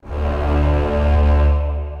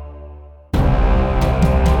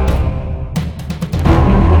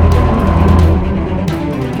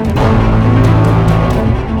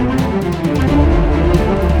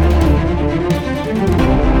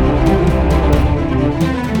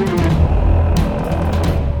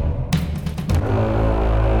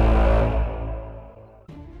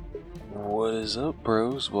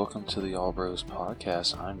bros? Welcome to the All Bros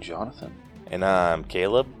podcast. I'm Jonathan. And I'm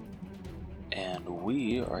Caleb. And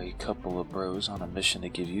we are a couple of bros on a mission to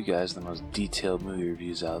give you guys the most detailed movie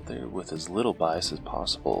reviews out there with as little bias as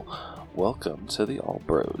possible. Welcome to the All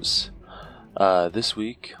Bros. This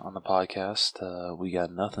week on the podcast, we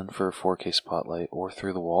got nothing for 4K Spotlight or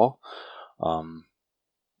Through the Wall.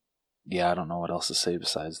 Yeah, I don't know what else to say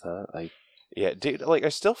besides that. Yeah, dude, I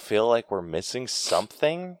still feel like we're missing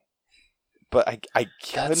something, but I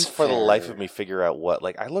couldn't for the life of me figure out what.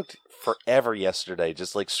 I looked forever yesterday,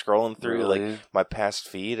 just scrolling through my past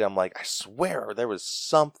feed, and I'm like, I swear there was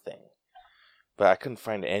something, but I couldn't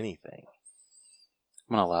find anything.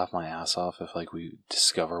 I'm gonna laugh my ass off if we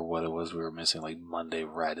discover what it was we were missing Monday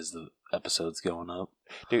right as the episode's going up.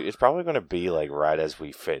 Dude, it's probably gonna be right as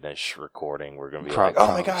we finish recording. We're gonna be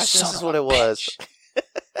oh my gosh, this is what it was.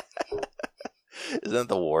 Isn't that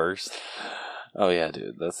the worst? Oh yeah,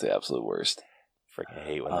 dude, that's the absolute worst. Freaking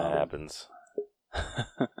hate when that happens.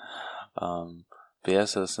 But yeah,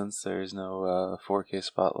 so since there's no 4K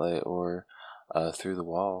Spotlight or Through the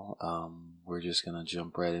Wall, we're just gonna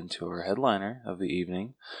jump right into our headliner of the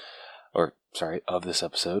evening, of this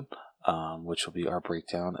episode, which will be our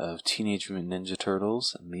breakdown of Teenage Mutant Ninja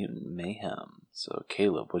Turtles: Mutant Mayhem. So,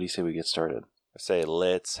 Caleb, what do you say we get started? I say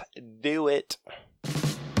let's do it.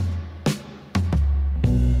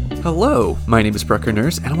 Hello, my name is Brucker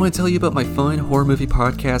Nurse, and I want to tell you about my fun horror movie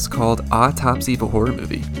podcast called Autopsy of a Horror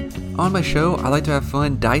Movie. On my show, I like to have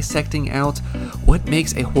fun dissecting out what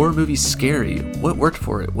makes a horror movie scary, what worked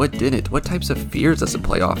for it, what didn't, what types of fears does it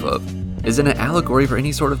play off of. Is it an allegory for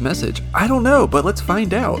any sort of message? I don't know, but let's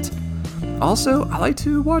find out. Also, I like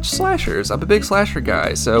to watch slashers. I'm a big slasher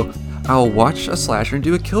guy, so I'll watch a slasher and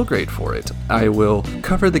do a kill grade for it. I will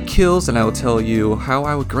cover the kills and I will tell you how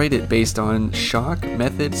I would grade it based on shock,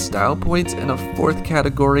 method, style points, and a fourth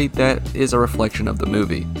category that is a reflection of the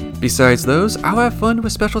movie. Besides those, I'll have fun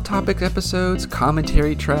with special topic episodes,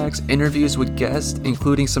 commentary tracks, interviews with guests,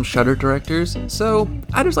 including some Shudder directors, so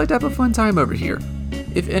I just like to have a fun time over here.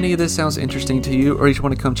 If any of this sounds interesting to you or you just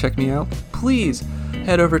want to come check me out, please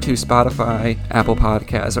head over to Spotify, Apple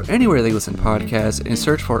Podcasts, or anywhere they listen to podcasts and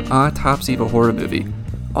search for Autopsy of a Horror Movie.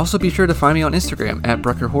 Also be sure to find me on Instagram at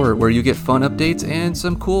Brucker Horror, where you get fun updates and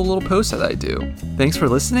some cool little posts that I do. Thanks for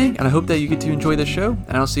listening, and I hope that you get to enjoy the show,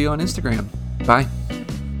 and I'll see you on Instagram. Bye.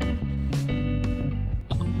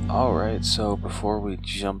 Alright, so before we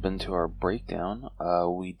jump into our breakdown,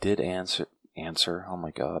 we did answer, oh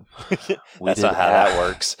my god. That's not how that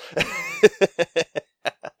works.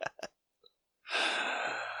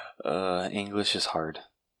 English is hard.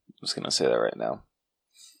 I'm just gonna say that right now.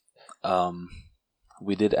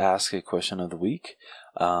 We did ask a question of the week,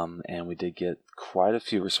 and we did get quite a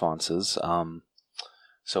few responses.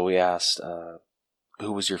 So we asked,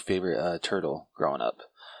 who was your favorite turtle growing up?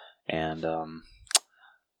 And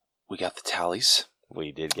we got the tallies.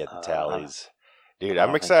 We did get the tallies. Dude,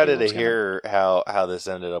 I'm excited to hear how this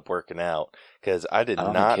ended up working out, because I did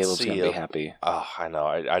not Caleb's see gonna be happy. Oh, I know.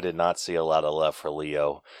 I did not see a lot of love for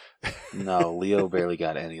Leo. No, Leo barely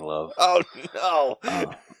got any love. Oh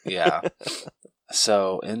no. Yeah.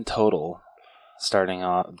 So in total, starting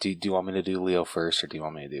off, do you want me to do Leo first, or do you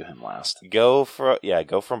want me to do him last? Go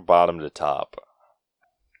from bottom to top.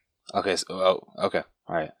 Okay. Okay.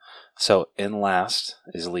 All right. So in last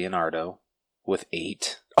is Leonardo with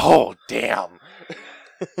 8. Oh damn.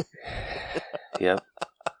 Yep.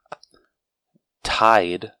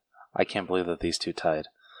 Tied. I can't believe that these two tied.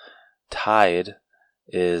 Tied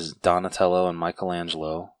is Donatello and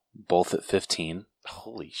Michelangelo, both at 15.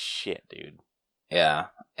 Holy shit, dude. Yeah.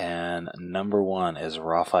 And number 1 is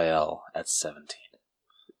Raphael at 17.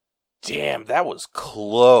 Damn, that was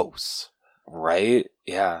close. Right?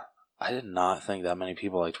 Yeah. I did not think that many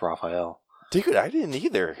people liked Raphael. Dude, I didn't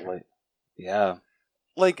either. Yeah.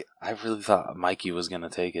 I really thought Mikey was going to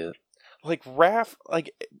take it.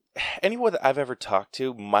 Anyone that I've ever talked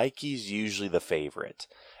to, Mikey's usually the favorite.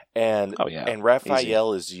 And and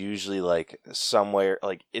Raphael is usually somewhere,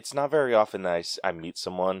 it's not very often that I meet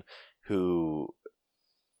someone who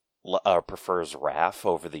prefers Raph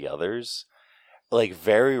over the others.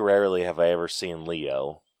 Very rarely have I ever seen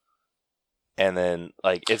Leo. And then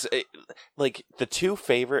the two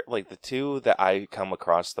favorite, the two that I come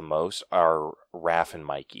across the most are Raph and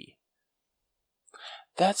Mikey.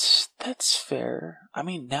 That's fair. I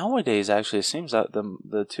mean, nowadays, actually, it seems that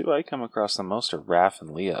the two I come across the most are Raph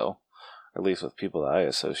and Leo. Or at least with people that I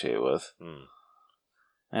associate with.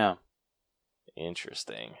 Yeah.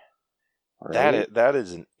 Interesting. Right? That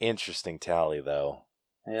is an interesting tally, though.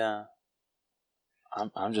 Yeah.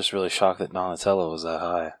 I'm just really shocked that Donatello was that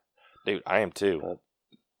high. Dude, I am too. But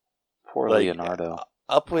poor Leonardo.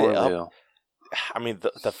 Up. I mean,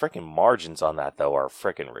 the freaking margins on that though are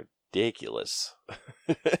freaking ridiculous.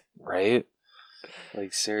 Right?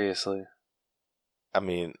 Like, seriously. I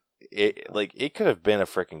mean, it could have been a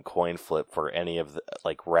freaking coin flip for any of the,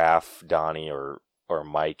 like, Raph, Donnie, or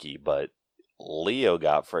Mikey, but Leo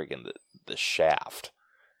got freaking the shaft.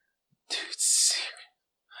 Dude, seriously.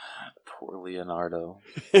 Poor Leonardo.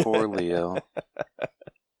 Poor Leo.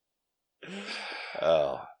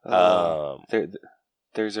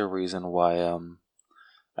 There's a reason why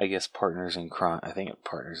I guess Partners in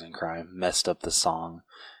Crime messed up the song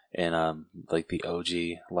in like the OG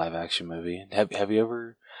live action movie. Have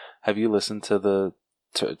you listened to the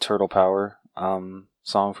Turtle Power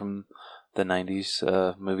song from the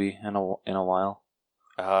 90s movie in a while?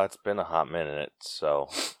 It's been a hot minute, so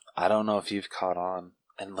I don't know if you've caught on.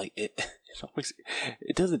 And like it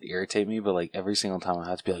doesn't irritate me, but like every single time I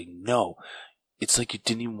have to be like, no, it's like you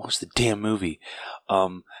didn't even watch the damn movie.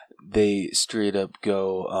 They straight up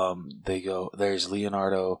go, there's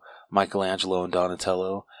Leonardo, Michelangelo, and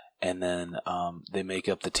Donatello, and then they make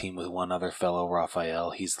up the team with one other fellow,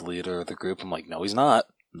 Raphael. He's the leader of the group. I'm like, no, he's not.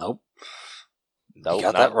 Nope. You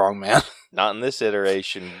got that wrong, man. Not in this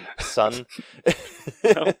iteration, son.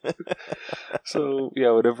 No. So,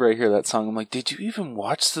 yeah, whenever I hear that song, I'm like, did you even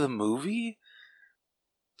watch the movie?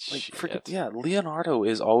 Like, yeah, Leonardo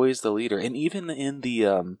is always the leader. And even in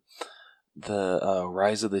the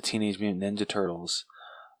Rise of the Teenage Mutant Ninja Turtles,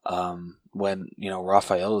 when,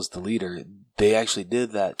 Raphael is the leader, they actually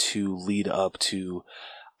did that to lead up to,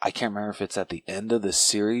 I can't remember if it's at the end of the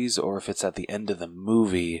series or if it's at the end of the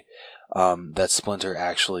movie, that Splinter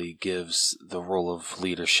actually gives the role of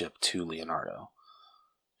leadership to Leonardo.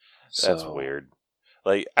 That's weird.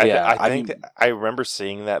 Like, I remember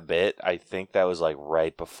seeing that bit. I think that was like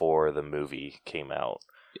right before the movie came out.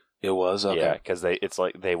 It was? Okay. Yeah, because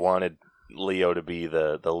they wanted Leo to be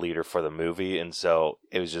the leader for the movie, and so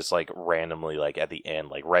it was just like randomly, like at the end,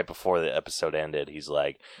 like right before the episode ended, he's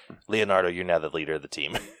like, Leonardo, you're now the leader of the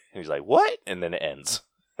team. And he's like, what? And then it ends.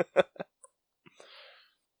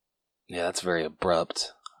 Yeah, that's very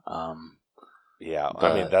abrupt. Yeah,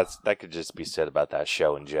 I mean, that could just be said about that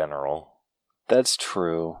show in general. That's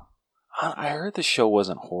true. I heard the show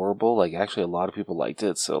wasn't horrible. Like, actually, a lot of people liked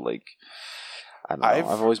it. So, like, I don't know.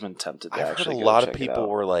 I've always been tempted to actually heard a lot of people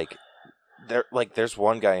were like, there's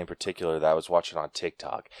one guy in particular that I was watching on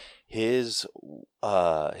TikTok. His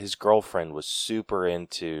girlfriend was super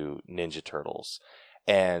into Ninja Turtles,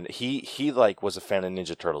 and he like was a fan of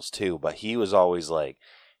Ninja Turtles too. But he was always like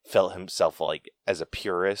felt himself like as a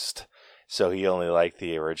purist. So he only liked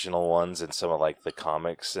the original ones and some of like the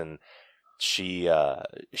comics, and she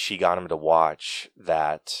got him to watch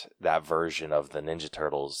that version of the Ninja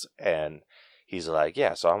Turtles, and he's like,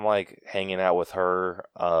 yeah. So I'm like hanging out with her.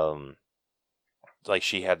 Like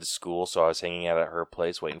she had to school, so I was hanging out at her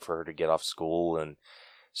place waiting for her to get off school, and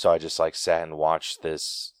so I just like sat and watched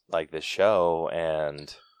this show,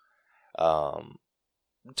 and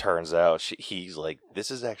turns out he's like,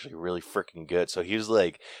 this is actually really freaking good. So he was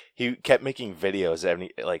like, he kept making videos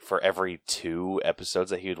for every 2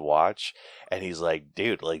 episodes that he would watch, and he's like,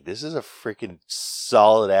 dude, like this is a freaking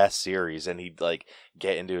solid ass series, and he'd like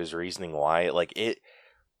get into his reasoning why like it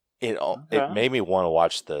made me want to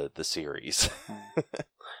watch the series.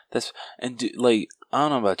 Like, I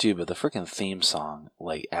don't know about you, but the freaking theme song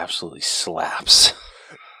like absolutely slaps.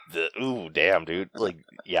 Ooh, damn, dude! Like,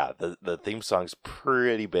 yeah, the theme song's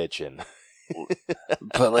pretty bitchin'.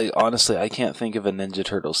 But like, honestly, I can't think of a Ninja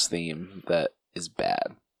Turtles theme that is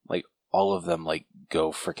bad. Like, all of them like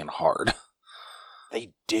go freaking hard.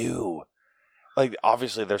 They do. Like,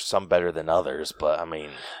 obviously, there's some better than others, but I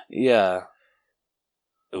mean, yeah.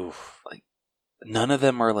 Oof. Like, none of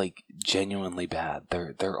them are like genuinely bad.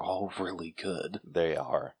 They're all really good. They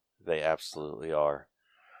are. They absolutely are.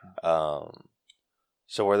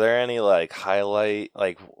 So were there any like highlight,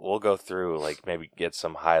 like we'll go through, like maybe get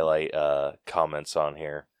some highlight comments on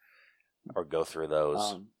here or go through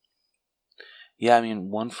those? Yeah, I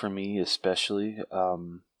mean, one for me especially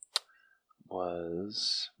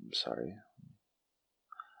was, I'm sorry.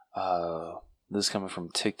 This is coming from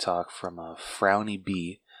TikTok from Frowny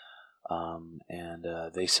B. And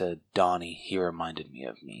they said, Donnie, he reminded me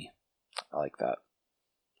of me. I like that.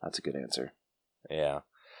 That's a good answer. Yeah.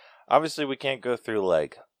 Obviously, we can't go through,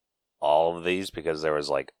 like, all of these because there was,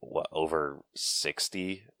 like, over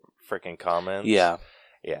 60 freaking comments? Yeah.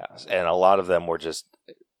 Yeah. And a lot of them were just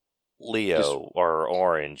Leo or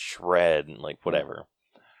orange, red, and, like, whatever.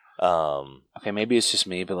 Okay, maybe it's just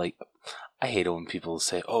me, but, like, I hate it when people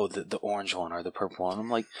say, oh, the orange one or the purple one. I'm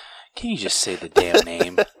like, can you just say the damn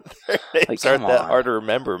name? Names aren't that hard to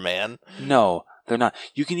remember, man. No. They're not.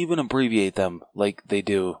 You can even abbreviate them like they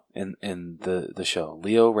do in the show.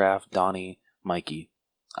 Leo, Raph, Donnie, Mikey.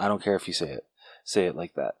 I don't care if you say it. Say it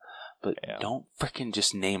like that. But don't freaking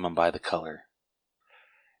just name them by the color.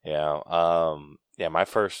 Yeah. My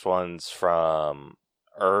first one's from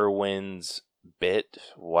Irwin's Bit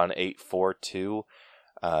 1842,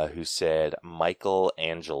 who said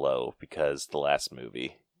Michelangelo because the last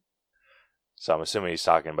movie. So I'm assuming he's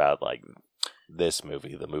talking about like this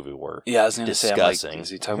movie, the movie we're I was going to say, I'm like, discussing. is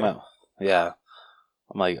he talking about? Yeah.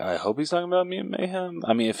 I'm like, I hope he's talking about Mutant Mayhem.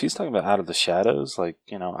 I mean, if he's talking about Out of the Shadows, like,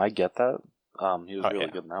 I get that. He was really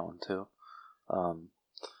good in that one too.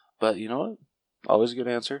 But you know what? Always a good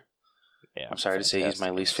answer. Yeah, I'm sorry to say he's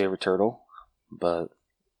my least favorite turtle, but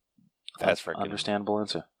that's freaking understandable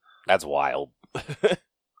answer. That's wild.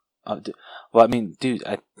 Well, I mean, dude,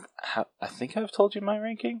 I think I've told you my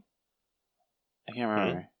ranking. I can't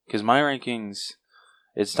remember because my rankings,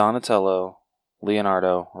 it's Donatello,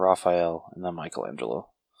 Leonardo, Raphael, and then Michelangelo.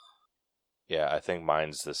 Yeah, I think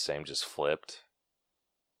mine's the same, just flipped.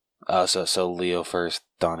 So Leo first,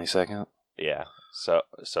 Donnie second. Yeah. So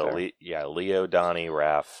Leo, Donnie,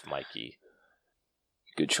 Raph, Mikey.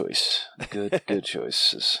 Good choice. Good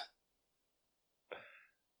choices.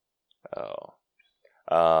 Oh.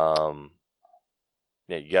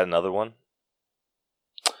 Yeah, you got another one?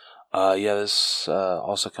 This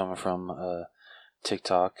also coming from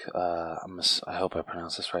TikTok. I hope I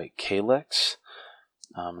pronounced this right. Kalex.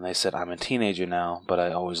 And they said, I'm a teenager now, but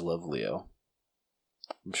I always love Leo.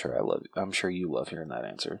 I'm sure you love hearing that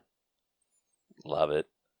answer. Love it.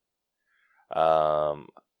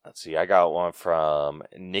 Let's see. I got one from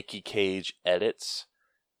Nicky Cage Edits.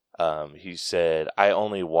 He said, I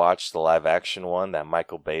only watched the live action one that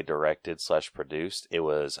Michael Bay directed / produced. It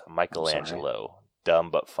was Michelangelo.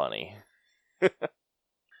 Dumb but funny.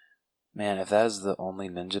 Man, if that is the only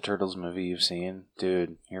Ninja Turtles movie you've seen,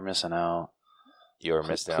 dude, you're missing out. You're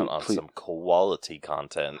missing out on some quality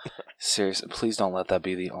content. Seriously, please don't let that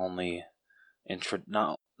be the only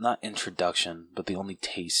not introduction, but the only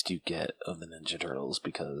taste you get of the Ninja Turtles,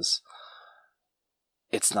 because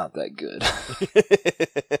it's not that good.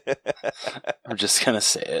 I'm just gonna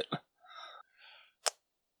say it.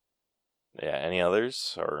 Yeah, any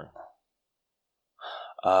others? Or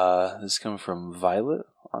this is coming from Violet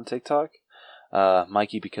on TikTok.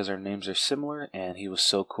 Mikey, because our names are similar, and he was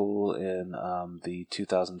so cool in the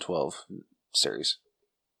 2012 series.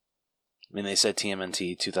 I mean, they said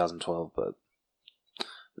TMNT 2012, but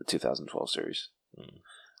the 2012 series.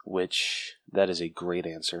 Which, that is a great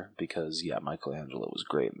answer, because, Michelangelo was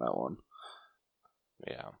great in that one.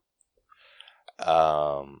 Yeah.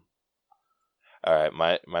 Alright,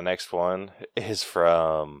 my next one is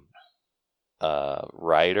from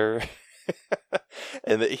Ryder.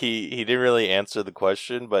 And he didn't really answer the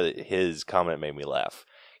question, but his comment made me laugh.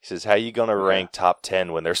 He says, how you gonna rank top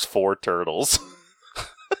 10 when there's 4 turtles?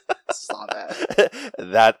 Saw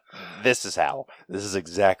that. This is how. This is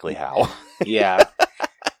exactly how. Yeah.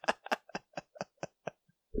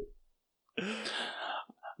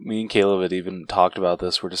 Me and Caleb had even talked about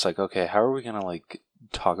this. We're just like, okay, how are we gonna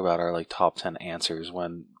talk about our top 10 answers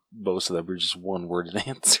when most of them are just one-worded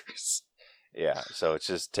answers? Yeah, so it's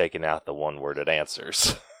just taking out the one-worded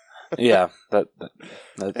answers. Yeah, that's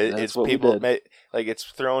it's what people we did. it's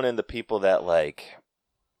thrown in the people that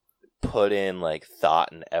put in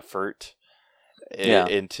thought and effort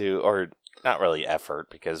into, or not really effort,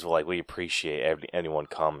 because we appreciate anyone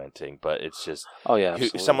commenting, but it's just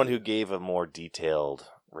someone who gave a more detailed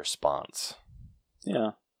response.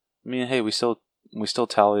 Yeah, I mean, hey, we still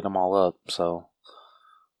tallied them all up, so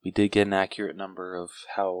we did get an accurate number of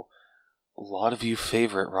how a lot of you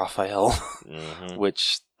favorite Raphael,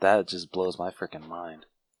 which that just blows my freaking mind.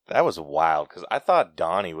 That was wild, because I thought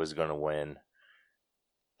Donnie was going to win.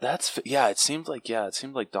 It seemed like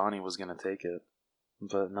Donnie was going to take it,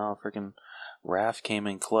 but no, freaking Raph came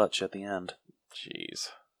in clutch at the end. Jeez.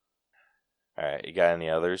 All right, you got any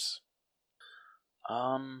others?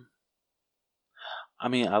 I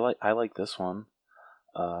mean, I like this one.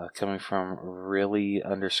 Coming from really_SSC.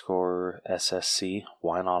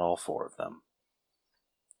 Why not all 4 of them?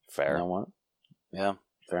 Fair. You know what? Yeah,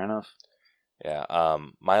 fair enough. Yeah.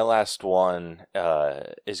 My last one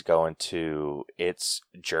is going to It's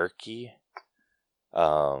Jerky.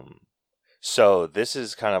 So this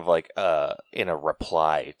is kind of in a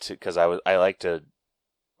reply to, because I like to,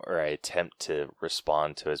 or I attempt to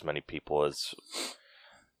respond to as many people as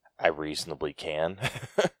I reasonably can.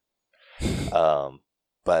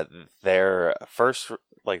 But their first,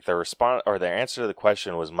 their response or their answer to the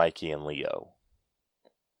question was Mikey and Leo.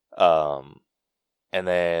 And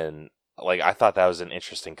then like, I thought that was an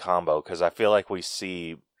interesting combo, because I feel like we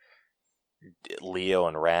see Leo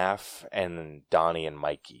and Raph and Donnie and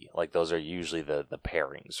Mikey. Like, those are usually the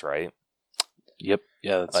pairings, right? Yep.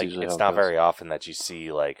 Yeah, that's like, usually it's how it not goes. very often that you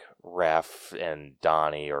see, like, Raph and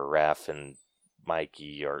Donnie or Raph and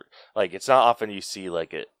Mikey, or, like, it's not often you see,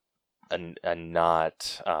 like, a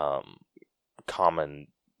not common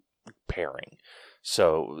pairing.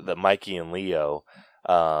 So the Mikey and Leo,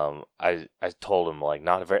 I told him, like,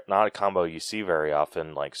 not a combo you see very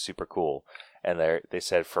often, like, super cool. And they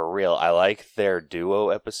said, for real, I like their duo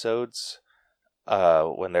episodes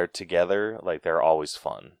when they're together. Like, they're always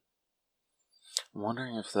fun. I'm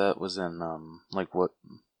wondering if that was in like what,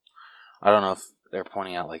 I don't know if they're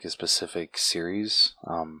pointing out like a specific series.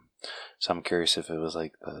 So I'm curious if it was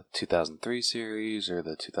like the 2003 series or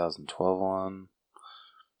the 2012 one.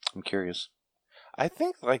 I'm curious. I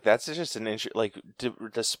think, like, that's just an like,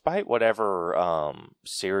 despite whatever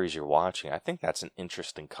series you're watching, I think that's an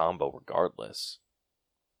interesting combo regardless.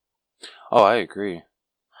 Oh, I agree.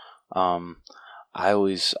 I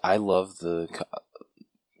love the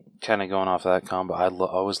kind of going off that combo. I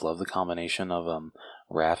always love the combination of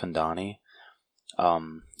Raph and Donnie.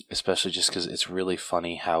 Especially just because it's really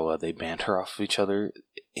funny how they banter off of each other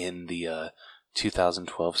in the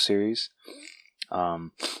 2012 series.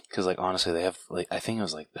 Because like honestly, they have like, I think it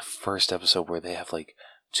was like the first episode where they have like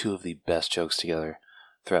two of the best jokes together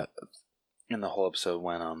throughout in the whole episode,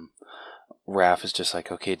 when Raph is just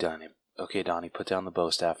like, okay Donnie, put down the bow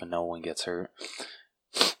staff and no one gets hurt.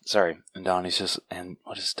 Sorry, and Donnie's just, and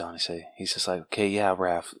what does Donnie say? He's just like, okay, yeah,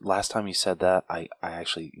 Raph, last time you said that, I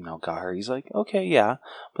actually, got hurt. He's like, okay, yeah,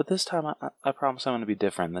 but this time I promise I'm going to be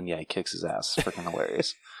different. And then, yeah, he kicks his ass. It's freaking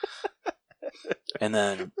hilarious. And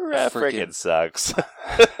then, Raph freaking sucks.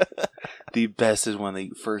 The best is when they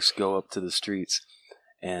first go up to the streets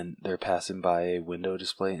and they're passing by a window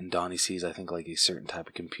display, and Donnie sees, I think, like a certain type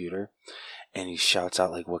of computer, and he shouts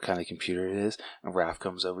out like what kind of computer it is, and Raph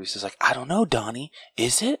comes over. He says like, I don't know, Donnie,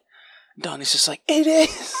 is it? Donnie's just like, it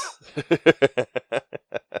is.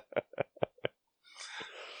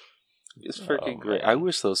 It's freaking great. I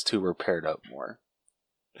wish those two were paired up more.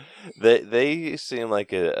 They seem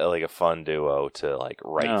like a fun duo to like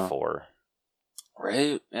write for.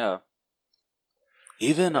 Right? Yeah.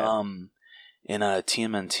 Even in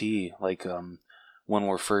TMNT, like when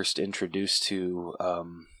we're first introduced to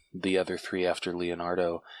the other three after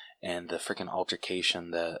Leonardo, and the freaking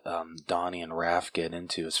altercation that Donnie and Raph get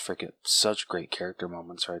into is freaking such great character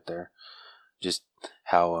moments right there. Just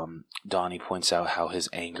how Donnie points out how his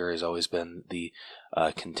anger has always been the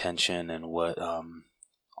contention, and what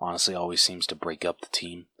honestly always seems to break up the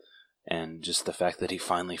team. And just the fact that he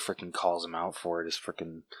finally freaking calls him out for it is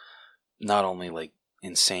freaking not only like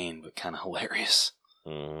insane, but kind of hilarious.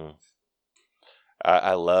 Mm.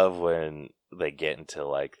 I love when they get into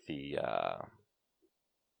like the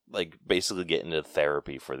like basically get into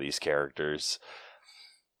therapy for these characters.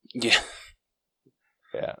 Yeah.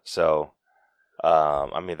 Yeah. So,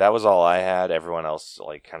 I mean, that was all I had. Everyone else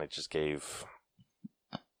like kind of just gave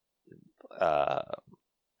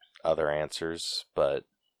other answers, but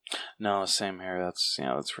no, same here.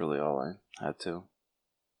 That's really all I had to.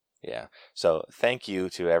 Yeah. So thank you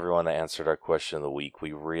to everyone that answered our question of the week.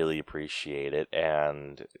 We really appreciate it,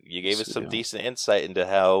 and you gave us some decent insight into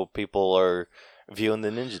how people are viewing the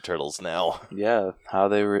Ninja Turtles now. Yeah, how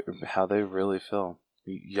they really feel.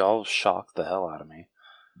 Y'all shocked the hell out of me,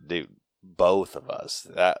 dude. Both of us.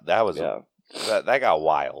 That was that got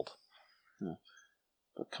wild. Yeah.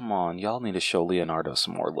 But come on, y'all need to show Leonardo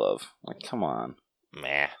some more love. Like, come on.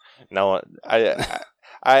 Meh. No,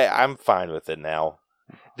 I'm fine with it now.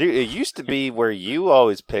 Dude, it used to be where you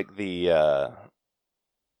always pick the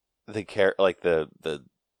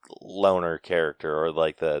loner character, or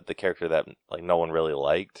like the character that like no one really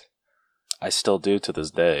liked. I still do to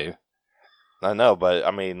this day. I know, but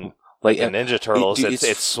I mean, like the Ninja Turtles,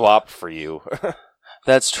 it's swapped for you.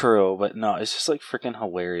 That's true, but no, it's just like freaking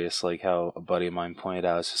hilarious. Like how a buddy of mine pointed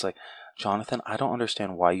out, it's just like, Jonathan, I don't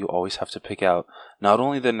understand why you always have to pick out not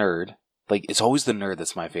only the nerd. Like, it's always the nerd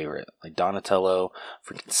that's my favorite. Like Donatello,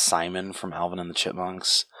 freaking Simon from Alvin and the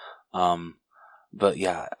Chipmunks. But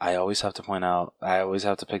yeah, I always have to point out, I always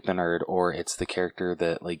have to pick the nerd, or it's the character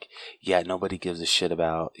that, like, yeah, nobody gives a shit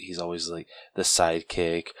about. He's always, like, the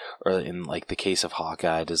sidekick, or in, like, the case of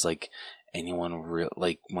Hawkeye, does, like, anyone,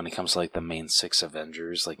 like, when it comes to, like, the main 6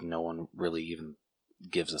 Avengers, like, no one really even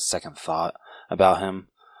gives a second thought about him.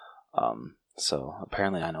 So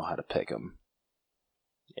apparently I know how to pick him.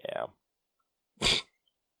 Yeah.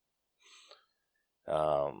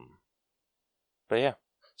 But yeah.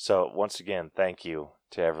 So once again, thank you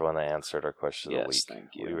to everyone that answered our question of the week. Thank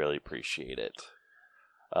you. We really appreciate it.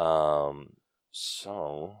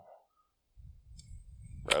 So,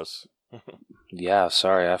 Rose. Yeah,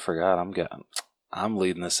 sorry, I forgot. I'm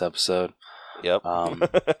leading this episode. Yep.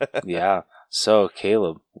 Yeah. So,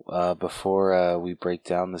 Caleb, before we break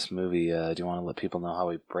down this movie, do you want to let people know how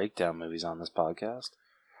we break down movies on this podcast?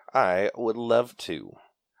 I would love to.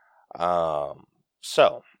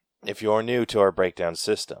 So, if you're new to our breakdown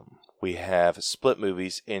system, we have split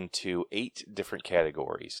movies into 8 different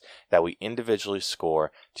categories that we individually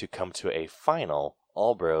score to come to a final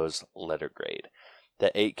All Bros letter grade.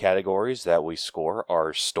 The 8 categories that we score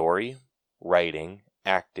are story, writing,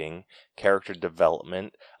 acting, character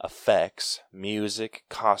development, effects, music,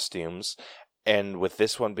 costumes, and with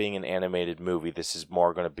this one being an animated movie, this is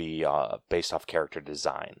more going to be based off character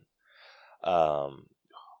design. And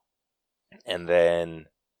then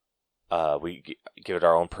we give it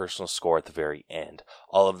our own personal score at the very end.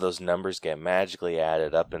 All of those numbers get magically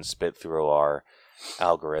added up and spit through our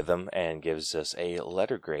algorithm and gives us a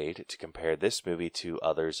letter grade to compare this movie to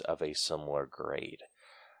others of a similar grade.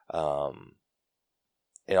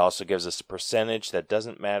 It also gives us a percentage that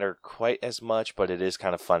doesn't matter quite as much, but it is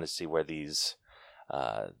kind of fun to see where these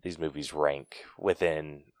movies rank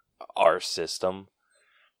within our system.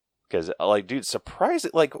 Because, like, dude,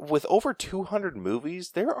 surprising, like, with over 200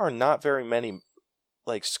 movies, there are not very many,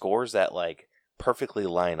 like, scores that, like, perfectly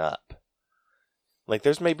line up. Like,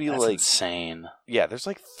 there's maybe, That's like... insane. Yeah, there's,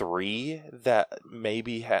 like, 3 that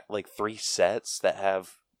maybe have, like, 3 sets that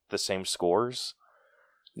have the same scores.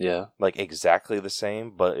 Yeah. Like, exactly the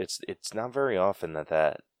same, but it's not very often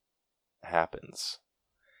that happens.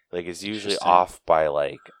 Like, it's usually off by,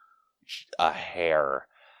 like, a hair,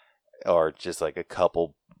 or just, like, a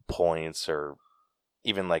couple points, or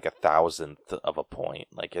even like 1,000th of a point.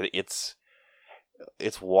 Like it's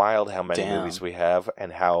wild how many movies we have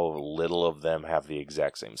and how little of them have the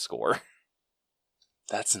exact same score.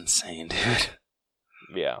 That's insane, dude.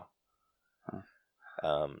 Yeah.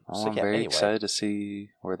 I'm very excited to see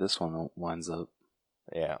where this one winds up.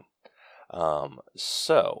 Yeah.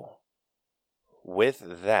 So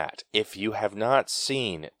with that, if you have not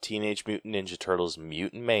seen Teenage Mutant Ninja Turtles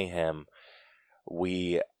Mutant Mayhem,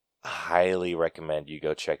 we highly recommend you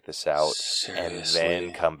go check this out. Seriously. And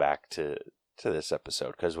then come back to this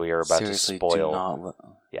episode, because we are about to spoil.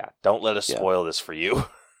 Don't let us spoil this for you.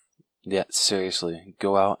 Yeah, seriously,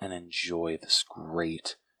 go out and enjoy this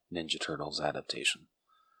great Ninja Turtles adaptation.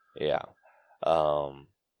 Yeah.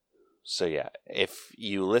 So yeah, if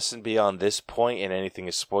you listen beyond this point and anything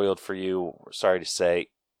is spoiled for you, sorry to say,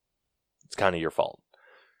 it's kind of your fault.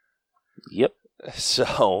 Yep.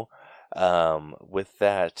 So, with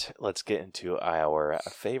that, let's get into our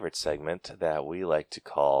favorite segment that we like to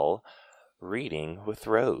call Reading with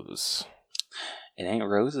Rose. It ain't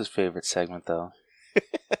Rose's favorite segment, though.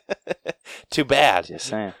 Too bad. Just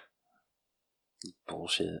saying.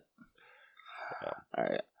 Bullshit. Yeah. All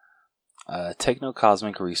right.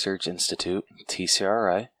 Techno-Cosmic Research Institute,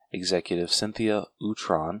 TCRI, Executive Cynthia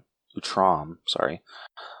Utrom,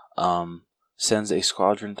 sends a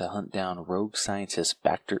squadron to hunt down rogue scientist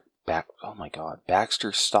Baxter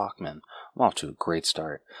Stockman. I'm off to a great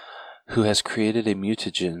start. Who has created a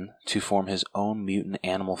mutagen to form his own mutant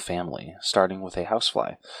animal family, starting with a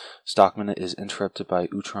housefly. Stockman is interrupted by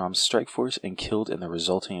Utrom's strike force and killed in the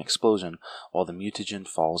resulting explosion, while the mutagen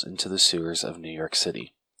falls into the sewers of New York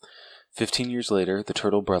City. 15 years later, the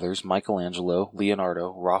Turtle brothers, Michelangelo,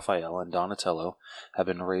 Leonardo, Raphael, and Donatello, have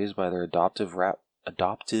been raised by their adoptive rat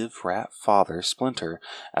father, Splinter,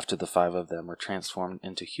 after the 5 of them were transformed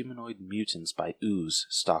into humanoid mutants by Ooze,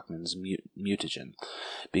 Stockman's mutagen.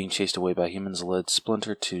 Being chased away by humans led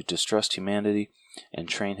Splinter to distrust humanity and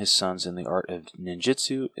train his sons in the art of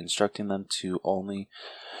ninjutsu, instructing them to only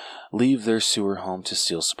leave their sewer home to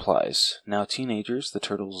steal supplies. Now teenagers, the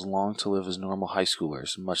Turtles long to live as normal high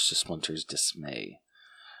schoolers, much to Splinter's dismay.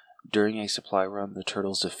 During a supply run, the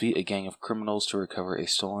Turtles defeat a gang of criminals to recover a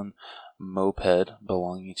stolen moped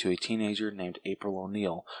belonging to a teenager named April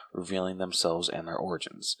O'Neil, revealing themselves and their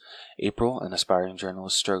origins. April, an aspiring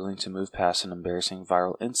journalist struggling to move past an embarrassing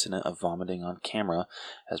viral incident of vomiting on camera,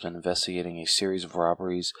 has been investigating a series of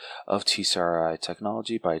robberies of TCRI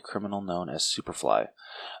technology by a criminal known as Superfly.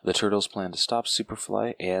 The Turtles plan to stop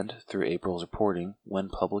Superfly and, through April's reporting, win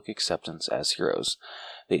public acceptance as heroes.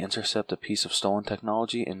 They intercept a piece of stolen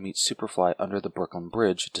technology and meet Superfly under the Brooklyn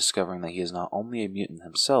Bridge, discovering that he is not only a mutant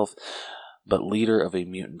himself, but leader of a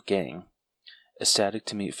mutant gang. Ecstatic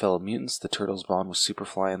to meet fellow mutants, the Turtles bond with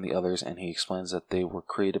Superfly and the others, and he explains that they were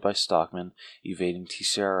created by Stockman, evading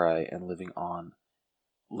TCRI and living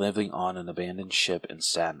on an abandoned ship in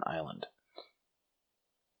Staten Island.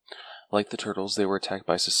 Like the Turtles, they were attacked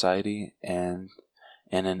by society and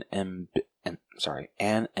an embittered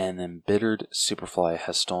Superfly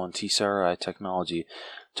has stolen TCRI technology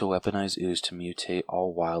to weaponize ooze to mutate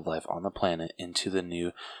all wildlife on the planet into the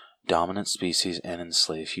new dominant species and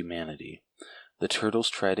enslave humanity. The Turtles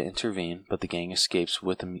try to intervene, but the gang escapes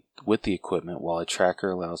with the equipment while a tracker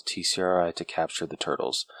allows TCRI to capture the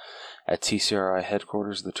Turtles. At TCRI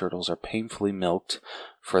headquarters, the Turtles are painfully milked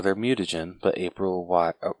for their mutagen, but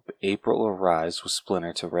April arrives with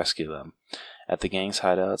Splinter to rescue them. At the gang's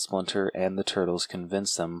hideout, Splinter and the Turtles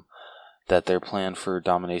convince them that their plan for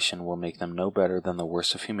domination will make them no better than the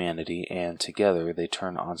worst of humanity, and together they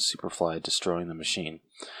turn on Superfly, destroying the machine.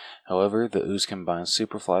 However, the ooze combines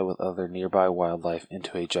Superfly with other nearby wildlife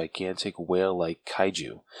into a gigantic whale-like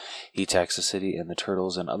kaiju. He attacks the city, and the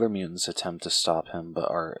Turtles and other mutants attempt to stop him, but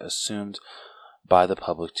are assumed by the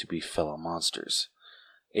public to be fellow monsters.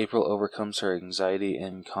 April overcomes her anxiety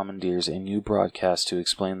and commandeers a new broadcast to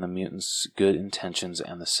explain the mutants' good intentions,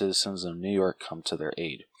 and the citizens of New York come to their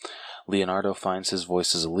aid. Leonardo finds his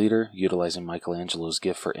voice as a leader, utilizing Michelangelo's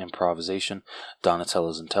gift for improvisation,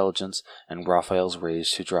 Donatello's intelligence, and Raphael's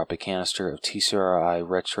rage to drop a canister of TCRI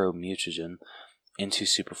retro mutagen into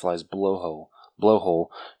Superfly's blowhole,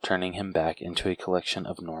 turning him back into a collection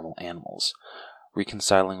of normal animals.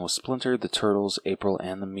 Reconciling with Splinter, the Turtles, April,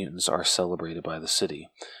 and the mutants are celebrated by the city.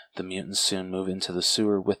 The mutants soon move into the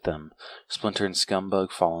sewer with them. Splinter and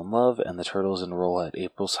Scumbug fall in love, and the Turtles enroll at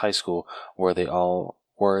April's high school, where they are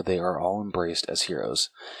all embraced as heroes.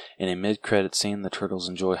 In a mid-credit scene, the Turtles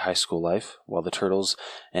enjoy high school life. While the Turtles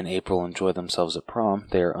and April enjoy themselves at prom,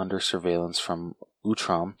 they are under surveillance from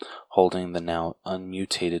Utrom, holding the now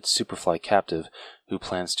unmutated Superfly captive, who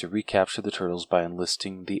plans to recapture the Turtles by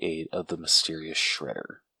enlisting the aid of the mysterious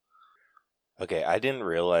Shredder. Okay, I didn't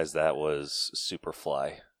realize that was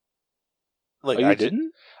Superfly. Like, you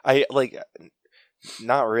didn't?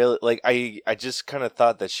 Not really. Like, I just kind of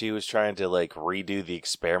thought that she was trying to, like, redo the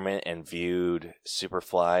experiment and viewed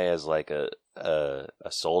Superfly as, like, a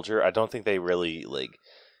soldier. I don't think they really, like,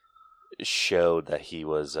 showed that he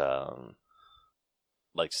was,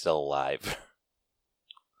 like, still alive.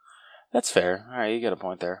 That's fair. All right, you got a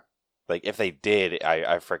point there. Like, if they did,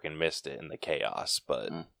 I freaking missed it in the chaos,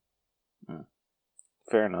 but...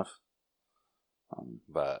 Fair enough.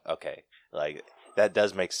 But, okay. Like, that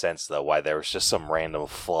does make sense, though, why there was just some random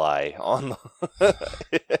fly on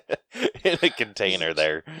in a container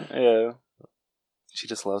there. Yeah. She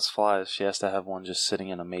just loves flies. She has to have one just sitting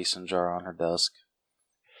in a mason jar on her desk.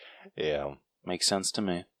 Yeah. Makes sense to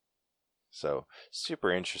me. So,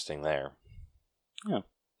 super interesting there. Yeah.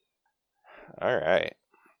 All right.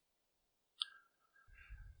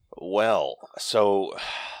 Well, so,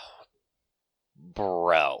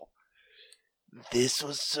 bro, this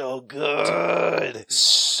was so good.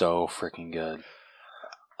 So freaking good.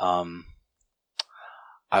 I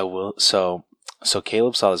will. So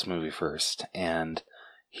Caleb saw this movie first, and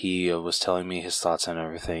he was telling me his thoughts and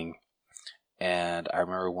everything. And I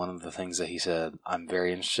remember one of the things that he said, I'm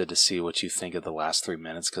very interested to see what you think of the last 3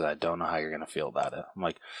 minutes, because I don't know how you're going to feel about it. I'm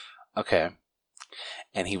like, okay.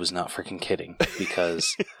 And he was not freaking kidding,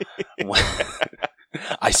 because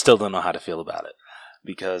I still don't know how to feel about it.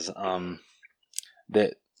 Because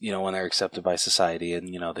that, you know, when they're accepted by society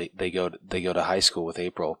and, you know, they go to high school with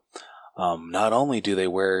April, not only do they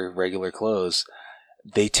wear regular clothes,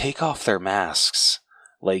 they take off their masks.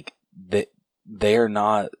 Like, they are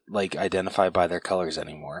not, like, identified by their colors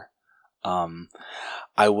anymore.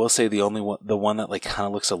 I will say the one that, like, kind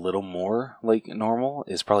of looks a little more like normal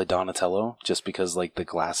is probably Donatello, just because, like, the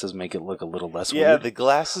glasses make it look a little less weird. Yeah, the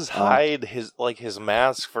glasses hide his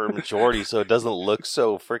mask for a majority, so it doesn't look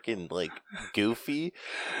so freaking, like, goofy.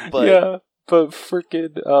 But yeah, but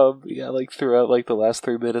freaking like throughout, like, the last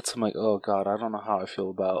 3 minutes, I'm like, oh god, I don't know how I feel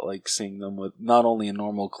about, like, seeing them with not only a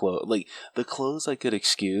normal clothes, like, the clothes I could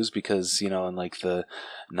excuse because, you know, in, like, the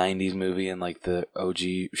 90s movie and, like, the OG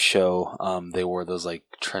show, they wore those, like,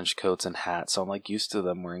 trench coats and hats, so I'm, like, used to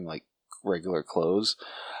them wearing, like, regular clothes.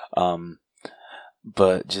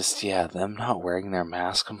 But just, yeah, them not wearing their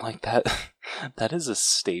mask, I'm like, that is a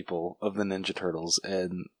staple of the Ninja Turtles,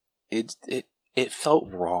 and it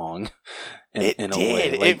felt wrong in a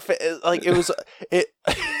way. Like,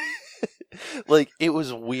 it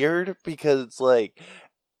was weird because, like,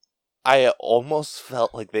 I almost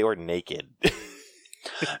felt like they were naked.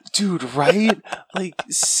 Dude, right? Like,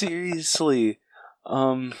 seriously.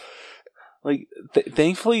 Like,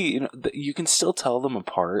 thankfully, you know, you can still tell them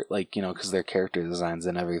apart, like, you know, because their character designs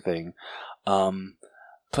and everything.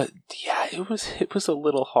 But yeah, it was a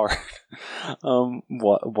little hard.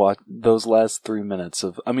 What those last 3 minutes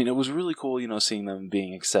of, I mean, it was really cool, seeing them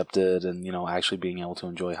being accepted and actually being able to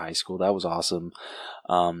enjoy high school. That was awesome.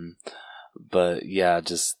 But yeah,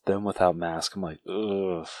 just them without mask. I'm like,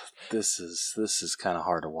 ugh, this is kind of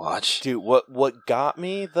hard to watch, dude. What got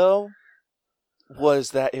me though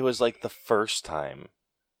was that it was like the first time.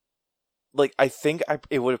 Like, I think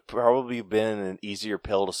it would have probably been an easier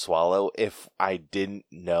pill to swallow if I didn't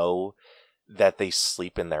know that they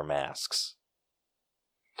sleep in their masks.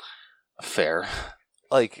 Fair.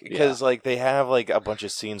 Like, because, like, they have, like, a bunch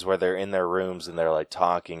of scenes where they're in their rooms and they're, like,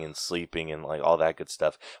 talking and sleeping and, like, all that good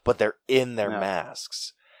stuff. But they're in their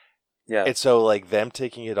masks. Yeah. And so, like, them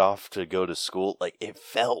taking it off to go to school, like, it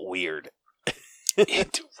felt weird.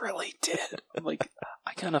 It really did. I'm like,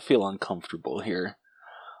 I kind of feel uncomfortable here.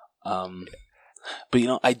 But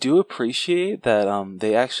I do appreciate that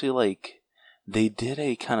they actually they did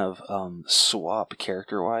a kind of swap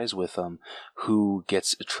character wise with who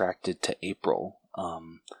gets attracted to April.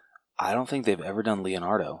 I don't think they've ever done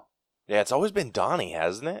Leonardo. Yeah, it's always been Donnie,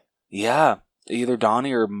 hasn't it? Yeah, either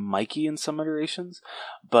Donnie or Mikey in some iterations.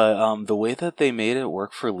 But the way that they made it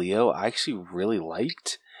work for Leo, I actually really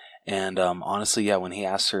liked. And honestly, yeah, when he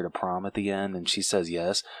asks her to prom at the end and she says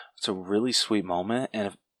yes, it's a really sweet moment. And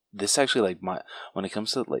if this actually, when it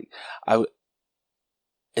comes to,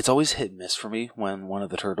 it's always hit and miss for me when one of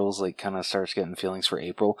the turtles, kind of starts getting feelings for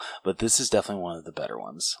April, but this is definitely one of the better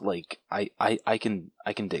ones. I can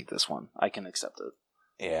dig this one. I can accept it.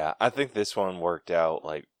 Yeah, I think this one worked out,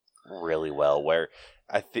 really well, where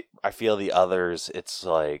I feel the others, it's,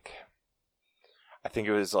 I think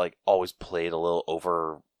it was, always played a little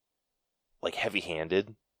over,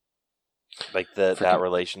 heavy-handed. That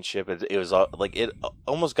relationship, it was it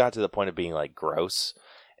almost got to the point of being gross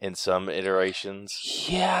in some iterations.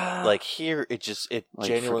 Yeah, here it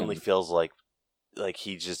genuinely feels like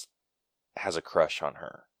he just has a crush on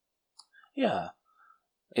her. Yeah,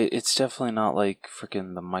 it's definitely not like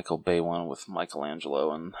freaking the Michael Bay one with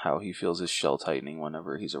Michelangelo and how he feels his shell tightening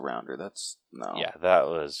whenever he's around her. That's no. Yeah, that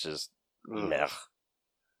was just meh.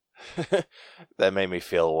 That made me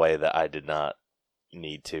feel a way that I did not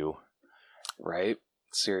need to. Right?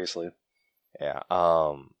 Seriously. Yeah.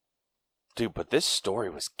 Dude, but this story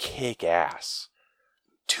was kick-ass.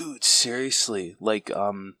 Dude, seriously.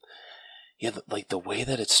 The way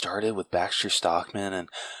that it started with Baxter Stockman, and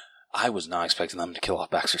I was not expecting them to kill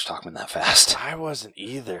off Baxter Stockman that fast. I wasn't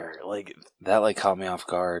either. That caught me off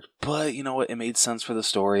guard. But you know what? It made sense for the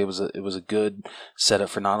story. It was a good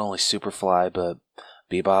setup for not only Superfly, but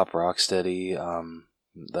Bebop, Rocksteady,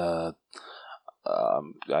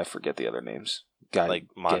 I forget the other names.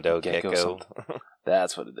 Mondo, Gecko.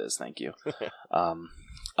 That's what it is. Thank you.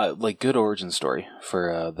 Good origin story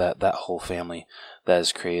for that whole family that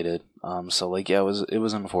is created. It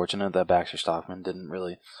was unfortunate that Baxter Stockman didn't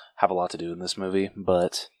really have a lot to do in this movie,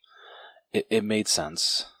 but it made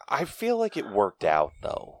sense. I feel like it worked out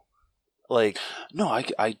though. No,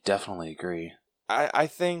 I definitely agree. I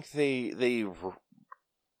think they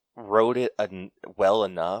wrote it well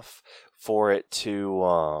enough for it to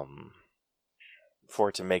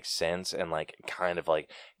make sense and kind of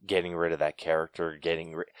getting rid of that character,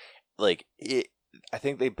 I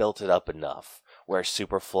think they built it up enough where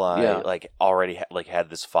Superfly already had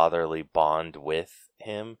this fatherly bond with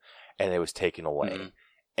him, and it was taken away,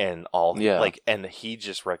 and and he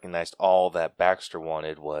just recognized all that Baxter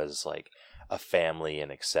wanted was a family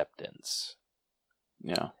and acceptance.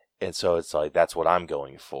 Yeah. And so it's that's what I'm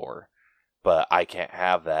going for. But I can't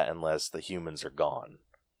have that unless the humans are gone.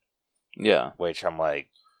 Yeah. Which I'm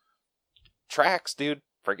tracks, dude.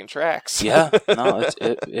 Freaking tracks. Yeah. No,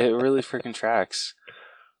 it really freaking tracks.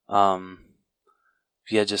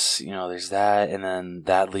 Yeah, just, there's that, and then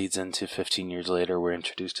that leads into 15 years later, we're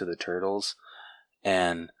introduced to the Turtles,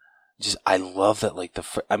 and just, I love that,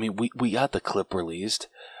 we got the clip released,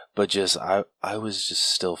 but just, I was just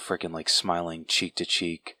still freaking, smiling cheek to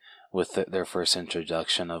cheek with their first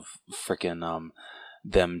introduction of freaking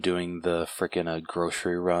them doing the freaking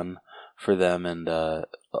grocery run for them, and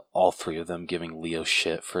all three of them giving Leo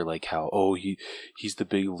shit for how he's the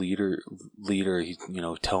big leader he's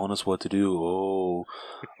telling us what to do.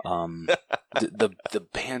 The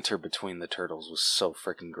banter between the turtles was so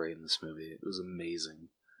freaking great in this movie. It was amazing,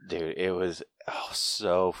 dude. It was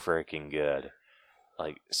so freaking good,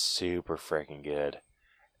 super freaking good.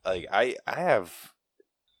 I have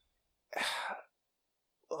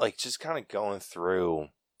just kind of going through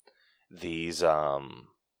these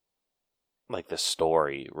the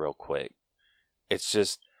story real quick. It's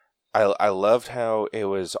just I loved how it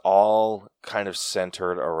was all kind of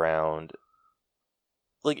centered around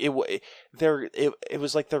like it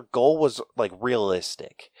was like their goal was like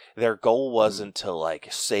realistic. Their goal wasn't to like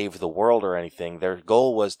save the world or anything. Their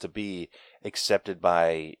goal was to be accepted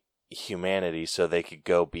by humanity so they could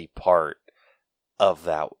go be part of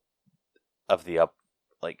that, of the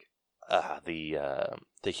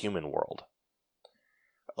the human world.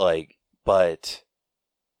 Like, but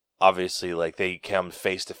obviously, like, they come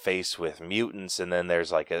face to face with mutants, and then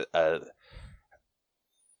there's like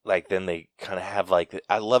like, then they kind of have like,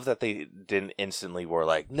 I love that they didn't instantly were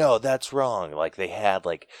like, no, that's wrong. Like, they had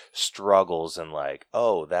like struggles and like,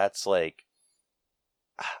 oh, that's like,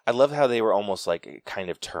 I love how they were almost like kind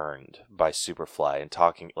of turned by Superfly and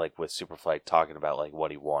talking like with Superfly talking about like what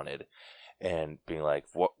he wanted and being like,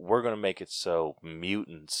 what we're going to make it so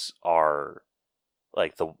mutants are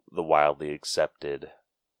like the wildly accepted.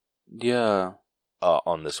 Yeah.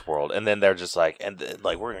 On this world, and then they're just like, and then,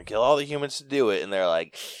 like, we're gonna kill all the humans to do it, and they're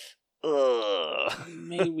like, ugh.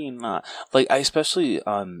 Maybe not. Like, I especially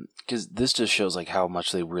because this just shows like how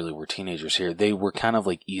much they really were teenagers here. They were kind of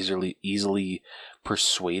like easily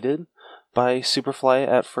persuaded by Superfly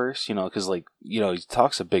at first, you know, because like, you know, he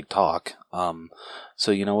talks a big talk.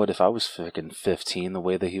 So you know what? If I was freaking 15, the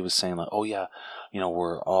way that he was saying like, oh yeah, you know,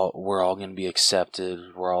 we're all gonna be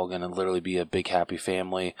accepted. We're all gonna literally be a big happy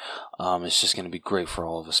family. It's just gonna be great for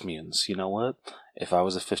all of us mutants. You know what? If I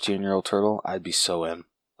was a 15-year-old turtle, I'd be so in.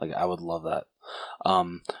 Like, I would love that.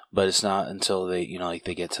 But it's not until they, you know, like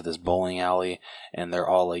they get to this bowling alley and they're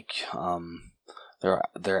all like,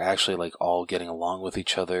 they're actually like all getting along with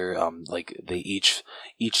each other. Like they each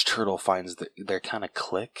turtle finds their kind of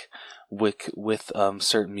click with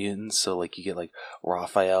certain mutants. So like you get like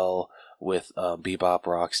Raphael with Bebop,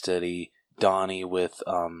 Rocksteady, Donnie with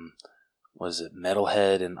was it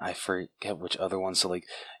Metalhead, and I forget which other one. So like,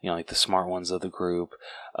 you know, like the smart ones of the group.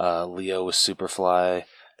 Leo with Superfly.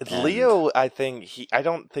 Leo, I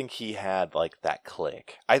don't think he had like that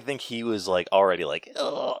click. I think he was like already like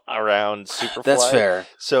around Superfly. That's fair.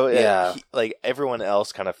 So yeah, like everyone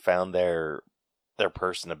else kind of found their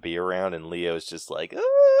person to be around, and Leo's just like.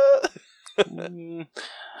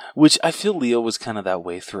 Which I feel Leo was kind of that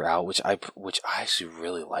way throughout, which I actually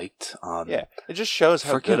really liked. Yeah, it just shows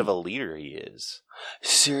how good of a leader he is.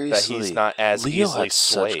 Seriously, that he's not as Leo easily had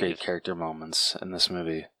swayed. Such great character moments in this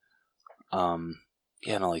movie.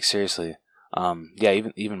 Yeah, no, like seriously. Yeah,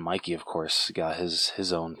 even Mikey, of course, got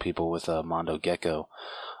his own people with Mondo Gecko.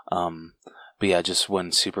 But yeah, just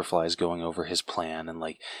when Superfly is going over his plan and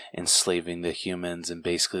like enslaving the humans and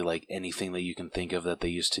basically like anything that you can think of that they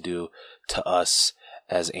used to do to us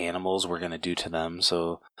as animals, we're gonna do to them.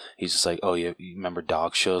 So he's just like, oh, you remember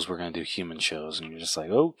dog shows? We're gonna do human shows, and you're just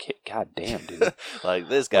like, okay, god damn, dude. Like,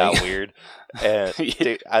 this got weird. And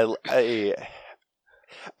dude, I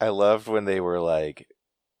loved when they were like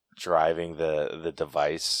driving the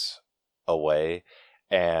device away,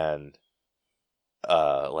 and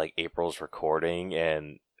like April's recording,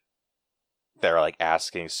 and they're like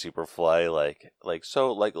asking Superfly like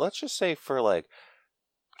so like let's just say for like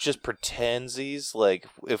just pretendsies, like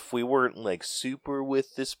if we weren't like super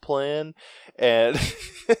with this plan, and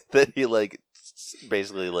then he like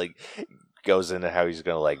basically like goes into how he's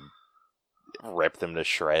gonna like rip them to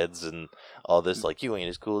shreds and all this, like, you ain't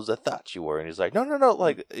as cool as I thought you were. And he's like, no,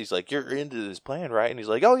 like, he's like, you're into this plan, right? And he's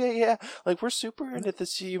like, oh yeah, like, we're super into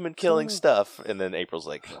this human killing stuff. And then April's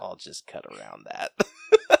like, I'll just cut around that.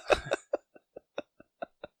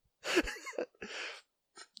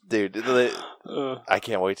 Dude, I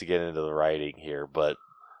can't wait to get into the writing here, but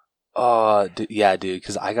yeah, dude,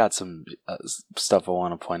 because I got some stuff I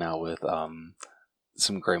want to point out with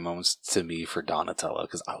some great moments to me for Donatello,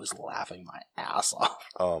 because I was laughing my ass off.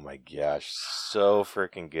 Oh my gosh, so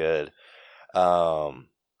freaking good. Gosh,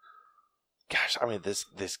 I mean,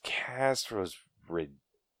 this cast was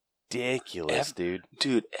ridiculous, dude.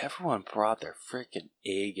 Dude, everyone brought their freaking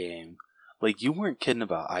A game. Like, you weren't kidding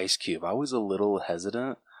about Ice Cube. I was a little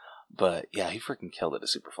hesitant, but yeah, he freaking killed it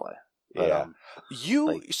as Superfly. But, yeah,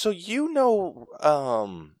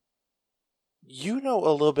 you know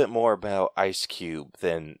a little bit more about Ice Cube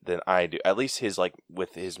than I do. At least his like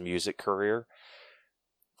with his music career.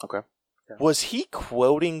 Okay. Yeah. Was he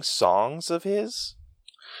quoting songs of his?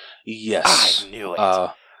 Yes. I knew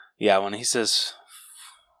it. Yeah, when he says,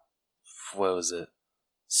 what was it?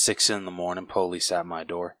 6 a.m, police at my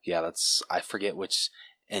door. Yeah, I forget which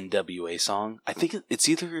NWA song. I think it's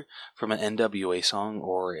either from an NWA song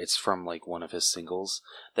or it's from like one of his singles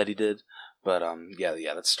that he did. But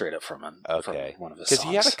yeah, that's straight up from him. Okay, from one of his songs. Because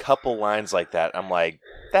he had a couple lines like that. I'm like,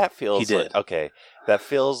 that feels. He did. Like, okay, that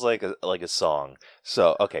feels like a song.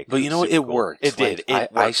 So okay, but you know what? It worked. It did. It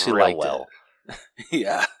I actually liked well. It.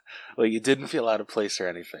 Yeah, Like, it didn't feel out of place or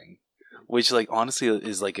anything. Which, like, honestly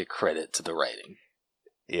is, like, a credit to the writing.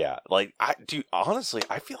 Yeah, like, honestly,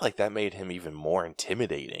 I feel like that made him even more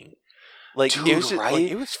intimidating. Like, dude, it was right? Like,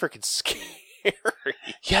 it was freaking scary.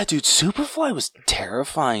 Yeah, dude, Superfly was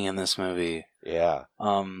terrifying in this movie. Yeah.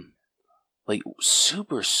 Like,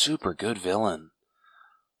 super, super good villain.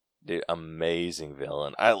 Dude, amazing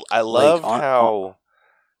villain. I love how,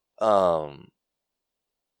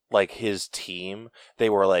 like, his team, they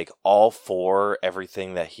were, like, all for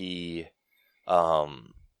everything that he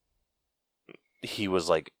was,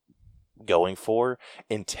 like, going for,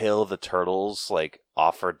 until the turtles, like,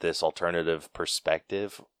 offered this alternative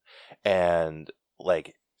perspective, and,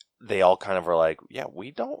 like, they all kind of were like, yeah,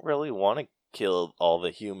 we don't really want to kill all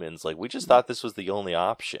the humans, like, we just thought this was the only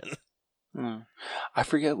option. I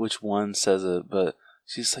forget which one says it, but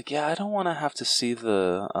she's like, yeah, I don't want to have to see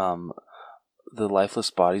the lifeless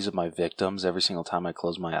bodies of my victims every single time I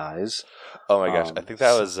close my eyes. Oh my gosh, I think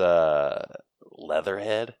that was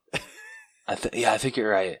Leatherhead. I think you're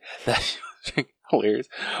right. That's hilarious.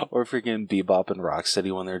 Or freaking Bebop and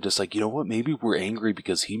Rocksteady when they're just like, you know what? Maybe we're angry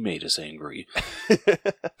because he made us angry.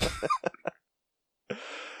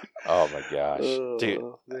 Oh my gosh, dude!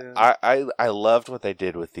 I loved what they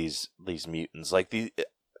did with these mutants. Like,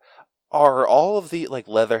 are all of the, like,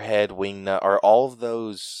 Leatherhead, Wingnut, are all of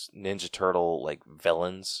those Ninja Turtle, like,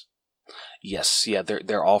 villains? Yes, yeah,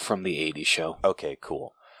 they're all from the '80s show. Okay,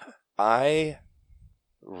 cool. I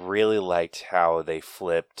really liked how they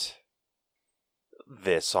flipped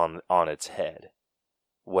this on its head,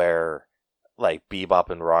 where, like,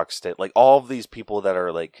 Bebop and Rocksteady, like, all of these people that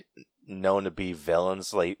are, like, known to be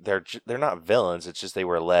villains, like, they're not villains, it's just they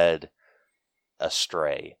were led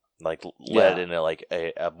astray, like, led in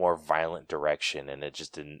a more violent direction, and it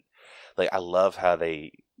just didn't, like, I love how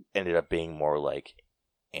they ended up being more like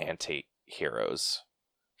anti-heroes.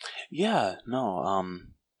 Yeah, no,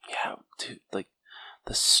 yeah, dude, like,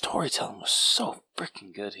 the storytelling was so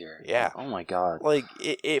freaking good here. Yeah. Oh my god. Like,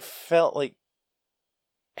 it felt like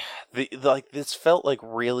this felt like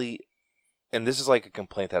really, and this is, like, a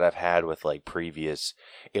complaint that I've had with, like, previous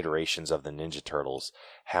iterations of the Ninja Turtles,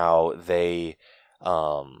 how they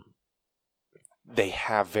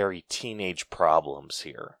have very teenage problems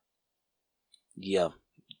here. Yeah,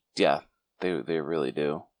 they really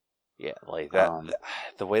do. Yeah, like that.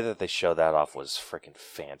 The way that they show that off was freaking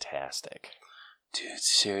fantastic. Dude,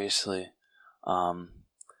 seriously.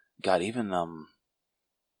 God, even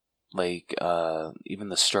even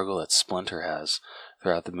the struggle that Splinter has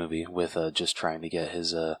throughout the movie with just trying to get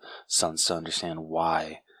his sons to understand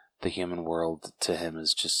why the human world to him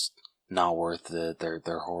is just not worth it. They're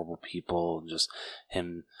horrible people, and just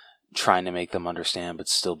him trying to make them understand but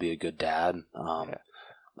still be a good dad.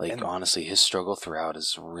 Like, honestly, his struggle throughout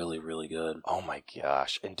is really, really good. Oh my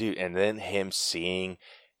gosh. And dude, and then him seeing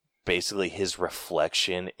basically his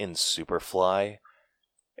reflection in Superfly,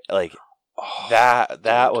 like,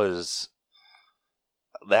 that was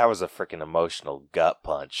a freaking emotional gut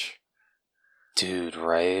punch. Dude,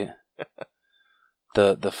 right?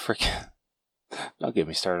 the freaking don't get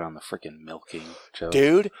me started on the freaking milking joke.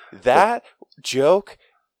 Dude, that joke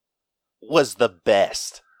was the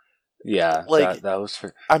best. Yeah, like, that was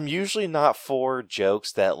for... I'm usually not for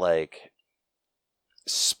jokes that, like,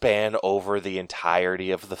 span over the entirety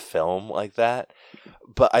of the film like that,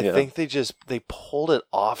 but I think they pulled it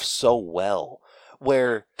off so well,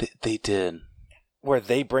 where they did, where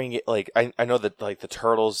they bring it, like, I know that, like, the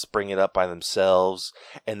turtles bring it up by themselves,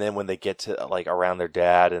 and then when they get to, like, around their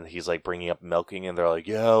dad, and he's, like, bringing up milking, and they're like,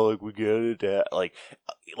 yeah, like, we get it, Dad. Like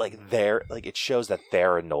they're, like, it shows that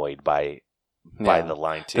they're annoyed by the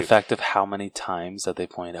line too. The fact of how many times that they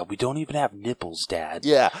point out, we don't even have nipples, Dad.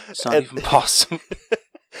 Yeah, it's not even possible.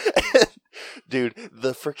 Dude,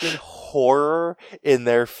 the freaking horror in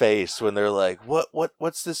their face when they're like,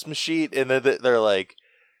 what's this machine? And then they're like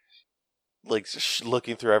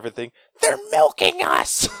looking through everything. They're milking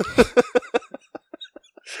us.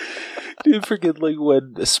 Dude, forget, like,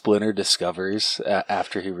 when Splinter discovers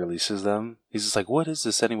after he releases them, he's just like, what is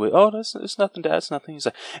this anyway? Oh, it's nothing, Dad, it's nothing. He's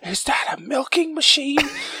like, is that a milking machine?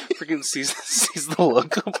 Freaking sees the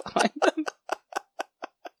logo behind them.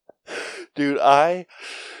 Dude, I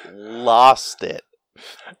lost it.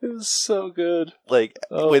 It was so good. Like,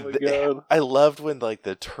 oh my God. I loved when, like,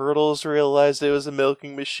 the turtles realized it was a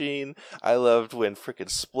milking machine. I loved when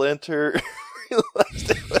freaking Splinter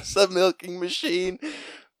realized it was a milking machine.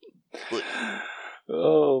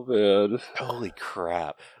 Oh man! Holy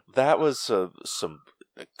crap! That was some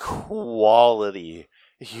quality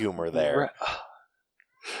humor there.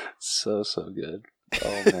 So good.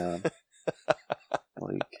 Oh man!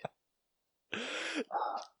 Like,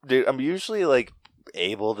 Dude, I'm usually like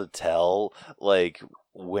able to tell like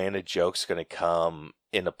when a joke's gonna come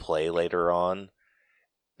into play later on.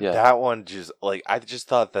 Yeah. That one just like I just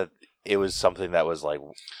thought that it was something that was like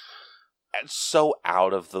so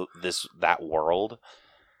out of that world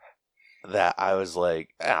that I was like,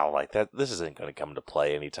 oh, like that. This isn't going to come to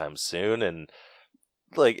play anytime soon. And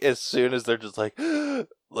like as soon as they're just like,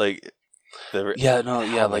 like, yeah, no,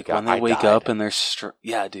 yeah, like God, when they wake up and they're,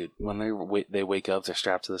 yeah, dude, when they wake up, they're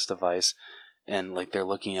strapped to this device, and like they're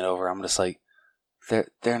looking it over. I'm just like,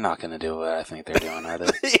 they're not going to do what I think they're doing, are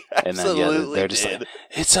they? And then they're just like,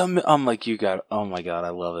 it's I'm like, you got, oh my God,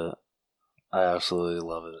 I love it. I absolutely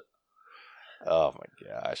love it. Oh my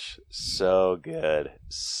gosh, so good,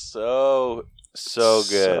 so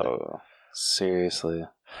good. Seriously.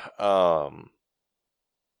 But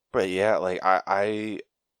yeah, like I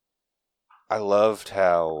loved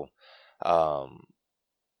how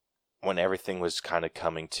when everything was kind of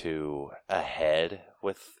coming to a head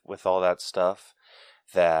with all that stuff,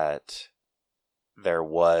 that there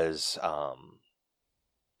was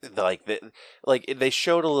like they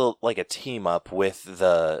showed a little like a team up with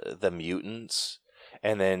the mutants,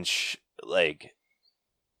 and then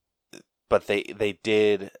but they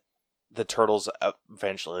did, the turtles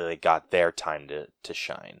eventually like got their time to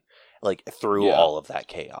shine, like through all of that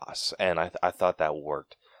chaos, and I thought that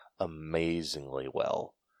worked amazingly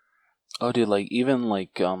well. Oh, dude, like even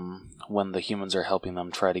like when the humans are helping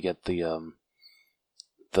them try to get the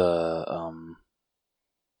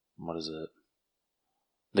what is it?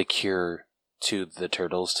 The cure to the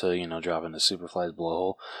turtles to, drop into Superfly's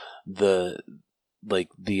blowhole. The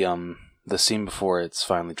scene before it's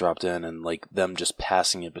finally dropped in and like them just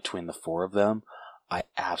passing it between the four of them, I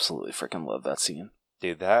absolutely freaking love that scene.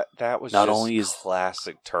 Dude, that was not just only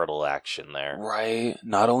classic turtle action there. Right.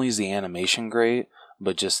 Not only is the animation great,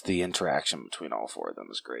 but just the interaction between all four of them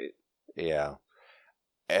is great. Yeah.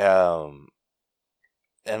 And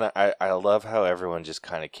I love how everyone just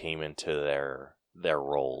kind of came into their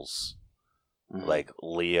roles. Mm-hmm. Like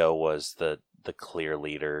Leo was the clear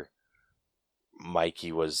leader.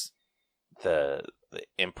 Mikey was the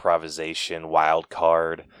improvisation wild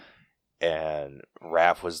card, and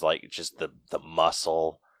Raph was like just the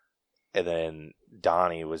muscle, and then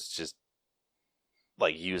Donnie was just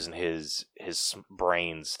like using his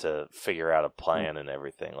brains to figure out a plan and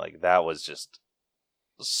everything. Like that was just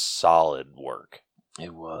solid work.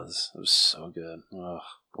 It was so good. Ugh,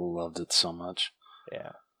 loved it so much.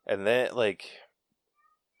 Yeah. And then like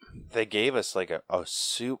they gave us like a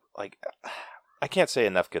soup, like I can't say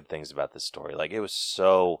enough good things about this story. Like it was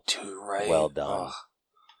so well done. Ugh.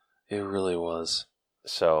 It really was.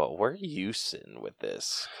 So where are you sitting with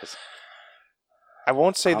this? 'Cause I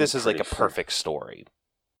won't say this is like a perfect story.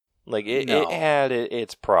 Like it had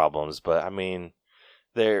its problems, but I mean,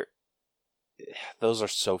 those are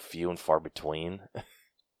so few and far between.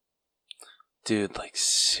 Dude, like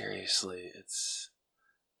seriously, it's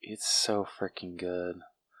so freaking good.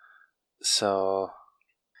 So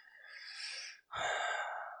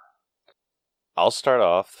I'll start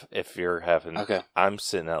off if you're having. Okay. I'm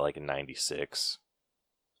sitting at like a 96.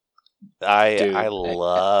 I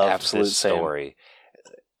love this story.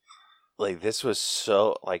 Like this was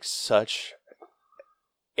such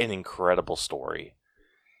an incredible story.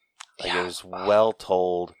 Like it was well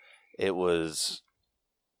told. It was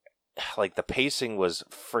like the pacing was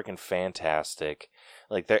freaking fantastic.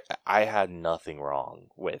 Like I had nothing wrong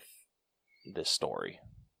with this story.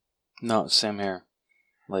 No, same here.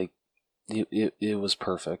 Like it was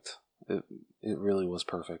perfect. It really was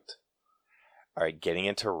perfect. All right, getting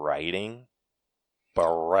into writing,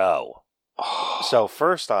 bro. So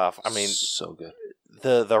first off, I mean, so good.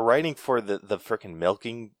 The writing for the freaking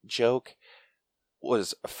milking joke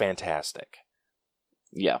was fantastic.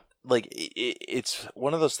 Yeah. Like it's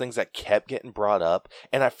one of those things that kept getting brought up,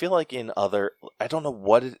 and I feel like in other, I don't know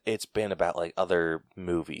what it's been about like other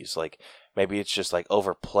movies, like maybe it's just like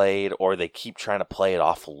overplayed, or they keep trying to play it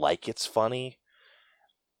off like it's funny.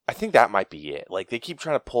 I think that might be it. Like they keep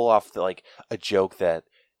trying to pull off like a joke that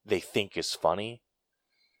they think is funny,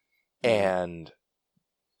 and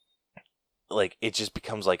like it just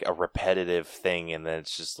becomes like a repetitive thing, and then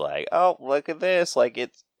it's just like, oh, look at this. Like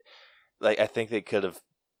it's like I think they could have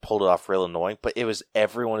pulled it off real annoying, but it was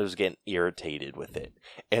everyone who was getting irritated with it.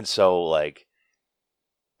 And so like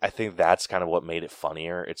I think that's kind of what made it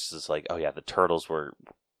funnier. It's just like, oh yeah, the turtles were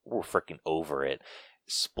freaking over it.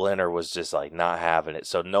 Splinter was just like not having it.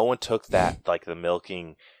 So no one took that like the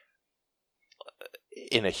milking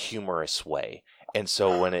in a humorous way. And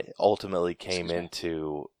so when it ultimately came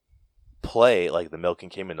into play, like the milking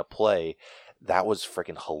came into play, that was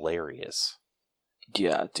freaking hilarious.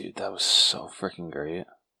 Yeah, dude, that was so freaking great.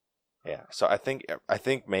 Yeah, so I think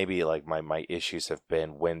maybe like my issues have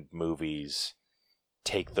been when movies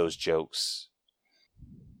take those jokes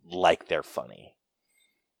like they're funny.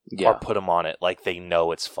 Yeah. Or put them on it like they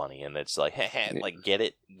know it's funny, and it's like, like get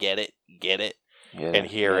it. Yeah, and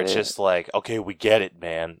here it's just like, okay, we get it,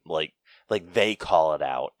 man. Like they call it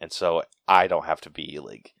out, and so I don't have to be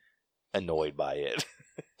like annoyed by it.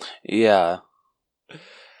 Yeah.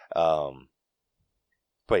 But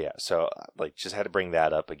yeah, so like just had to bring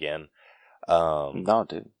that up again. No,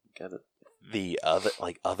 dude, get it. The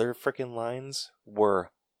other freaking lines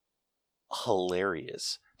were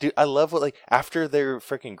hilarious. Dude, I love what, like, after their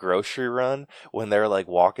freaking grocery run, when they're, like,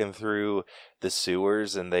 walking through the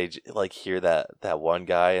sewers and they, like, hear that one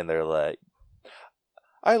guy and they're like,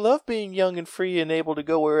 I love being young and free and able to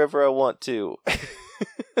go wherever I want to.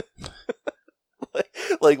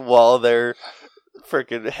 like, while they're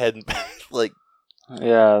freaking heading back, like,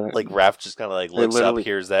 yeah. Like, Raph just kind of, like, looks up,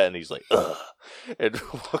 hears that, and he's like, ugh, and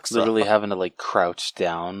walks literally off. having to, like, crouch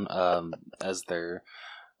down as they're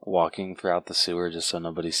walking throughout the sewer just so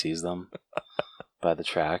nobody sees them by the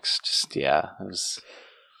tracks. Just, yeah, it was...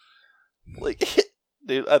 Like,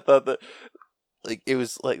 dude, I thought that, like, it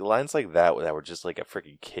was, like, lines like that were just, like, a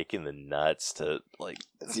freaking kick in the nuts to, like,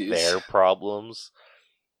 their problems.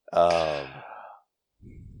 I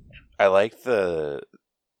like the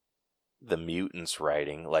mutants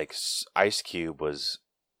writing. Like, Ice Cube or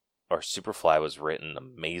Superfly was written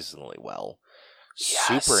amazingly well.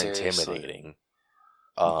 Yeah, super seriously. intimidating.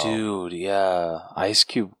 Dude, yeah. Ice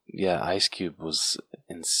Cube was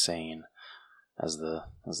insane as the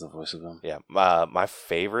voice of him. Yeah, my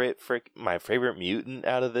favorite mutant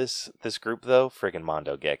out of this group though, freaking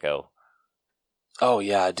Mondo Gecko. Oh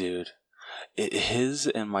yeah, dude. His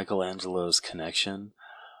and Michelangelo's connection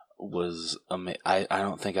was I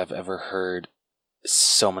don't think I've ever heard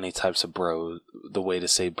so many types of the way to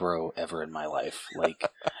say bro ever in my life.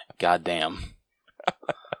 Like, goddamn.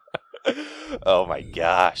 Oh my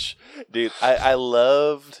gosh, dude! I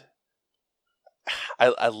loved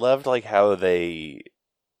like how they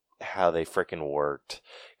freaking worked,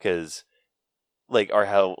 because like, or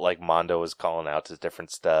how like Mondo was calling out to different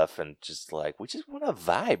stuff and just like, we just want to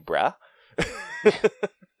vibe, bruh.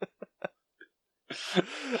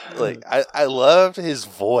 Like, I loved his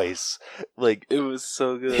voice. Like, It was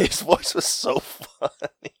so good. His voice was so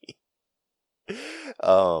funny.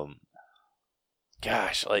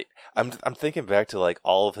 Gosh, like, I'm thinking back to like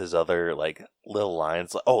all of his other like little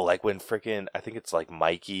lines. Oh, like when freaking, I think it's like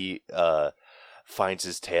Mikey finds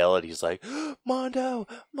his tail and he's like, Mondo,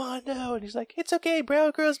 and he's like, it's okay, bro,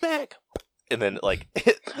 it grows back. And then like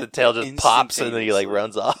the tail just pops and then he like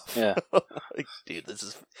runs off. Yeah. Like, dude, this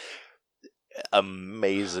is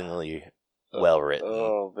amazingly well written.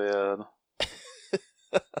 Oh man.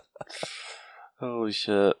 Holy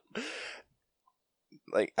shit.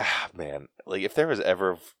 Like, man, like if there was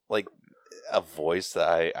ever like a voice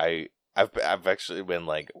that I've actually been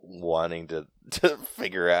like wanting to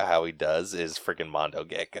figure out how he does is freaking Mondo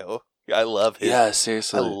Gecko. I love his, yeah,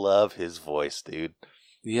 seriously. I love his voice, dude.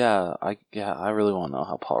 Yeah, I really want to know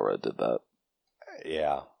how Paul Rudd did that.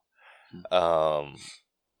 Yeah.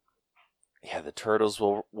 Yeah, the turtles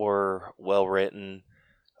were well written.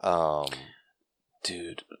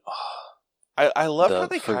 Dude, I love how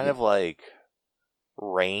they kind of like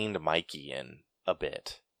reined Mikey in a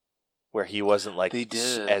bit, where he wasn't like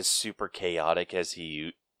as super chaotic as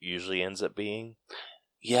he usually ends up being.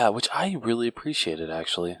 Yeah, which I really appreciated,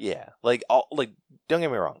 actually. Yeah, like don't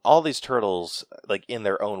get me wrong, all these turtles, like in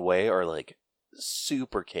their own way, are like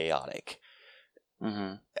super chaotic.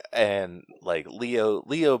 Mm-hmm. And like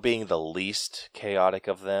Leo being the least chaotic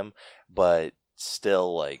of them, but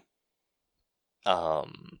still like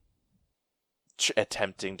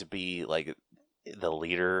attempting to be like the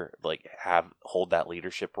leader, like hold that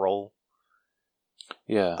leadership role.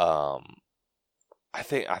 Yeah. I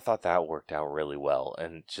thought that worked out really well,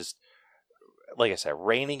 and just like I said,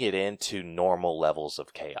 reining it into normal levels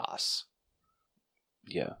of chaos.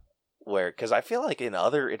 Yeah. Because I feel like in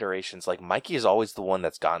other iterations, like Mikey is always the one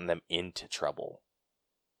that's gotten them into trouble.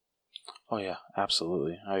 Oh yeah,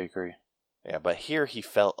 absolutely, I agree. Yeah, but here he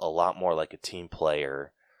felt a lot more like a team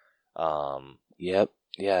player. Yep.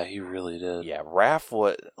 Yeah, he really did. Yeah, Raph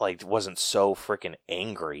wasn't so freaking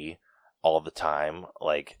angry all the time.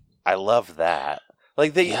 Like, I love that.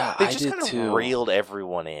 Like they just kind of reeled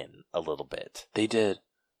everyone in a little bit. They did.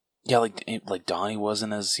 Yeah, like Donnie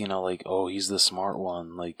wasn't as, like, oh, he's the smart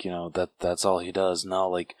one. Like, that's all he does. No,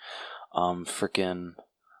 like, freaking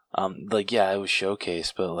Like, yeah, it was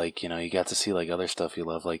showcased, but like, you got to see like other stuff you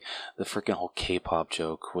love, like the freaking whole K-pop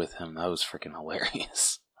joke with him. That was freaking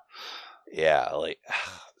hilarious. Yeah, like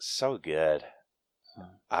so good.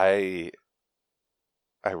 I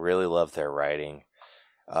really love their writing.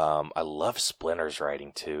 I love Splinter's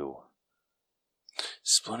writing too.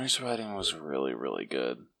 Splinter's writing was really, really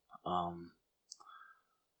good.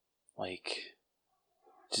 Like,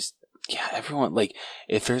 just yeah, everyone like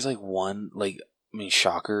if there's like one like I mean,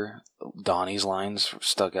 shocker, Donnie's lines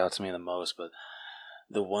stuck out to me the most, but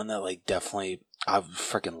the one that like definitely I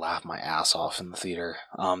freaking laughed my ass off in the theater.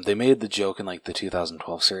 They made the joke in like the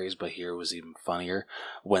 2012 series, but here it was even funnier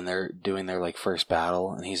when they're doing their like first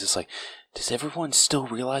battle, and he's just like, "Does everyone still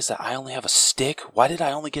realize that I only have a stick? Why did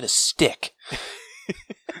I only get a stick?"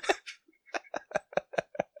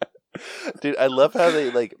 Dude, I love how they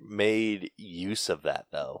like made use of that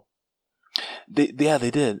though. They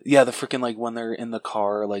did. Yeah, the freaking like when they're in the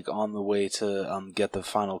car, like on the way to get the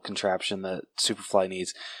final contraption that Superfly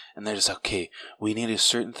needs, and they're just okay. We need a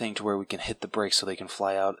certain thing to where we can hit the brakes so they can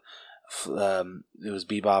fly out. It was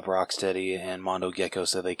Bebop, Rocksteady, and Mondo Gecko,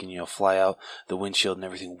 so they can fly out the windshield and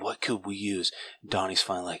everything. What could we use? Donnie's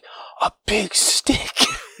finally like a big stick.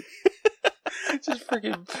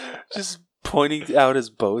 just pointing out his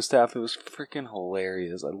bow staff. It was freaking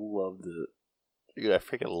hilarious. I loved it. Dude, I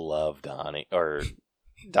freaking love Donnie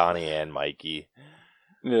and Mikey.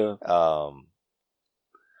 Yeah.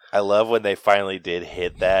 I love when they finally did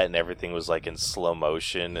hit that and everything was like in slow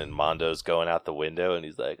motion and Mondo's going out the window and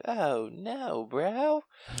he's like, "Oh no, bro."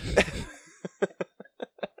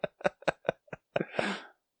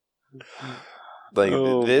 Like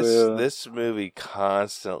this movie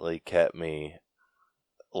constantly kept me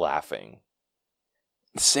laughing.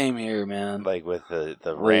 Same here, man. Like with the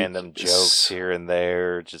random jokes here and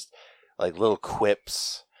there, just like little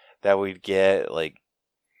quips that we'd get, like,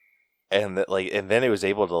 and then it was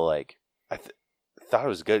able to like, thought it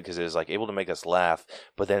was good because it was like able to make us laugh,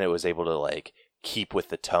 but then it was able to like keep with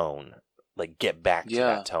the tone, like get back to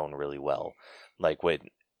that tone really well, like when.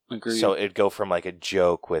 Agreed. So it'd go from like a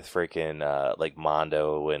joke with freaking like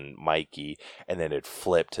Mondo and Mikey, and then it'd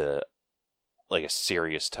flip to like a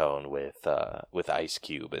serious tone with Ice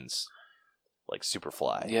Cube and like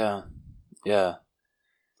Superfly. Yeah.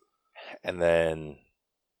 And then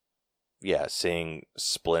seeing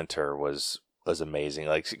Splinter was amazing.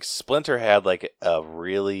 Like Splinter had like a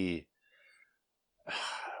really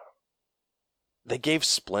they gave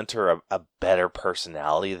Splinter a better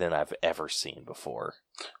personality than I've ever seen before.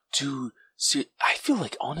 Dude, see, I feel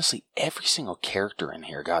like honestly every single character in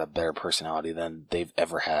here got a better personality than they've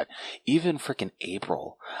ever had. Even freaking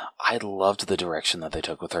April. I loved the direction that they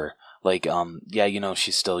took with her. Like,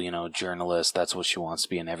 she's still, journalist, that's what she wants to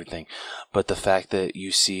be and everything. But the fact that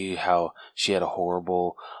you see how she had a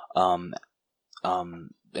horrible,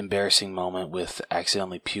 embarrassing moment with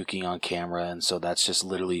accidentally puking on camera, and so that's just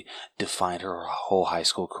literally defined her whole high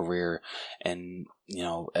school career. And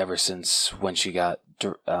ever since when she got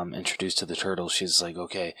introduced to the Turtles, she's like,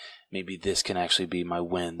 okay, maybe this can actually be my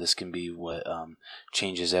win. This can be what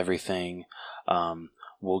changes everything.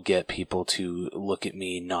 We'll get people to look at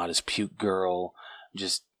me not as puke girl.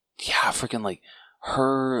 Just freaking like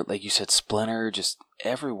her, like you said, Splinter. Just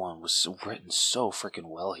everyone was written so freaking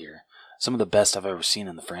well here. Some of the best I've ever seen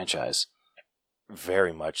in the franchise.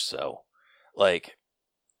 Very much so. Like,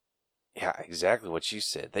 yeah, exactly what you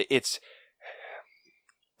said.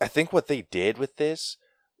 I think what they did with this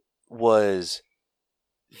was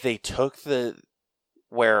they took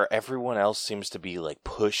where everyone else seems to be like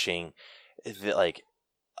pushing, like,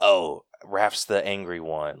 oh, Raph's the angry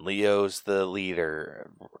one, Leo's the leader,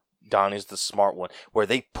 Donnie's the smart one, where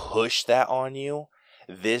they push that on you.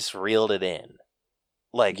 This reeled it in.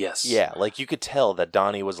 Like, yes. Yeah, like you could tell that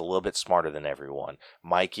Donnie was a little bit smarter than everyone.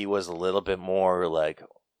 Mikey was a little bit more like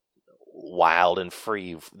wild and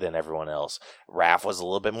free than everyone else. Raph was a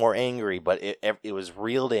little bit more angry, but it was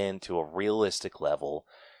reeled in to a realistic level.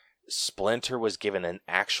 Splinter was given an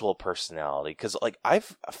actual personality because, like,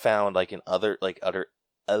 I've found like in other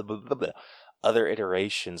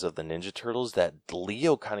iterations of the Ninja Turtles that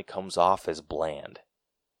Leo kind of comes off as bland,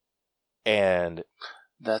 and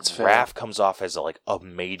that's fair. Raph comes off as a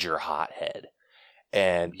major hothead,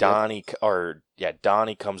 and Donnie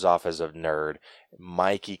comes off as a nerd.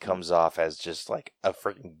 Mikey comes off as just like a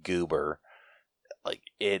freaking goober. Like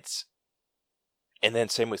it's, and then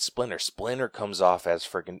same with Splinter. Splinter comes off as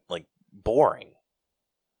freaking like boring.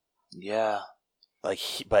 Yeah.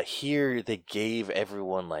 But here they gave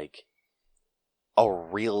everyone like a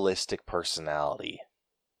realistic personality,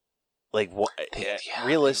 like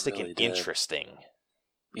realistic really and interesting.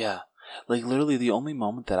 Yeah, Like, literally, the only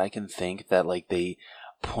moment that I can think that, like, they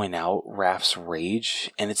point out Raph's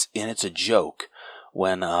rage, and it's a joke,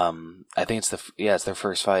 when, I think it's their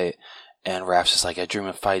first fight, and Raph's just like, I dream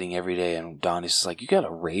of fighting every day, and Donnie's just like, you got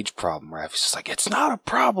a rage problem, Raph. He's just like, it's not a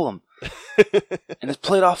problem! And it's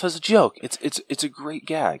played off as a joke. It's a great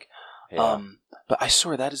gag. Yeah. But I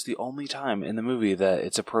swear that is the only time in the movie that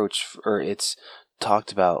it's approached, or it's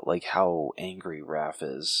talked about, like, how angry Raph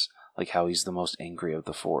is. Like, how he's the most angry of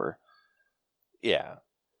the four. Yeah.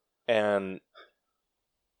 And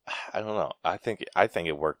I don't know. I think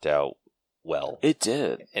it worked out well. It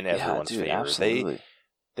did. In everyone's favor. Absolutely.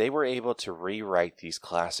 They were able to rewrite these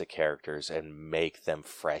classic characters and make them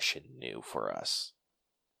fresh and new for us.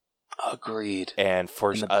 Agreed. And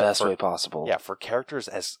in the best way possible. Yeah, for characters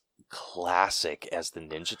as classic as the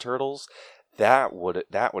Ninja Turtles, that would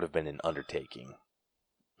have been an undertaking.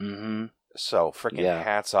 Mm-hmm. So freaking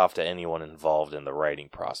hats off to anyone involved in the writing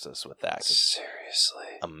process with that. Seriously.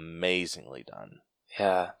 Amazingly done.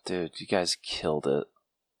 Yeah, dude, you guys killed it.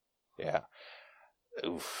 Yeah.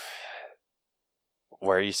 Oof.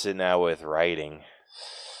 Where are you sitting at with writing?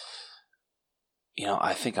 You know,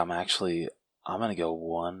 I think I'm going to go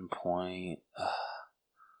 1 point.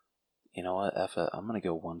 You know what? F it. I'm going to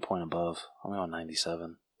go 1 point above. I'm going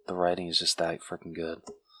 97. The writing is just that freaking good.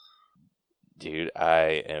 Dude,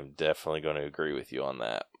 I am definitely going to agree with you on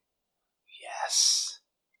that. Yes.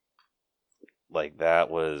 Like,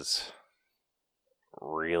 that was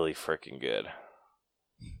really freaking good.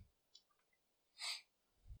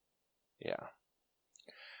 Yeah.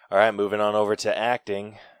 All right, moving on over to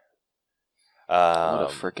acting. What a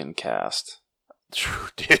freaking cast.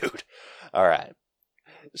 Dude. All right.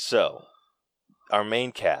 So, our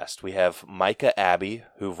main cast, we have Micah Abbey,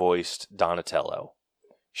 who voiced Donatello.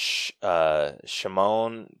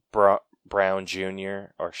 Shimon Brown Jr.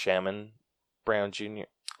 or Shaman Brown Jr.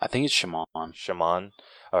 I think it's Shimon. Shimon.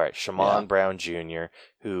 All right, Shimon Brown Jr.,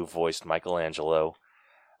 who voiced Michelangelo.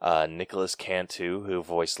 Nicholas Cantu, who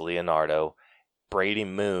voiced Leonardo. Brady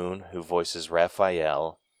Moon, who voices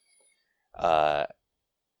Raphael.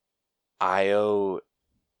 Io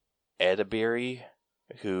Edebiri,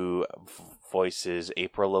 who voices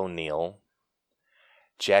April O'Neil.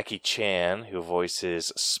 Jackie Chan, who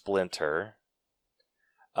voices Splinter.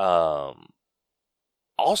 Also,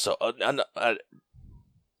 a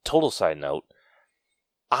total side note,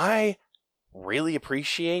 I really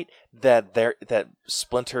appreciate that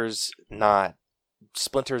Splinter's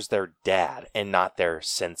their dad and not their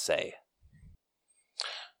sensei.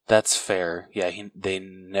 That's fair. Yeah, they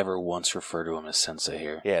never once refer to him as sensei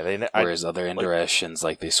here. Yeah, whereas other iterations,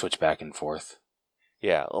 like, they switch back and forth.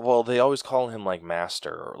 Yeah, well, they always call him, like, Master,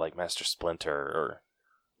 or, like, Master Splinter, or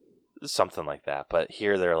something like that. But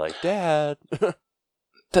here they're like, Dad.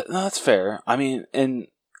 That's fair. I mean, and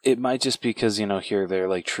it might just be because, you know, here they're,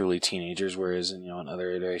 like, truly teenagers, whereas, you know, in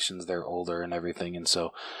other iterations they're older and everything, and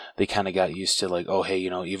so they kind of got used to, like, oh, hey, you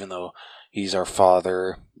know, even though he's our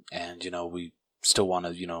father, and, you know, we still want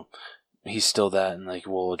to, you know, he's still that, and, like,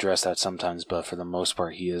 we'll address that sometimes, but for the most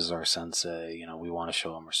part, he is our sensei. You know, we want to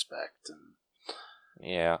show him respect. And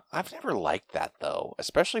yeah, I've never liked that, though,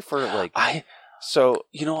 especially for, like,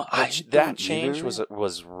 you know, that change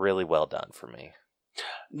was really well done for me.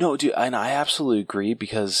 No, dude, and I absolutely agree,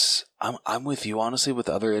 because I'm with you, honestly, with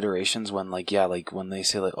other iterations when, like, yeah, like, when they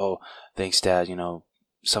say, like, oh, thanks, Dad, you know,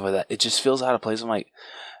 stuff like that, it just feels out of place. I'm like,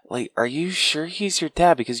 are you sure he's your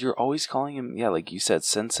dad? Because you're always calling him, yeah, like you said,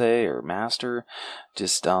 sensei or master.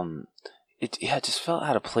 Just, it just felt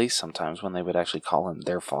out of place sometimes when they would actually call him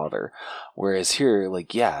their father. Whereas here,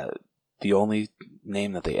 like, yeah, the only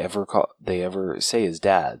name that they ever say is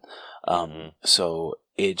Dad. So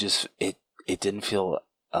it just, it didn't feel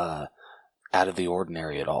out of the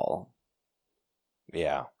ordinary at all.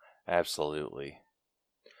 Yeah, absolutely.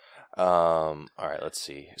 All right, let's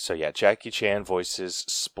see. So yeah, Jackie Chan voices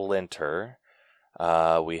Splinter.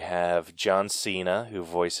 We have John Cena, who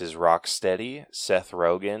voices Rocksteady. Seth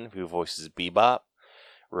Rogen, who voices Bebop.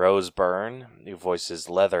 Rose Byrne, who voices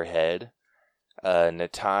Leatherhead.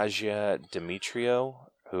 Natasha Demetrio,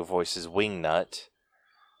 who voices Wingnut.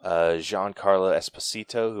 Giancarlo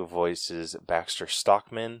Esposito, who voices Baxter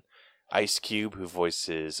Stockman. Ice Cube, who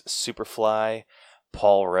voices Superfly.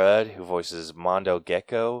 Paul Rudd, who voices Mondo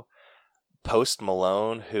Gecko. Post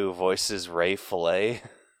Malone, who voices Ray Fillet.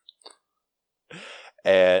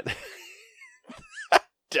 And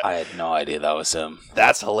I had no idea that was him.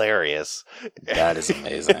 That's hilarious. That is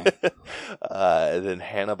amazing. And then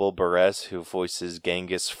Hannibal Buress, who voices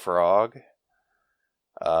Genghis Frog.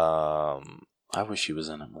 I wish he was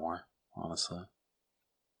in it more, honestly.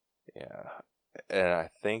 Yeah. And I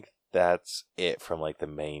think that's it from like the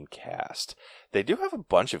main cast. They do have a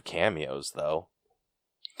bunch of cameos though.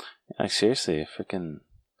 Like seriously, freaking,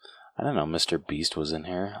 I don't know. Mr. Beast was in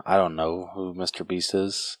here. I don't know who Mr. Beast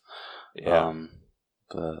is. Yeah,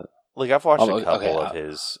 but like I've watched a couple okay, of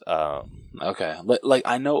his. Okay, like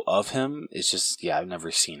I know of him. It's just I've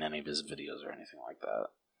never seen any of his videos or anything like that.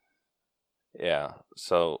 Yeah.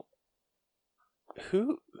 So,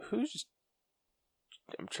 who's?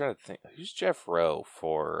 I'm trying to think. Who's Jeff Rowe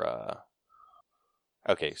for?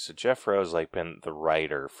 Okay, so Jeff Rowe's like been the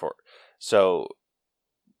writer for. So,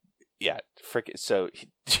 yeah, So,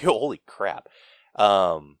 holy crap.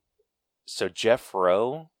 So Jeff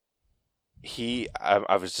Rowe.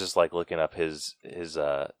 I was just like looking up his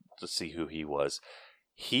to see who he was.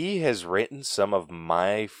 He has written some of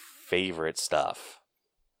my favorite stuff.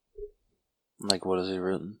 Like, what has he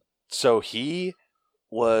written? So he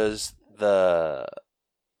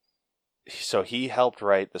helped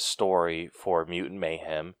write the story for Mutant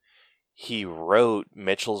Mayhem. He wrote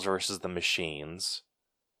Mitchell's versus the Machines.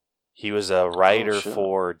 He was a writer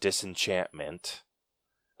for Disenchantment,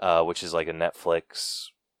 which is like a Netflix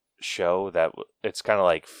show that it's kind of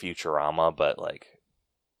like Futurama, but like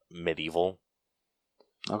medieval.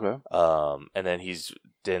 Okay. And then he's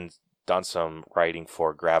done some writing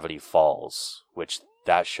for Gravity Falls, which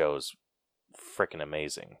that show's freaking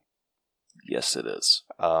amazing. Yes, it is.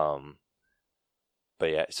 But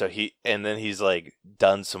yeah, so he's like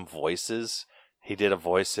done some voices. He did a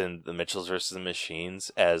voice in The Mitchells vs. the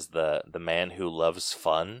Machines as the man who loves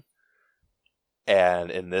fun. And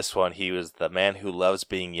in this one, he was the man who loves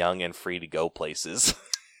being young and free to go places.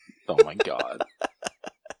 Oh my god.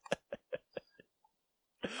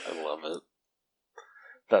 I love it.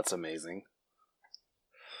 That's amazing.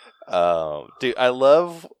 Dude, I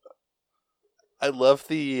love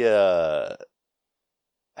the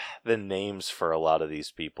names for a lot of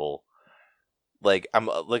these people. Like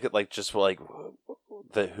look at like just like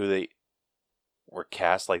who they were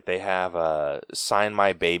cast. Like they have Sign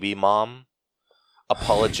My Baby Mom,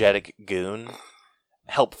 Apologetic Goon,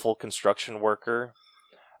 Helpful Construction Worker,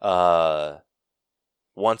 Once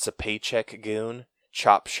a Paycheck Goon,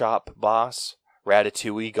 Chop Shop Boss,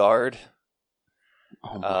 Ratatouille Guard.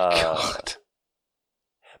 Oh my god.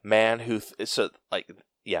 Man who thought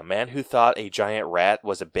a giant rat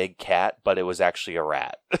was a big cat, but it was actually a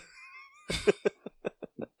rat.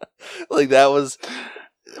 Like that was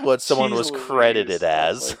what someone was credited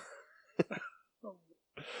as.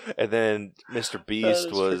 And then Mr.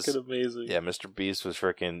 Beast was amazing. Yeah, Mr. Beast was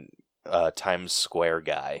freaking Times Square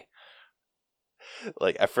guy.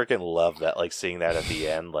 Like I freaking love that, like seeing that at the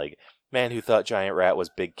end, like man who thought giant rat was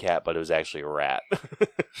big cat, but it was actually a rat.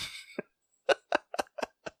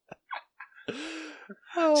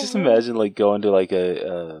 Just imagine like going to like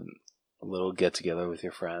a little get together with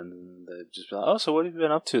your friends, and they'd just be like, "Oh, so what have you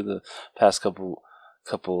been up to the past couple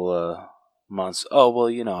months?" "Oh, well,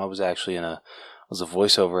 I was actually I was a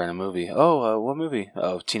voiceover in a movie." "Oh, what movie?"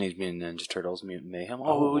 "Oh, Teenage Mutant Ninja Turtles: Mutant Mayhem."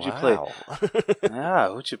 "Oh, who'd you play?" "Yeah,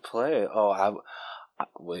 who'd you play?" "Oh,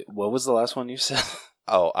 wait, what was the last one you said?"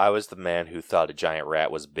 "Oh, I was the man who thought a giant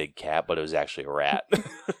rat was a big cat, but it was actually a rat."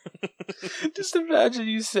 Just imagine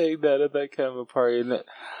you saying that at that kind of a party, and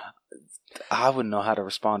I wouldn't know how to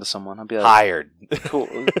respond to someone. I'd be like, hired. Cool.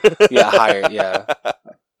 Yeah, hired. Yeah.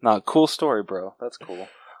 No, cool story, bro. That's cool.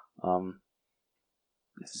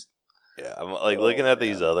 Yeah, I'm like looking at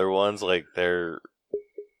these other ones, like they're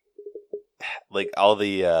like all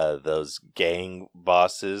the those gang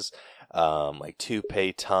bosses, like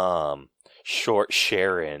Toupee Tom, Short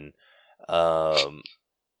Sharon, freaking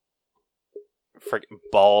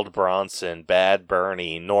Bald Bronson, Bad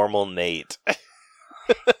Bernie, Normal Nate.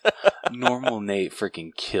 Normal Nate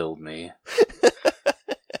freaking killed me.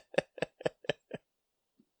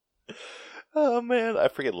 Oh man, I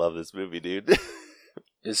freaking love this movie, dude.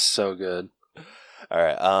 It's so good. All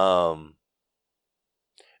right,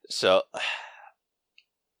 so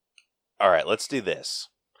all right, let's do this.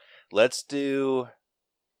 Let's do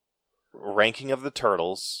ranking of the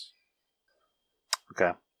turtles.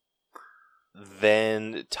 Okay.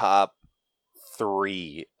 Then top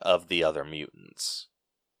 3 of the other mutants.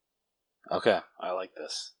 Okay, I like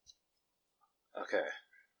this. Okay.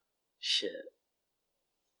 Shit.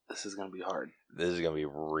 This is gonna be hard. This is gonna be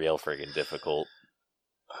real freaking difficult.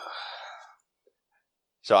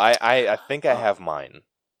 So I think I have mine.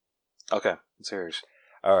 Okay, let's hear yours.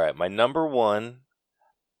 All right, my number 1,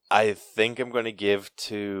 I think I'm going to give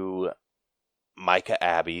to Micah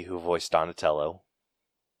Abbey, who voiced Donatello.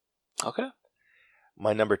 Okay.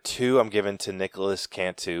 My number 2, I'm giving to Nicholas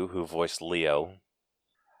Cantu, who voiced Leo.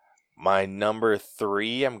 My number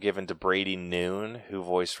 3, I'm giving to Brady Noon, who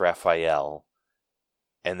voiced Raphael.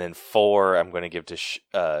 And then 4, I'm going to give to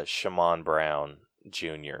Shaman Brown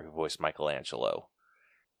Jr., who voiced Michelangelo.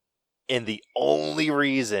 And the only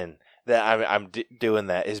reason that I'm doing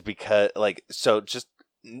that is because, like, so just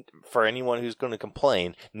for anyone who's going to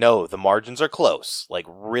complain, no, the margins are close, like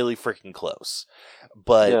really freaking close.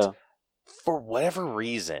 But for whatever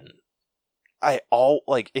reason,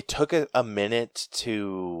 it took a minute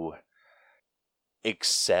to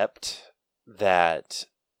accept that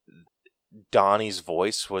Donnie's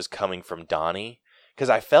voice was coming from Donnie, because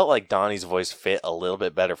I felt like Donnie's voice fit a little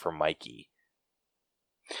bit better for Mikey.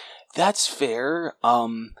 That's fair,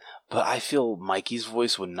 but I feel Mikey's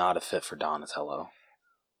voice would not have fit for Donatello.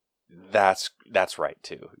 That's right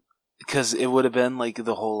too, because it would have been like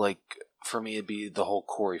the whole, like, for me it'd be the whole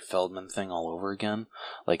Corey Feldman thing all over again,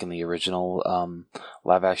 like in the original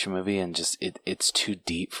live action movie, and just it's too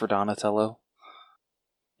deep for Donatello.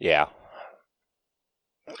 Yeah.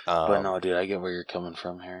 But no, dude, I get where you're coming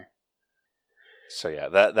from here. So yeah,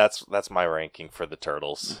 that's my ranking for the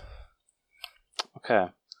Turtles. Okay,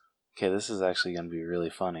 this is actually going to be really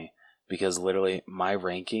funny, because literally my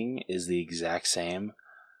ranking is the exact same,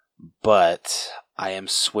 but I am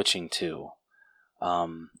switching to.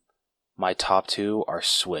 My top 2 are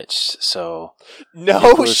switched, so... No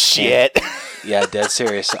Nicholas shit! Yeah, dead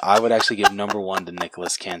serious. So I would actually give number 1 to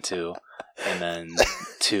Nicholas Cantu, and then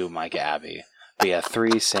 2, Mike Abbey. But yeah,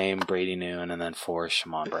 3, same, Brady Noon, and then 4,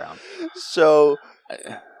 Shaman Brown. So...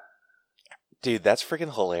 Dude, that's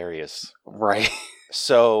freaking hilarious. Right.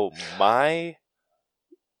 So,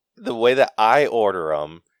 the way that I order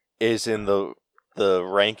them is in the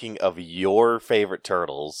ranking of your favorite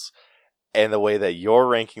Turtles, and the way that you're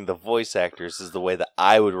ranking the voice actors is the way that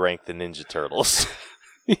I would rank the Ninja Turtles.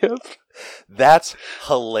 Yep. That's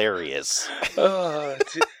hilarious. No,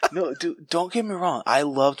 dude, don't get me wrong. I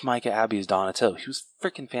loved Micah Abbey as Donatello. He was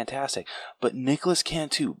freaking fantastic. But Nicholas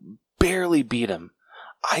Cantu barely beat him.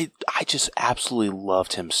 I just absolutely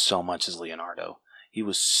loved him so much as Leonardo. He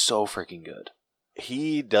was so freaking good.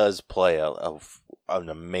 He does play an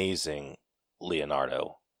amazing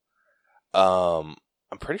Leonardo.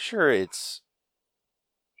 I'm pretty sure it's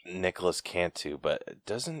Nicholas Cantu, but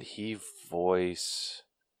doesn't he voice...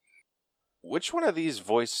 Which one of these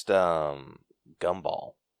voiced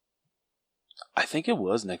Gumball? I think it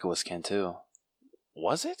was Nicholas Cantu.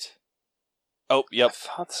 Was it? Oh, yep. I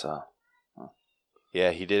thought so. Huh.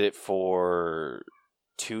 Yeah, he did it for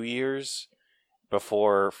 2 years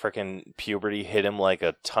before frickin' puberty hit him like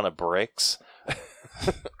a ton of bricks.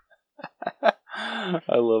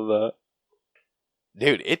 I love that.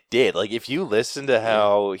 Dude, it did. Like, if you listen to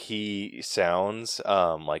how he sounds,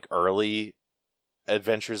 like early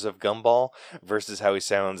Adventures of Gumball versus how he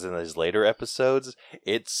sounds in his later episodes,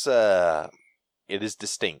 it is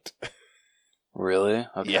distinct. Really?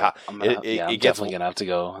 Okay. Yeah. I'm definitely gonna have to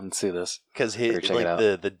go and see this. Because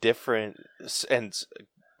the different and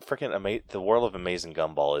freaking the World of Amazing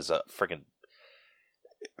Gumball is a freaking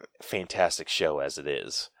fantastic show as it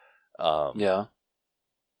is. Yeah.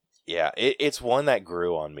 Yeah, it's one that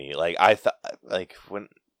grew on me. Like, I thought, like, when,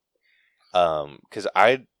 because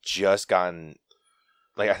I'd just gotten,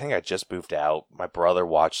 like, I think I just moved out. My brother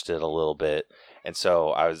watched it a little bit, and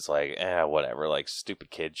so I was like, whatever, like,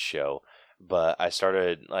 stupid kids show. But I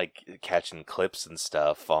started, like, catching clips and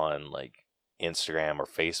stuff on, like, Instagram or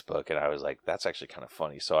Facebook, and I was like, that's actually kind of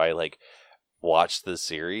funny. So I, like, watched the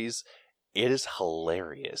series. It is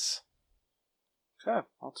hilarious. Okay,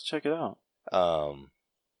 I'll have to check it out.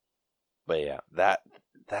 But yeah,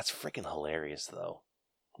 that's freaking hilarious, though.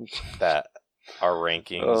 That our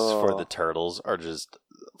rankings for the Turtles are just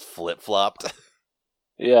flip-flopped.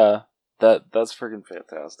 Yeah, that's freaking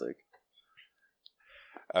fantastic.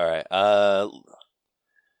 All right,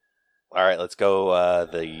 let's go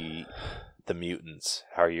the mutants.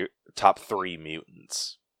 How are your top 3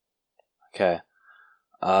 mutants? Okay.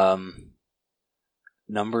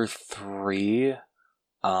 Number 3,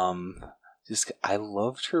 I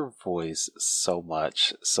loved her voice so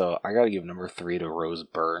much, so I gotta give number 3 to Rose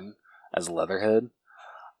Byrne as Leatherhead.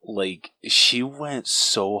 Like, she went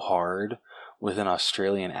so hard with an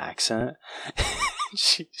Australian accent.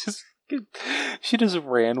 she just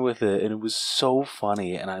ran with it, and it was so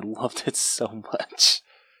funny, and I loved it so much.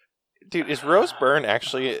 Dude, is Rose Byrne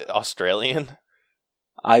actually Australian?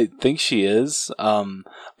 I think she is, but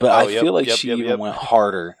I feel like she even went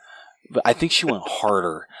harder. But I think she went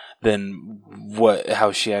harder than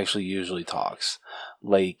how she actually usually talks.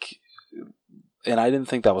 Like, and I didn't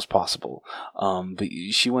think that was possible. But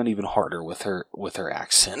she went even harder with her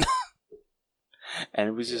accent. And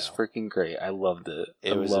it was just freaking great. I loved it.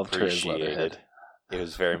 It was appreciated. It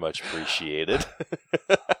was very much appreciated.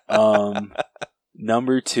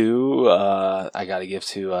 Number 2, I gotta give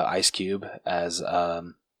to Ice Cube as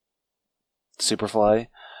Superfly.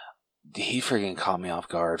 He freaking caught me off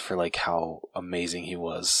guard for like how amazing he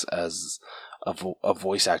was as a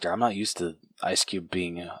voice actor. I'm not used to Ice Cube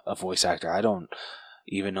being a voice actor. I don't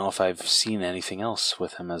even know if I've seen anything else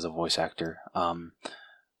with him as a voice actor. I'm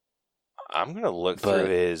gonna look through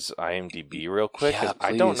his IMDb real quick. Yeah,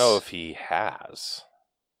 I don't know if he has.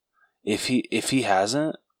 If he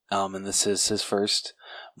hasn't, and this is his first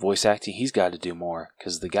voice acting, he's got to do more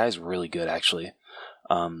because the guy's really good. Actually,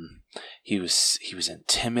 he was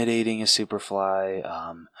intimidating as Superfly.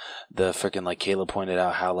 The freaking like Caleb pointed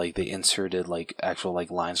out how like they inserted like actual like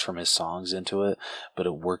lines from his songs into it, but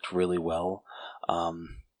it worked really well.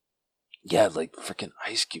 Yeah, like freaking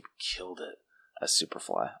Ice Cube killed it as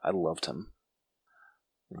Superfly. I loved him.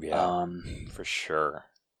 Yeah, for sure.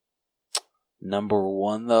 Number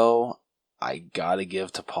 1 though, I gotta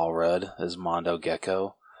give to Paul Rudd as Mondo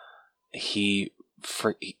Gecko. He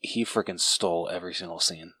freaking stole every single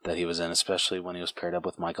scene that he was in, especially when he was paired up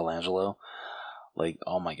with Michelangelo. Like,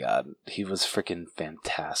 oh my god, he was freaking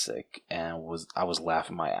fantastic, and I was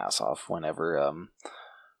laughing my ass off whenever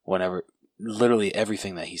literally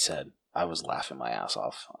everything that he said, I was laughing my ass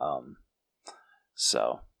off.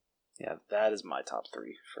 So yeah, that is my top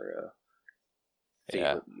 3 for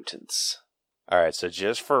favorite mutants. All right, so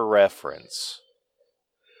just for reference,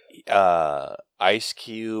 Ice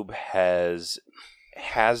Cube has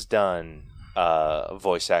done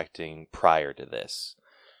voice acting prior to this,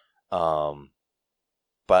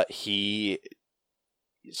 but he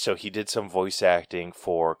did some voice acting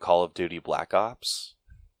for Call of Duty Black Ops.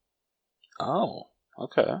 Oh,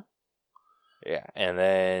 okay. Yeah, and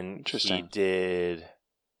then he did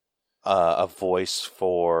a voice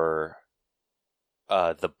for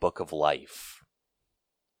the Book of Life.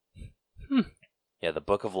 Yeah, the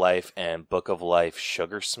Book of Life and Book of Life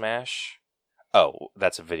Sugar Smash. Oh,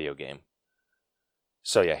 that's a video game.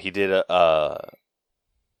 So yeah, he did a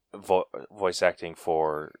voice acting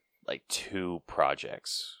for like 2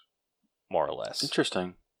 projects, more or less.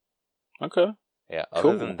 Interesting. Okay. Yeah,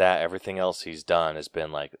 other than that, everything else he's done has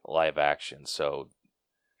been like live action. So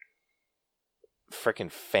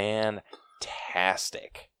freaking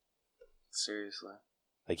fantastic. Seriously.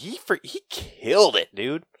 Like he killed it,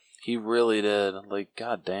 dude. He really did. Like,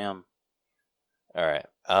 goddamn. All right.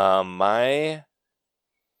 My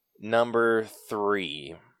number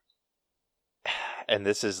 3, and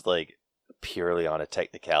this is like purely on a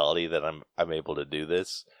technicality that I'm able to do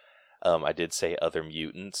this. I did say other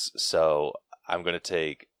mutants, so I'm gonna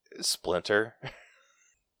take Splinter.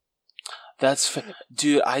 That's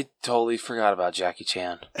dude. I totally forgot about Jackie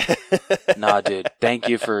Chan. Nah, dude. Thank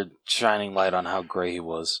you for shining light on how great he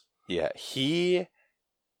was. Yeah, he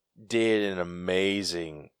did an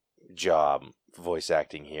amazing job voice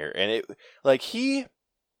acting here, and it like he's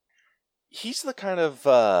the kind of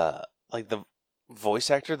like the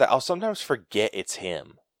voice actor that I'll sometimes forget it's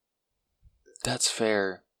him. That's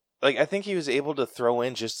fair. Like, I think he was able to throw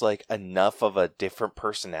in just like enough of a different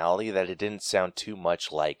personality that it didn't sound too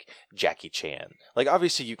much like Jackie Chan. Like,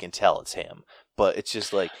 obviously you can tell it's him, but it's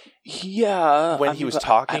just like, yeah, when he was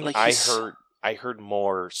talking, I heard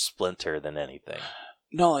more Splinter than anything.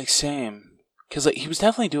 No, like, same. Because like, he was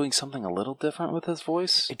definitely doing something a little different with his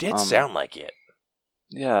voice. It did sound like it.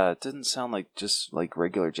 Yeah, it didn't sound like just like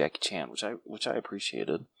regular Jackie Chan, which I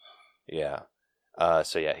appreciated. Yeah.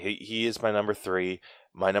 So yeah, he is my number 3.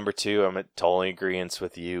 My number 2, I'm totally in agreement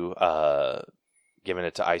with you. Giving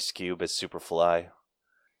it to Ice Cube as Superfly.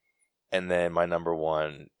 And then my number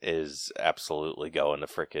 1 is absolutely going to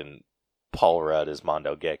frickin' Paul Rudd as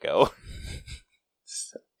Mondo Gecko.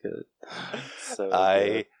 So good. So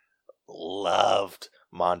I loved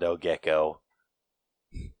Mondo Gecko.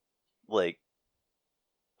 Like,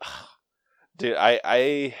 dude,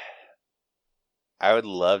 I would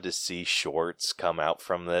love to see shorts come out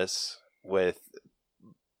from this with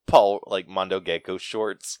Paul, like Mondo Gecko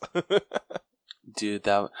shorts. Dude,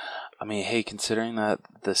 hey, considering that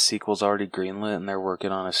the sequel's already greenlit and they're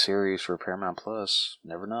working on a series for Paramount Plus,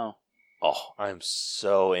 never know. Oh, I'm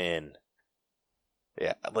so in.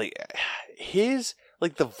 Yeah, like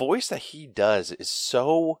the voice that he does is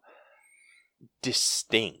so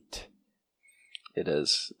distinct. It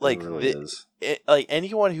is. Like, it really is. Like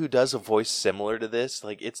anyone who does a voice similar to this,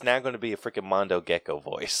 like it's now going to be a freaking Mondo Gecko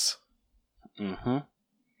voice. Mm-hmm.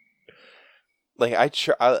 Like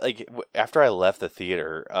after I left the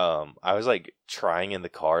theater, I was like trying in the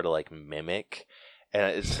car to like mimic, and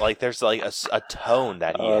it's like there's like a tone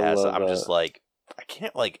that he has. I'm just like,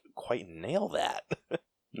 like quite nail that.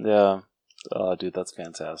 Yeah. Oh, dude, that's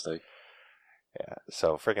fantastic. Yeah,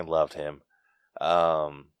 so freaking loved him.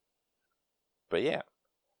 But yeah.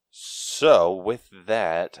 So with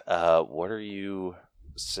that, what are you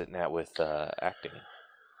sitting at with acting?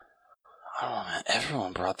 I don't know, man.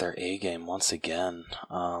 Everyone brought their A game once again.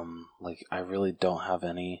 Like, I really don't have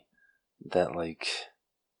any that, like,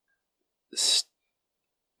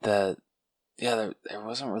 that, yeah, there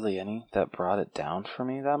wasn't really any that brought it down for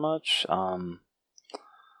me that much.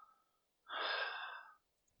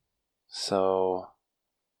 So,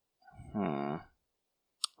 I don't know,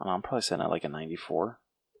 I'm probably sitting at like a 94.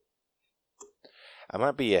 I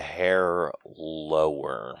might be a hair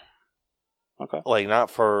lower. Okay. Like,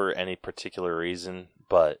 not for any particular reason,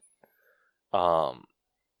 but I'm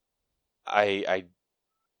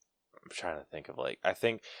trying to think of, like, I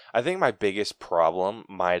think my biggest problem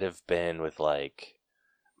might have been with, like,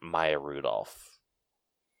 Maya Rudolph.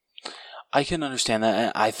 I can understand that,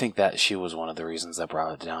 and I think that she was one of the reasons that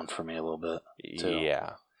brought it down for me a little bit, too.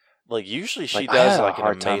 Yeah. Like, usually she like, does, I had like, a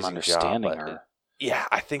hard an time amazing understanding job. her. Yeah,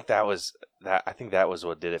 I think that was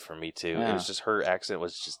what did it for me, too. Yeah. It was just, her accent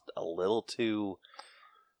was just a little too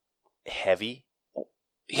heavy.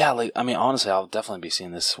 Yeah, like, I mean, honestly, I'll definitely be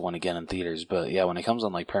seeing this one again in theaters, but yeah, when it comes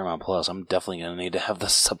on, like, Paramount Plus, I'm definitely going to need to have the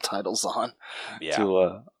subtitles on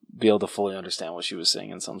to be able to fully understand what she was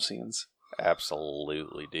saying in some scenes.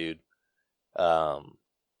 Absolutely, dude.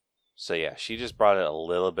 So yeah, she just brought it a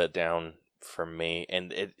little bit down for me,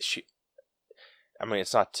 and I mean,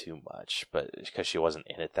 it's not too much, but because she wasn't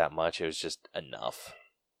in it that much, it was just enough.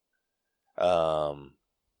 So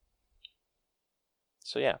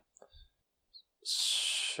yeah.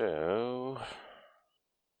 So,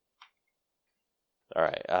 all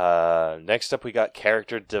right. Next up, we got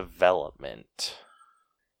character development.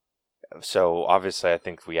 So obviously, I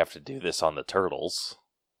think we have to do this on the Turtles.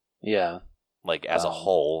 Yeah. Like, as a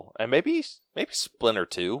whole, and maybe Splinter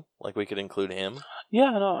too. Like, we could include him.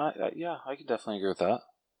 Yeah, no, I could definitely agree with that.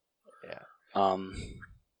 Yeah.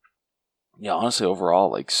 Yeah, honestly,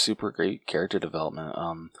 overall, like, super great character development.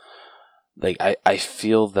 Like, I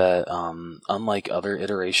feel that, unlike other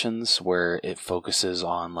iterations where it focuses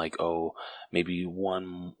on, like, oh, maybe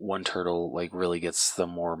one turtle, like, really gets the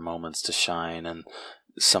more moments to shine, and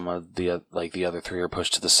some of the other three are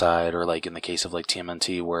pushed to the side, or like in the case of like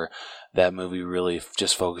TMNT, where that movie really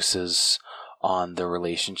just focuses on the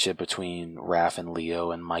relationship between Raph and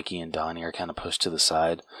Leo, and Mikey and Donnie are kind of pushed to the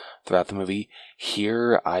side throughout the movie.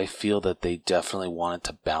 Here, I feel that they definitely wanted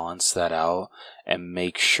to balance that out and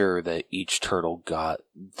make sure that each turtle got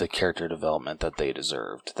the character development that they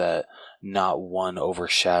deserved, that not one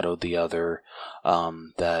overshadowed the other,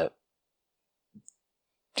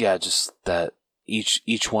 just that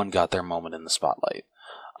each one got their moment in the spotlight.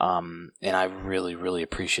 And I really, really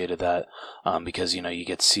appreciated that, because, you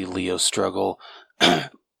get to see Leo struggle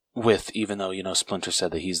with, even though, Splinter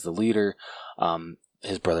said that he's the leader,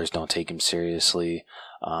 his brothers don't take him seriously.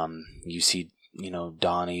 You see,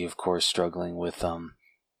 Donnie, of course, struggling with,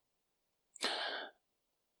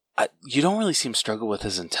 you don't really see him struggle with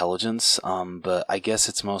his intelligence, but I guess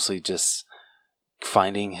it's mostly just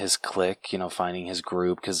finding his clique, finding his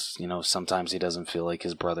group, because, sometimes he doesn't feel like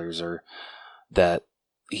his brothers are that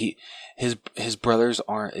his brothers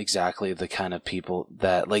aren't exactly the kind of people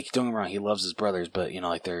that, like, don't get me wrong, he loves his brothers, but,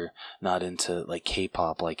 like, they're not into, like,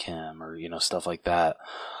 K-pop like him, or, stuff like that.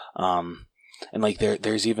 And, like,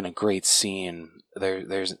 there's even a great scene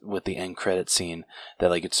there's with the end credit scene that,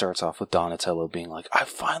 like, it starts off with Donatello being like, I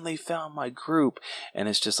finally found my group, and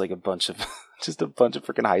it's just like a bunch of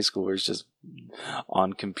freaking high schoolers just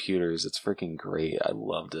on computers. It's freaking great. I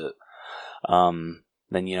loved it.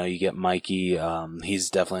 Then, you get Mikey. He's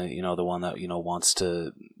definitely, the one that, wants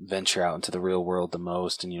to venture out into the real world the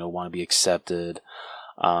most, and, want to be accepted.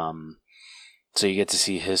 So you get to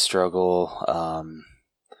see his struggle.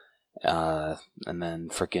 And then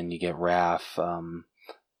freaking you get Raph,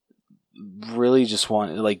 really just he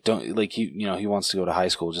wants to go to high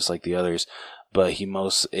school just like the others, but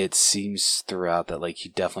it seems throughout that, like, he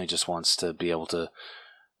definitely just wants to be able to,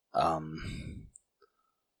 I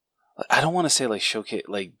don't want to say, like, showcase,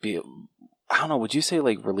 like, I don't know, would you say,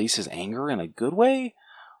 like, release his anger in a good way?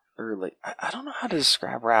 Or, like, I don't know how to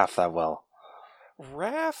describe Raph that well.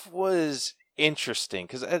 Raph was interesting,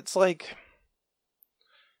 because it's like,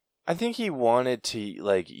 I think he wanted to,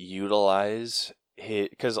 like, utilize his,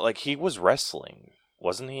 because, like, he was wrestling,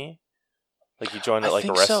 wasn't he? Like, he joined, like,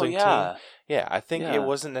 a wrestling team. Yeah, I think it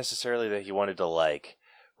wasn't necessarily that he wanted to, like,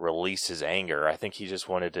 release his anger. I think he just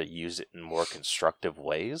wanted to use it in more constructive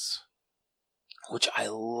ways. Which I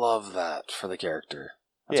love that for the character.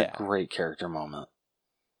 That's a great character moment.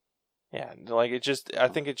 Yeah, like I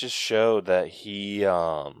think it just showed that he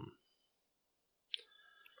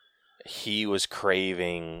was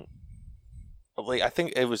craving, like, I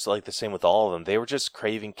think it was like the same with all of them. They were just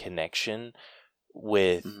craving connection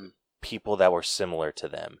with people that were similar to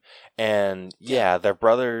them. And their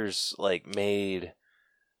brothers like made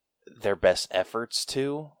their best efforts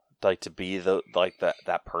to be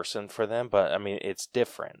that person for them, but I mean it's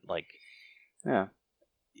different. Like, yeah.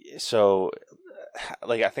 So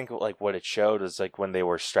like I think like what it showed is like when they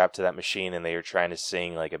were strapped to that machine and they were trying to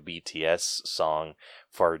sing like a BTS song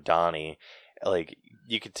for Donnie, like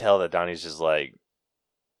you could tell that Donnie's just like,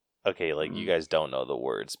 okay, like you guys don't know the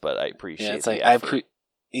words, but I appreciate it's the like effort.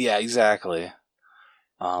 Yeah, exactly.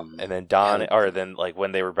 And then then like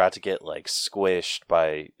when they were about to get like squished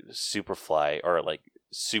by Superfly or like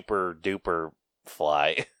Super Duper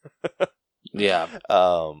Fly. Yeah.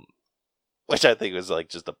 Which I think was like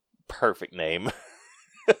just a perfect name.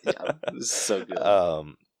 Yeah, so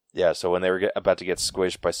good. Yeah, so when they were about to get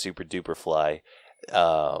squished by Super Duper Fly,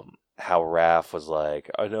 how Raph was like,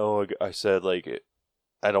 I know I said like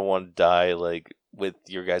I don't want to die like with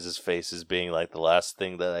your guys' faces being like the last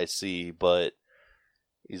thing that I see, but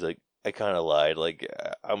he's like, I kind of lied. Like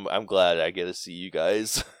I'm glad I get to see you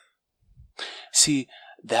guys. See,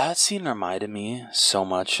 that scene reminded me so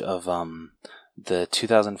much of the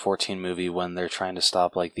 2014 movie when they're trying to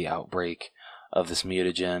stop like the outbreak of this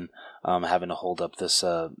mutagen, having to hold up this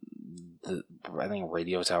I think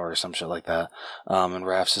radio tower or some shit like that. And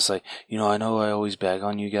Raph's just like, I know I always bag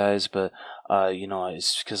on you guys, but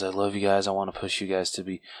it's because I love you guys. I want to push you guys to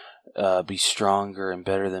be stronger and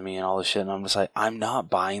better than me and all this shit. And I'm just like, I'm not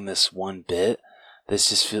buying this one bit.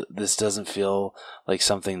 This doesn't feel like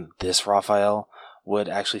something this Raphael would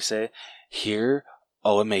actually say. Here,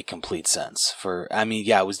 it made complete sense.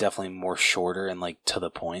 It was definitely more shorter and like to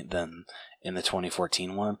the point than in the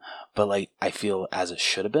 2014 one, but like I feel as it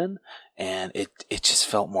should have been, and it just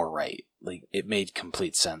felt more right. Like it made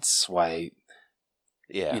complete sense why.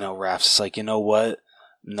 Yeah. Raph's like, you know what?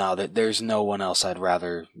 No, there's no one else I'd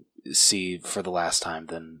rather see for the last time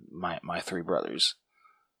than my three brothers.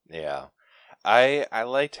 Yeah. I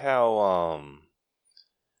liked how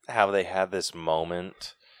they had this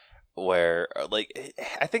moment where like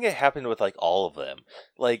I think it happened with like all of them.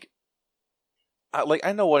 Like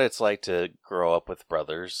I know what it's like to grow up with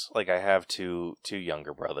brothers. Like I have two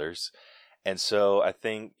younger brothers. And so I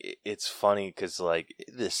think it's funny because like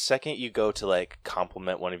the second you go to like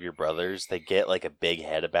compliment one of your brothers, they get like a big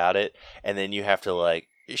head about it, and then you have to like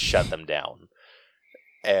shut them down.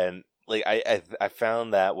 And like I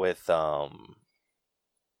found that with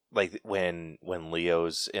like when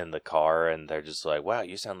Leo's in the car and they're just like, wow,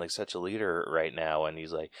 you sound like such a leader right now, and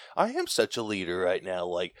he's like, I am such a leader right now,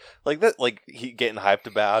 like that, like he getting hyped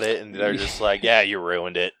about it, and they're just like, yeah, you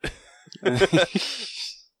ruined it.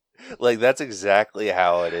 Like that's exactly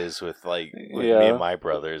how it is with me and my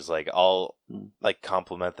brothers. Like I'll like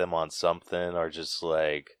compliment them on something, or just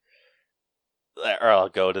like, or I'll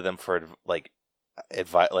go to them for like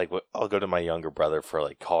advice. Like I'll go to my younger brother for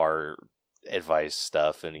like car advice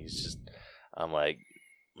stuff, and he's just, I'm like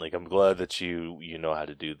I'm glad that you know how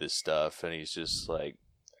to do this stuff, and he's just like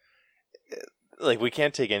we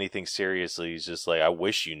can't take anything seriously. He's just like, I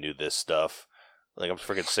wish you knew this stuff. Like I'm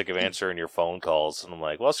freaking sick of answering your phone calls, and I'm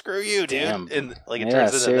like, well, screw you, dude. Damn. And like it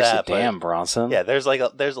turns into that. Damn, Bronson. Yeah, there's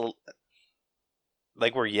a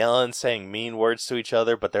like we're yelling, saying mean words to each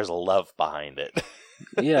other, but there's a love behind it.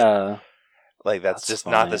 Yeah. Like that's just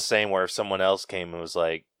funny. Not the same where if someone else came and was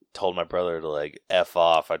like, told my brother to like F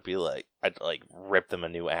off, I'd rip them a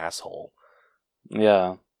new asshole.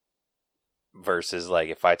 Yeah. Versus like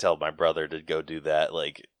if I tell my brother to go do that,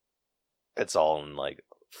 like it's all in like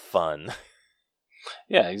fun.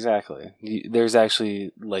 Yeah, exactly. There's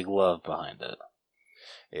actually like love behind it.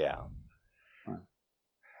 Yeah.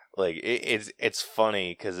 Like it's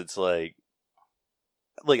funny because it's like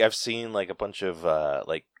I've seen like a bunch of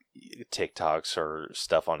like TikToks or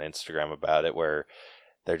stuff on Instagram about it where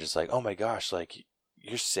they're just like, oh my gosh, like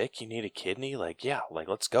you're sick, you need a kidney, like yeah, like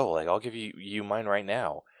let's go, like I'll give you mine right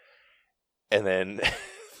now. And then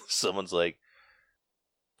someone's like,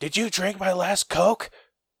 did you drink my last Coke?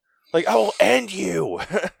 Like I will end you.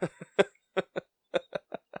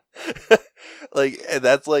 Like, and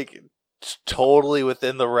that's like totally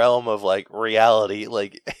within the realm of like reality.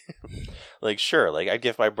 Like like sure, like I'd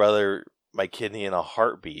give my brother my kidney in a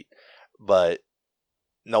heartbeat, but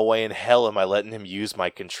no way in hell am I letting him use my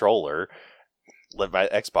controller, my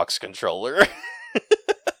Xbox controller.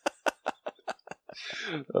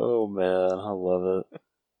 Oh man, I love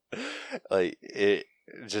it. Like it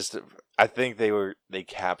just, I think they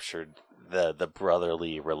captured the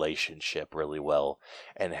brotherly relationship really well,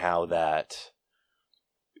 and how that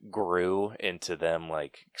grew into them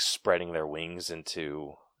like spreading their wings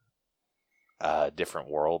into different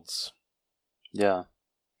worlds. Yeah.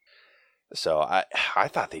 So I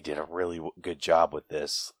thought they did a really good job with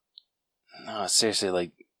this. No, seriously,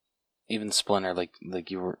 like even Splinter,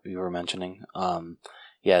 like you were mentioning,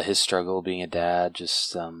 yeah, his struggle being a dad,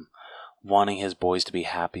 just wanting his boys to be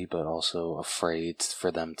happy, but also afraid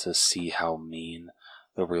for them to see how mean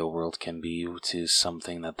the real world can be to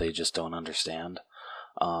something that they just don't understand.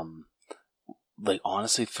 Like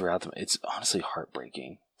honestly, throughout it's honestly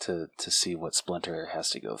heartbreaking to see what Splinter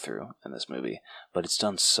has to go through in this movie, but it's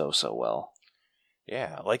done so well.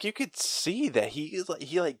 Yeah, like you could see that he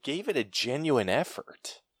gave it a genuine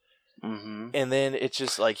effort. Mm-hmm. And then it's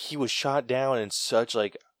just like he was shot down in such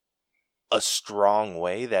like a strong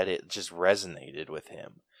way that it just resonated with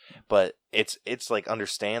him. But it's like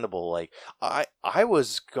understandable. Like I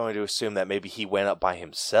was going to assume that maybe he went up by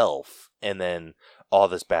himself and then all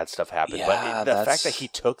this bad stuff happened. Yeah, but the fact that he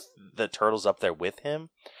took the turtles up there with him,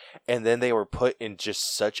 and then they were put in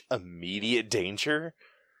just such immediate danger.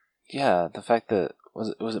 Yeah, the fact that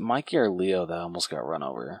was it Mikey or Leo that almost got run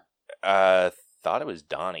over? Thought it was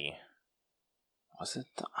Donnie. Was it?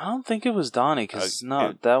 I don't think it was Donnie because it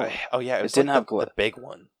was didn't like have the big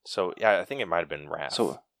one. So yeah, I think it might have been Raph.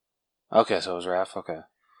 So okay, so it was Raph. Okay.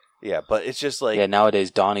 Yeah, but it's just like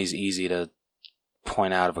nowadays Donnie's easy to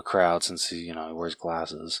point out of a crowd since he wears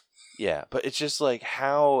glasses. Yeah, but it's just like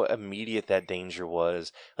how immediate that danger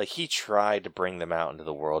was. Like he tried to bring them out into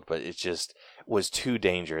the world, but it just was too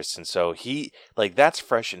dangerous. And so he that's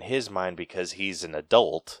fresh in his mind because he's an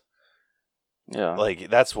adult. Yeah. Like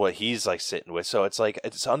that's what he's like sitting with. So it's like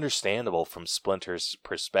it's understandable from Splinter's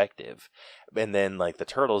perspective. And then like the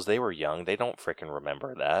turtles, they were young. They don't freaking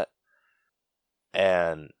remember that.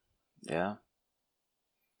 And yeah.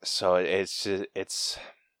 So it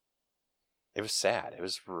was sad. It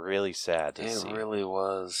was really sad to see. It really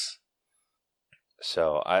was.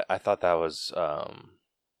 So I thought that was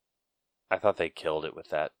I thought they killed it with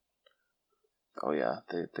that. Oh yeah,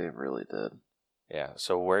 they really did. Yeah.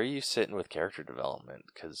 So where are you sitting with character development?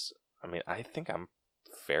 Because I mean, I think I'm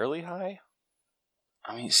fairly high.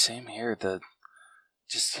 I mean, same here. The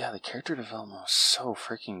character development was so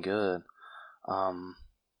freaking good.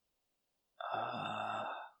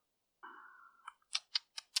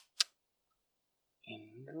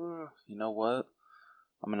 You know what?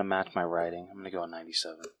 I'm gonna match my writing. I'm gonna go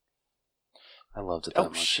 97. I loved it that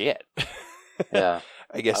much. Shit. Yeah.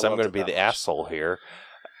 I guess I'm gonna be the asshole here.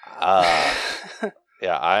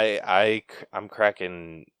 Yeah, I'm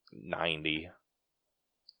cracking 90.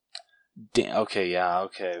 Damn, okay, yeah,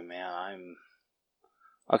 okay, man,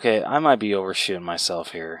 I might be overshooting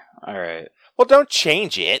myself here. Alright. Well, don't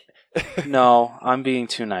change it. No, I'm being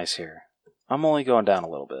too nice here. I'm only going down a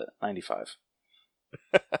little bit. 95.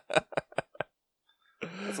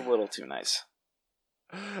 That's a little too nice.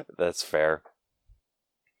 That's fair.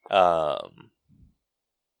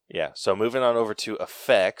 Yeah, so moving on over to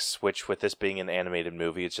effects, which with this being an animated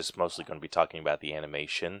movie, it's just mostly going to be talking about the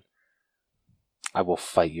animation. I will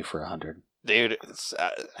fight you for 100. Dude,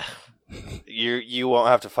 you won't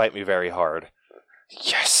have to fight me very hard.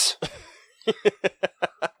 Yes!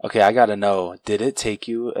 Okay, I gotta know, did it take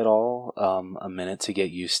you at all a minute to get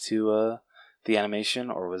used to the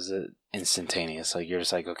animation, or was it instantaneous? Like, you're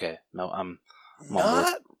just like, okay, no, I'm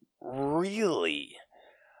not really.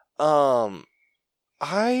 I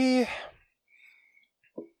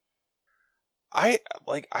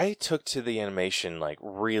took to the animation like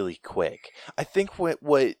really quick. I think what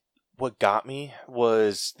got me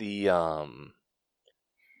was the how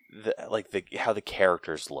the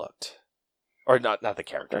characters looked, or not the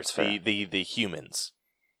characters, the humans.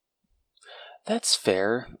 That's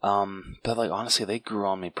fair. But like honestly, they grew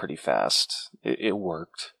on me pretty fast. It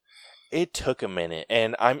worked. It took a minute,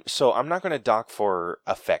 and I'm not going to dock for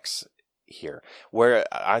effects here. Where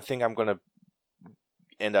I think I'm going to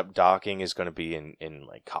end up docking is going to be in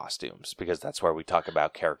like costumes, because that's where we talk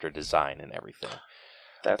about character design and everything.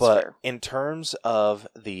 That's fair. In terms of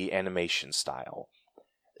the animation style,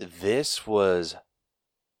 this was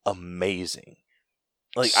amazing.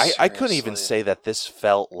 Like I couldn't even say that this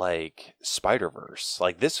felt like Spider-Verse.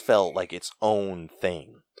 Like this felt like its own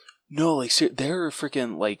thing. No, like they're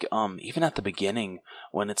freaking like even at the beginning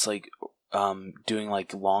when it's like doing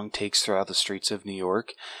like long takes throughout the streets of New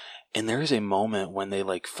York, and there is a moment when they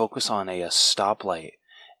like focus on a stoplight,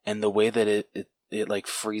 and the way that it like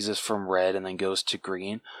freezes from red and then goes to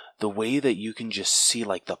green, the way that you can just see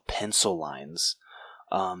like the pencil lines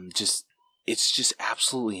just it's just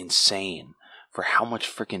absolutely insane for how much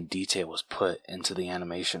freaking detail was put into the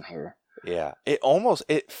animation here. Yeah,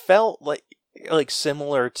 it felt like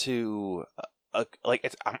similar to I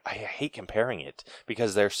hate comparing it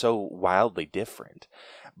because they're so wildly different,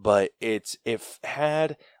 but it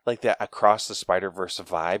had like that Across the Spider-Verse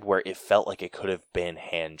vibe where it felt like it could have been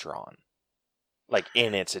hand drawn, like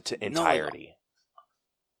in its entirety.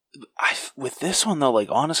 No, with this one though, like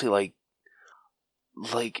honestly, like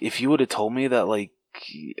if you would have told me that, like,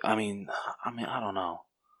 I mean, I don't know.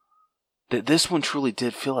 This one truly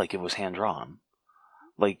did feel like it was hand drawn.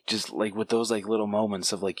 Like, just like with those like little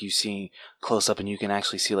moments of like you see close up and you can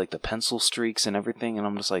actually see like the pencil streaks and everything, and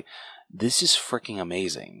I'm just like, this is freaking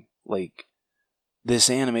amazing. Like, this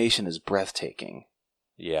animation is breathtaking.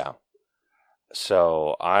 Yeah.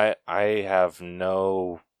 So I have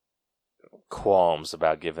no qualms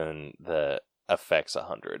about giving the effects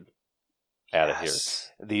 100 out of here.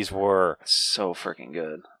 These were so freaking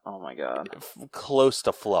good. Oh my god. Close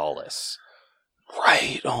to flawless.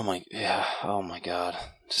 Right. Oh my god.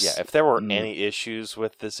 Yeah, if there were any issues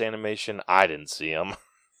with this animation, I didn't see them.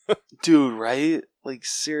 Dude, right? Like,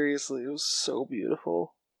 seriously, it was so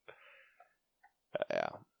beautiful. Yeah.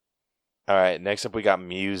 All right, next up we got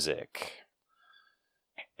music.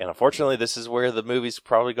 And unfortunately, this is where the movie's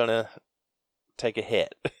probably going to take a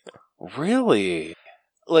hit. Really?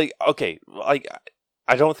 Like, okay, like,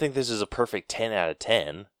 I don't think this is a perfect 10 out of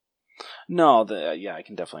 10. No, yeah, I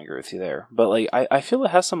can definitely agree with you there. But, like, I feel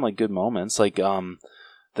it has some, like, good moments. Like, the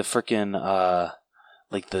freaking,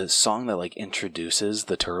 like, the song that, like, introduces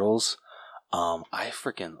the turtles. I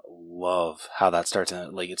freaking love how that starts.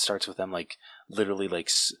 And, like, it starts with them, like, literally, like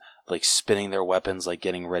spinning their weapons, like,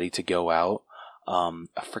 getting ready to go out. I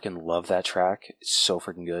freaking love that track. It's so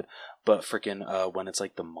freaking good. But freaking, when it's,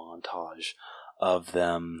 like, the montage of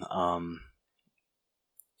them,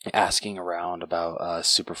 asking around about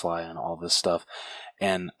Superfly and all this stuff,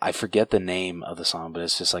 and I forget the name of the song, but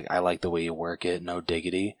it's just like, I like the way you work it, no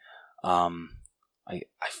diggity. Okay,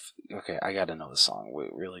 I gotta know the song.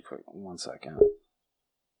 Wait, really quick, 1 second.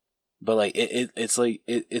 But like it's like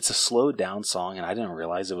it's a slowed down song, and I didn't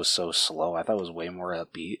realize it was so slow. I thought it was way more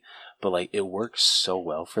upbeat, but like it works so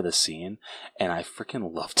well for the scene, and I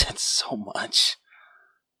freaking loved it so much.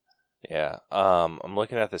 Yeah, I'm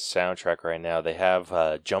looking at the soundtrack right now. They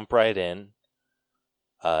have Jump Right In,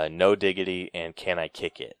 No Diggity, and Can I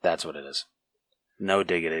Kick It? That's what it is. No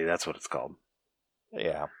Diggity, that's what it's called.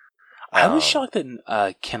 Yeah. I was shocked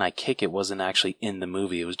that Can I Kick It wasn't actually in the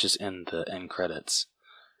movie. It was just in the end credits.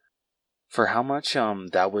 For how much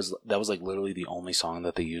that was like literally the only song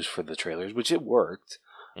that they used for the trailers, which it worked.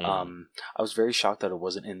 I was very shocked that it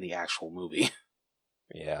wasn't in the actual movie.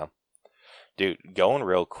 Yeah. Dude, going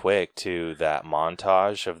real quick to that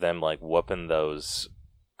montage of them like whooping those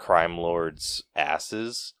crime lords'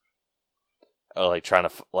 asses, like trying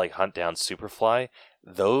to like hunt down Superfly.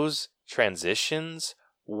 Those transitions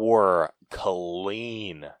were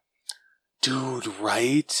clean, dude.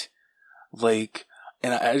 Right? Like,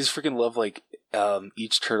 and I just freaking love like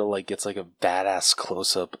each turtle like gets like a badass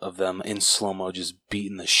close up of them in slow mo, just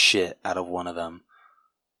beating the shit out of one of them.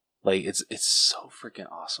 Like, it's so freaking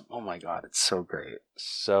awesome. Oh my god, it's so great.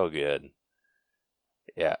 So good.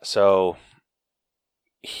 Yeah, so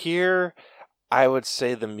here I would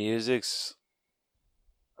say the music's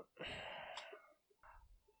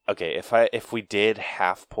okay, if we did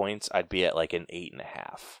half points, I'd be at like an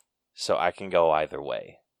 8.5. So I can go either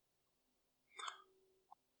way.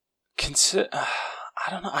 I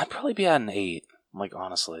don't know, I'd probably be at an 8, like,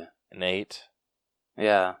 honestly. An 8?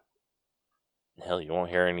 Yeah. Hell, you won't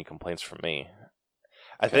hear any complaints from me.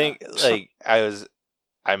 I think, like,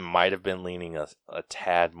 I might have been leaning a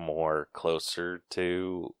tad more closer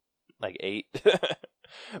to, like, 8.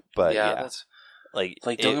 But, yeah. That's, like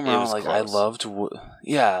don't get me wrong, like, close. I loved,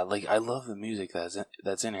 like, I love the music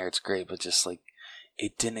that's in here. It's great, but just, like,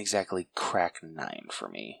 it didn't exactly crack 9 for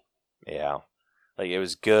me. Yeah. Like, it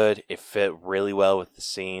was good. It fit really well with the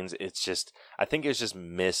scenes. It's just, I think it was just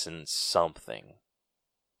missing something.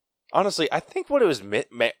 Honestly, I think what it was might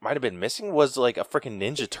have been missing was like a freaking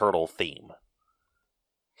Ninja Turtle theme.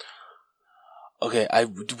 Okay, I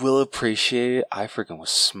will appreciate it. I freaking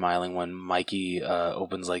was smiling when Mikey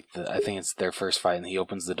opens like I think it's their first fight, and he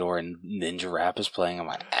opens the door and Ninja Rap is playing. I'm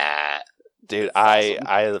like, dude, I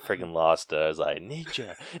freaking lost it. I was like,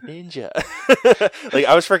 ninja. Like,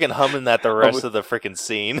 I was freaking humming that the rest of the freaking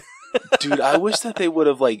scene. Dude, I wish that they would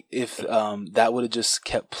have, like, if that would have just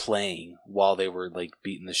kept playing while they were, like,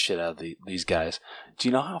 beating the shit out of these guys. Do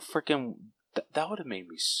you know how freaking... that would have made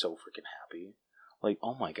me so freaking happy. Like,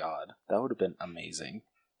 oh my god. That would have been amazing.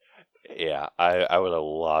 Yeah, I would have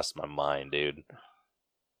lost my mind, dude.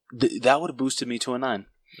 That would have boosted me to a 9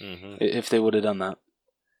 if they would have done that.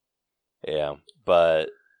 Yeah, but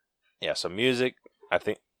yeah, so music, I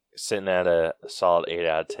think sitting at a solid 8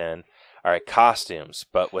 out of 10. All right, costumes,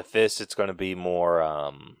 but with this, it's going to be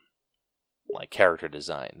more like character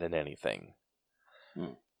design than anything.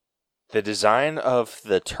 The design of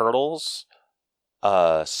the turtles,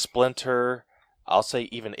 Splinter, I'll say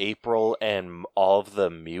even April, and all of the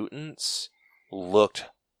mutants looked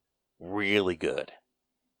really good.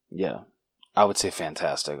 Yeah. I would say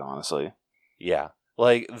fantastic, honestly. Yeah.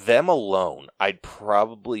 Like, them alone, I'd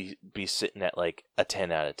probably be sitting at like a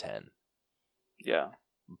 10 out of 10. Yeah.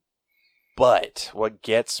 But what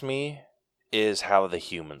gets me is how the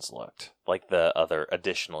humans looked. Like the other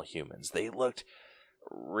additional humans. They looked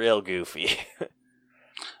real goofy.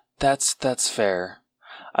 That's fair.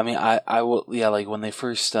 I mean, I will, yeah, like when they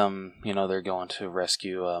first, they're going to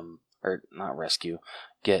rescue, or not rescue,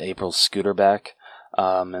 get April's scooter back,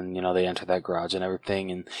 and, they enter that garage and everything,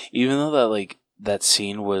 and even though that, like, that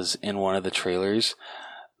scene was in one of the trailers,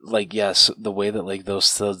 like, yes, the way that, like,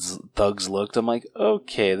 those thugs looked, I'm like,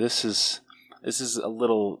 okay, this is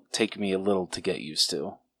taking me a little to get used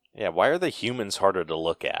to. Yeah, why are the humans harder to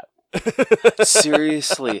look at?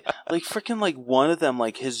 Seriously, like freaking, like one of them,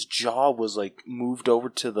 like his jaw was like moved over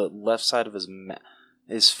to the left side of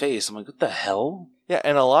his face. I'm like, what the hell? Yeah,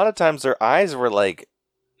 and a lot of times their eyes were like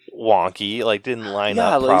wonky, like didn't line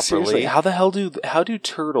up properly. Seriously, how do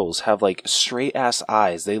turtles have like straight ass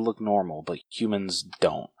eyes? They look normal, but humans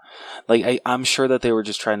don't. Like, I'm sure that they were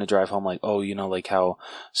just trying to drive home, like, oh, like how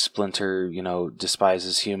Splinter,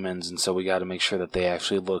 despises humans, and so we got to make sure that they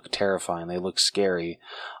actually look terrifying. They look scary.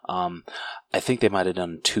 I think they might have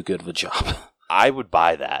done too good of a job. I would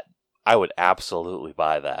buy that. I would absolutely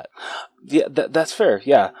buy that. Yeah, that's fair.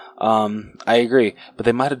 Yeah, I agree. But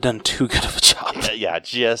they might have done too good of a job. Yeah,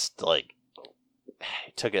 just like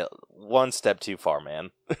took it one step too far,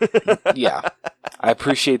 man. Yeah, I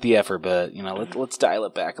appreciate the effort, but let's dial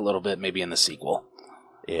it back a little bit, maybe in the sequel.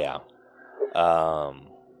 Yeah.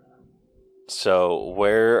 So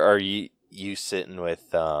where are you sitting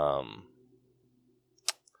with that?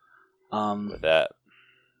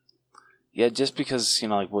 Yeah, just because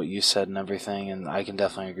like what you said and everything, and I can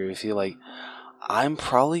definitely agree with you. Like, I'm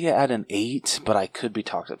probably at an 8, but I could be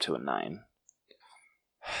talked up to a 9.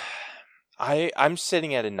 I'm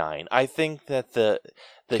sitting at a 9. I think that the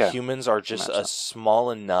humans are just a small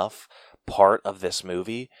enough part of this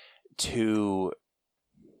movie to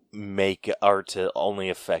make or to only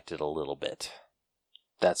affect it a little bit.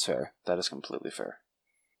 That's fair. That is completely fair.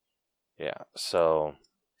 Yeah. So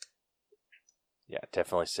yeah,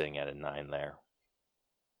 definitely sitting at a 9 there.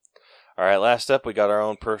 All right, last up, we got our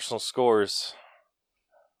own personal scores.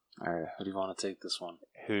 All right, who do you want to take this one?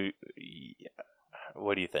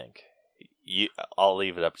 What do you think? I'll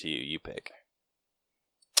leave it up to you. You pick.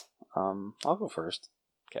 I'll go first.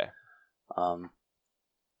 Okay.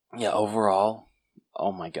 Yeah, overall,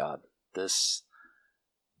 oh my god. This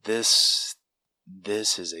is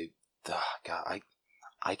a god,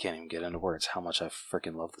 I can't even get into words how much I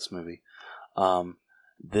freaking love this movie.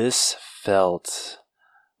 This felt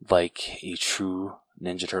like a true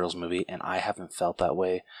Ninja Turtles movie, and I haven't felt that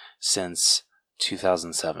way since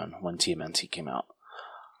 2007 when TMNT came out.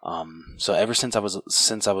 So ever since I was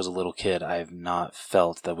a little kid, I have not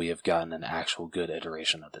felt that we have gotten an actual good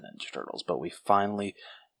iteration of the Ninja Turtles, but we finally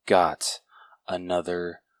got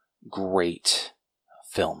another great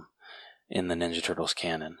film in the Ninja Turtles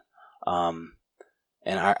canon.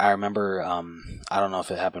 And I remember, I don't know if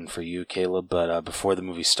it happened for you, Caleb, but before the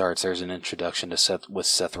movie starts, there's an introduction to Seth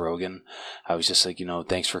Rogen. I was just like,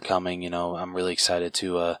 thanks for coming. I'm really excited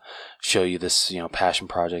to show you this, passion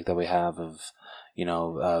project that we have of,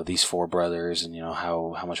 these 4 brothers, and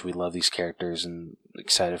how much we love these characters, and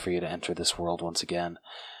excited for you to enter this world once again.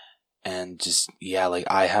 And just, yeah, like,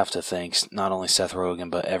 I have to thank not only Seth Rogen,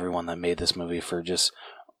 but everyone that made this movie for just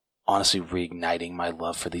honestly reigniting my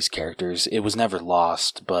love for these characters. It was never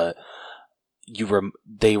lost, but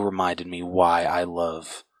they reminded me why I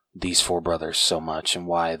love these 4 brothers so much, and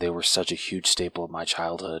why they were such a huge staple of my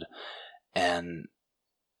childhood. And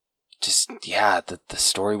just, yeah, the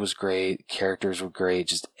story was great, characters were great,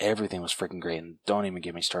 just everything was freaking great, and don't even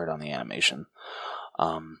get me started on the animation.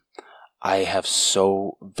 I have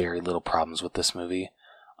so very little problems with this movie,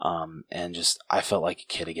 and just, I felt like a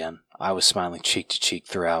kid again. I was smiling cheek to cheek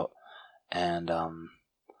throughout, and,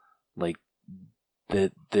 like,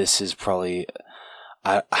 this is probably,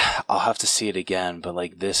 I'll have to see it again, but,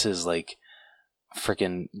 like, this is, like,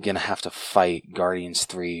 freaking gonna have to fight Guardians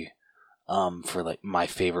 3, for like my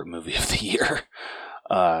favorite movie of the year.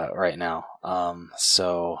 right now.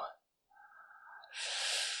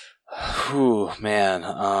 Whew, man.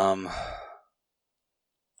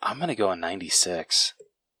 I'm gonna go in 96.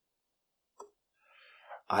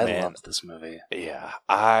 I loved this movie. Yeah,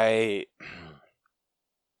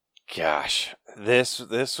 gosh, this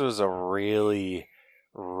was a really,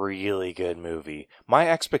 really good movie. My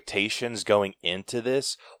expectations going into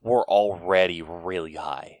this were already really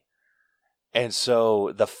high. And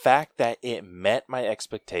so the fact that it met my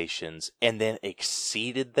expectations and then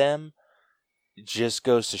exceeded them just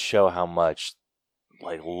goes to show how much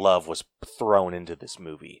love was thrown into this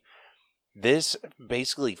movie. This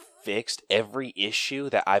basically fixed every issue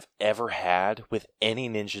that I've ever had with any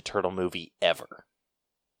Ninja Turtle movie ever.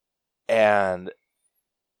 And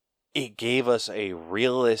it gave us a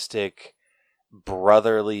realistic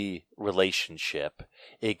brotherly relationship.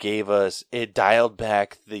 It dialed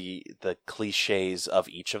back the cliches of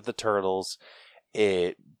each of the turtles.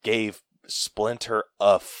 It gave Splinter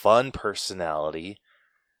a fun personality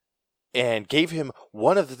and gave him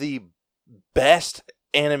one of the best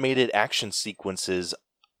animated action sequences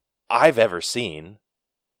I've ever seen.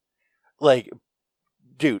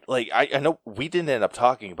 Dude, I know we didn't end up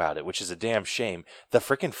talking about it, which is a damn shame. The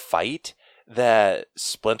freaking fight that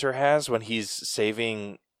Splinter has when he's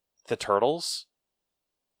saving the turtles.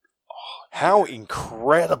 Oh, how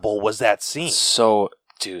incredible was that scene? So,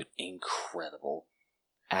 dude, incredible.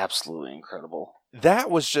 Absolutely incredible.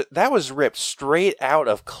 That was ripped straight out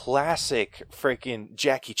of classic freaking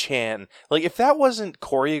Jackie Chan. If that wasn't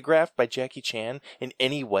choreographed by Jackie Chan in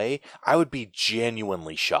any way, I would be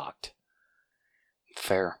genuinely shocked.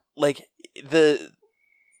 Fair. The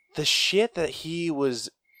shit that he was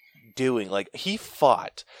doing, he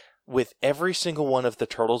fought with every single one of the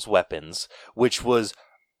turtles' weapons, which was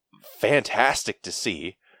fantastic to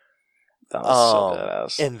see. That was so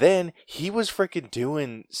badass. And then he was freaking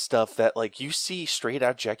doing stuff that you see straight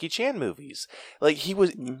out Jackie Chan movies. He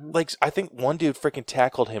was I think one dude freaking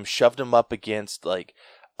tackled him, shoved him up against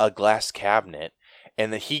a glass cabinet,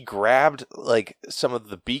 and then he grabbed some of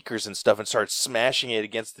the beakers and stuff and started smashing it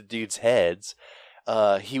against the dude's heads.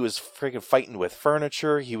 He was freaking fighting with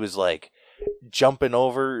furniture. He was jumping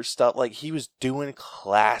over stuff. He was doing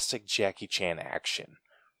classic Jackie Chan action.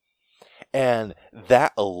 And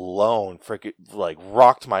that alone freaking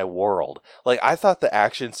rocked my world. I thought the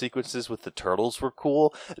action sequences with the turtles were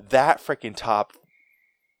cool. That freaking top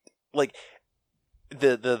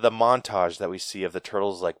the montage that we see of the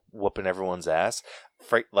turtles whooping everyone's ass.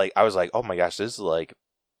 I was oh my gosh, this is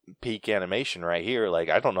peak animation right here.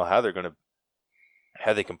 I don't know how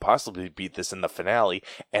they can possibly beat this in the finale,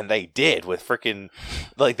 and they did with freaking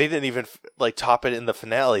they didn't even top it in the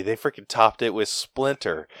finale. They freaking topped it with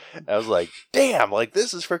Splinter. I was damn,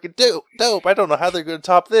 this is freaking dope. I don't know how they're going to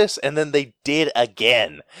top this, and then they did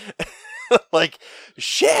again.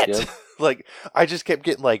 Shit. Yep. I just kept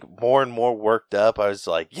getting more and more worked up. I was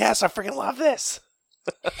yes, I freaking love this.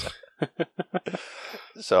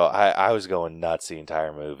 So I was going nuts the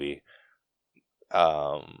entire movie.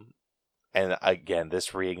 And again,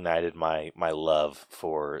 this reignited my love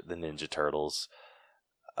for the Ninja Turtles.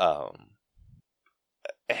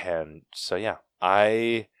 And so yeah,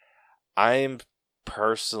 I'm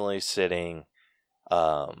personally sitting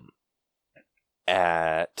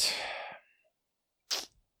at,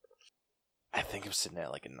 I think I'm sitting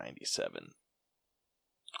at a 97.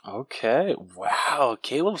 Okay. Wow.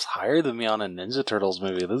 Caleb's higher than me on a Ninja Turtles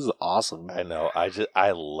movie. This is awesome. I know.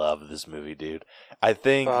 I love this movie, dude. I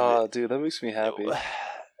think. Oh, dude, that makes me happy.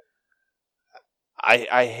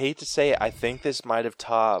 I hate to say it. I think this might have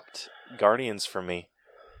topped Guardians for me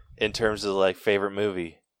in terms of favorite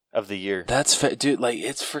movie of the year. That's dude.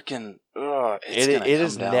 It's freaking. It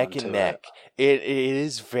is neck and neck. It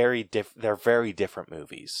is very different. They're very different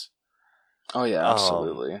movies. Oh yeah,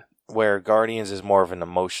 absolutely. Where Guardians is more of an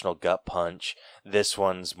emotional gut punch. This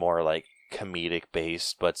one's more comedic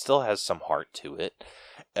based, but still has some heart to it.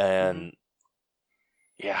 And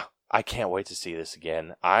yeah, I can't wait to see this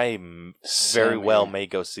again. I very well may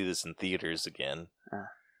go see this in theaters again.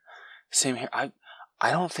 Same here. I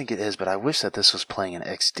don't think it is, but I wish that this was playing in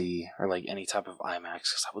XD or any type of IMAX,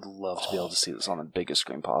 because I would love to be able to see this on the biggest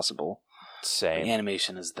screen possible. Same. The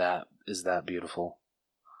animation is that beautiful.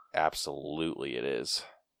 Absolutely, it is.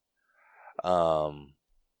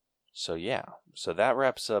 So yeah, so that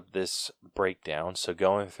wraps up this breakdown. So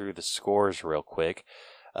going through the scores real quick,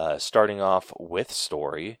 starting off with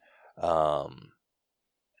story,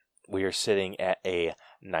 we are sitting at a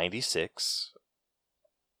 96.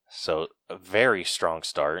 So a very strong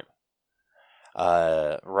start.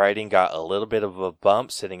 Writing got a little bit of a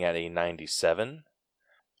bump, sitting at a 97.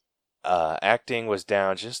 Acting was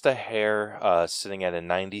down just a hair, sitting at a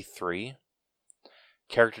 93.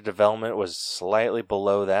 Character development was slightly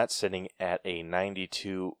below that, sitting at a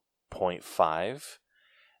 92.5.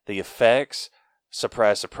 The effects,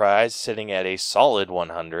 surprise, surprise, sitting at a solid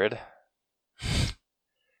 100.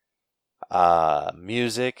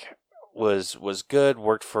 Music was good,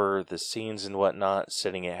 worked for the scenes and whatnot,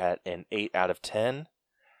 sitting at an 8 out of 10.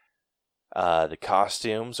 The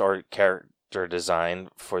costumes or character design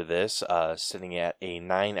for this, sitting at a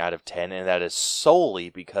 9 out of 10, and that is solely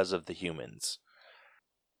because of the humans.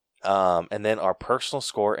 And then our personal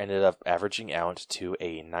score ended up averaging out to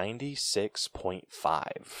a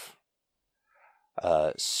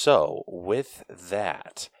 96.5. So, with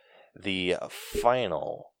that, the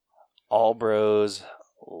final All Bros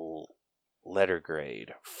letter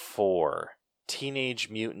grade for Teenage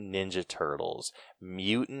Mutant Ninja Turtles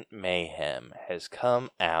Mutant Mayhem has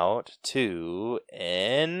come out to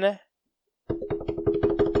an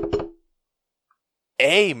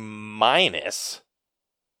A-.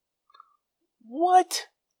 What?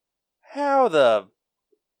 How the...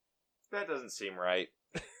 That doesn't seem right.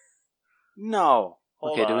 No.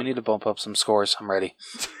 Hold Okay, on. do we need to bump up some scores? I'm ready.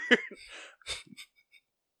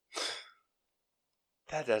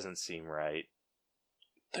 That doesn't seem right.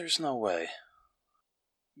 There's no way.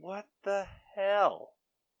 What the hell?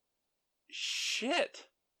 Shit.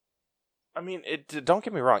 I mean, don't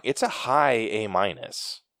get me wrong. It's a high A-. I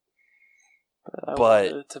But-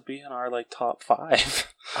 wanted it to be in our top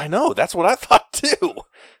 5. I know, that's what I thought too.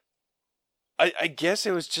 I guess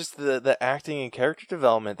it was just the acting and character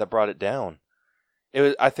development that brought it down.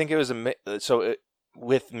 I think it was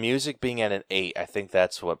with music being at an 8, I think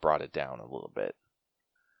that's what brought it down a little bit.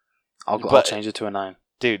 I'll change it to a 9.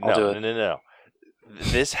 Dude, I'll do it. no.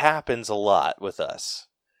 This happens a lot with us.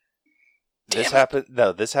 This Damn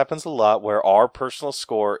it. This happens a lot where our personal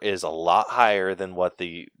score is a lot higher than what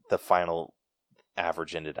the final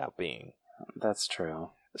average ended up being. That's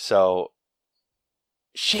true. So,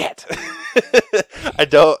 shit. I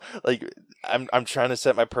don't I'm trying to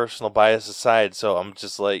set my personal bias aside, so I'm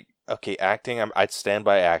just like, okay, acting, I'd stand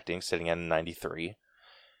by acting, sitting at a 93.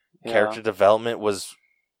 Yeah. Character development was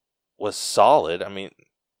solid. I mean,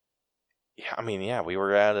 we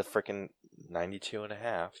were at a freaking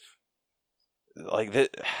 92.5. Like this,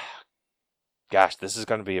 gosh, this is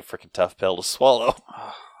going to be a freaking tough pill to swallow.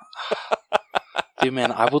 Dude,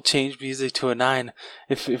 man, I will change music to a 9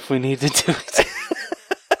 if we need to do it.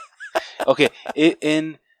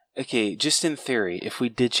 Okay, just in theory, if we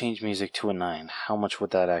did change music to a 9, how much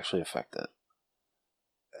would that actually affect it?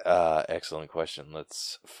 Excellent question.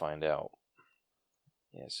 Let's find out.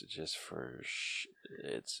 Yes, just for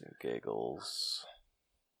shits and giggles.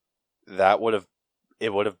 It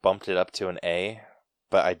would have bumped it up to an A,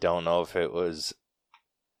 but I don't know if it was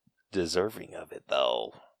deserving of it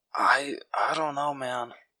though. I don't know,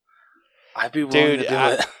 man. I'd be willing to do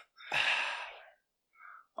it.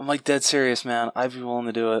 I'm dead serious, man. I'd be willing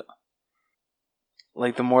to do it.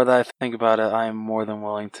 The more that I think about it, I am more than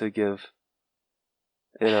willing to give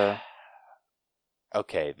it a...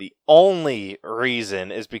 Okay, the only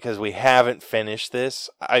reason is because we haven't finished this.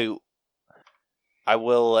 I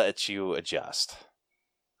will let you adjust.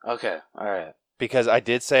 Okay, alright. Because I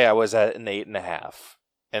did say I was at an 8.5,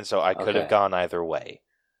 and so I could have gone either way.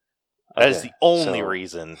 That is the only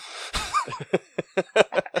reason.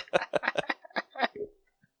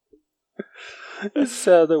 It's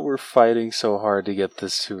sad that we're fighting so hard to get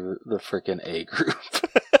this to the freaking A group.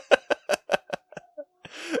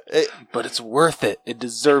 But it's worth it. It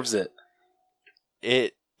deserves it.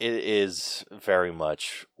 It is very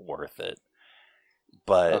much worth it.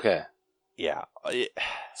 But okay, yeah.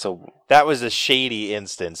 So that was a shady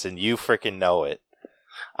instance, and you freaking know it.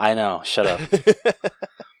 I know. Shut up.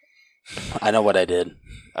 I know what I did.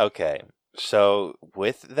 Okay, so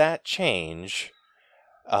with that change,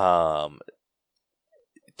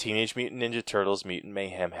 Teenage Mutant Ninja Turtles Mutant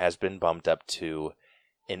Mayhem has been bumped up to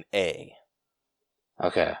an A.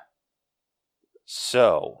 Okay.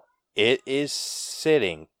 So, it is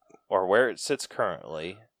sitting, or where it sits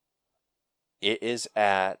currently, it is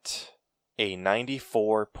at a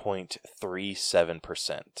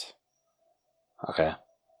 94.37%. Okay.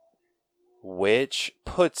 Which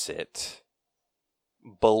puts it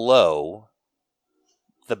below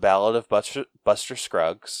The Ballad of Buster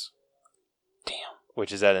Scruggs. Damn.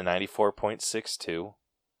 Which is at a 94.62.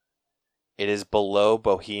 It is below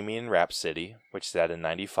Bohemian Rhapsody, which is at a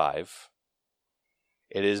 95.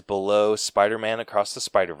 It is below Spider-Man Across the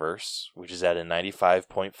Spider-Verse, which is at a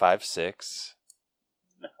 95.56.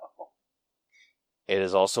 No. It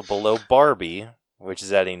is also below Barbie, which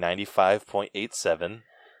is at a 95.87.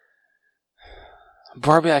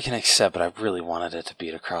 Barbie I can accept, but I really wanted it to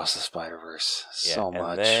beat Across the Spider-Verse so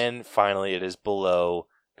much. And then finally it is below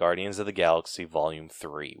Guardians of the Galaxy Volume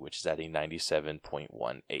 3, which is at a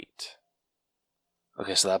 97.18.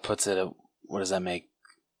 Okay, so that puts it at, what does that make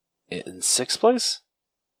it in 6th place?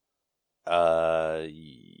 7th.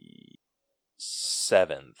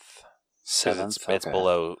 7th? It's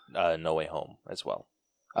below No Way Home as well.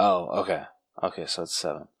 Oh, okay. Okay, so it's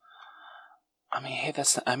 7.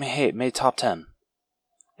 Hey, it made top 10.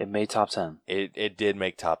 It made top 10. It did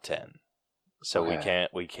make top 10. So Okay.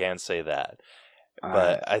 we can say that. All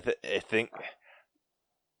But right. I think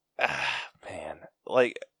man,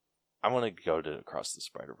 like I'm going to go to Across the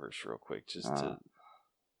Spider-Verse real quick just to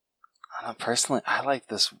Personally, I like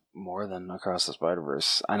this more than Across the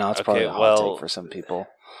Spider-Verse. I know it's probably a hot take for some people.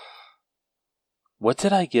 What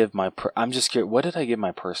did I give my... I'm just curious. What did I give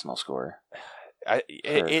my personal score?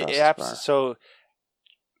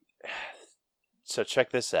 So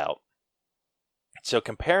check this out. So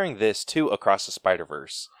comparing this to Across the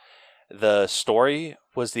Spider-Verse, the story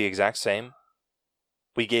was the exact same.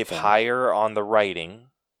 We gave higher on the writing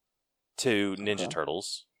to Ninja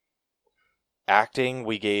Turtles. Acting,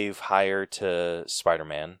 we gave higher to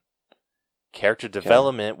Spider-Man. Character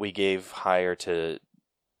development, we gave higher to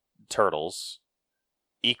Turtles.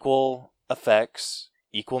 Equal effects,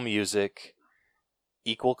 equal music,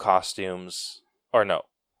 equal costumes. Or no,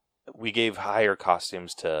 we gave higher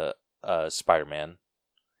costumes to Spider-Man.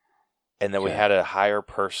 And then we had a higher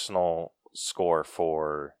personal score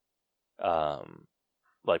for,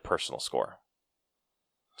 personal score.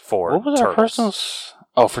 For what was Turtles. our personal...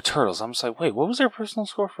 Oh, for Turtles. I'm just like, wait, what was our personal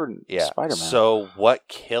score for Spider-Man? So what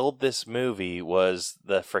killed this movie was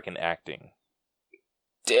the freaking acting.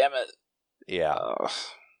 Damn it. Yeah.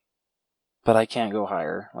 But I can't go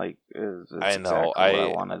higher. Like, it's I know. exactly what I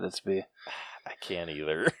wanted it to be. I can't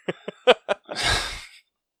either.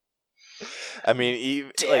 I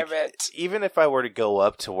mean, even if I were to go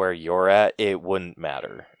up to where you're at, it wouldn't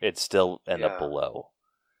matter. It'd still end up below.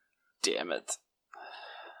 Damn it.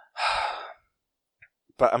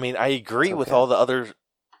 But, I mean, I agree with all the other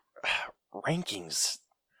rankings.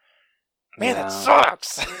 Man, that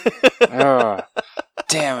sucks!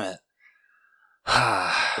 Damn it.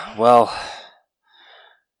 Well,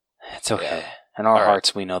 it's okay. Yeah. In our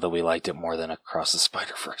hearts, we know that we liked it more than Across the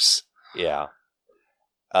Spider-Verse. Yeah.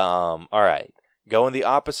 Alright. Going the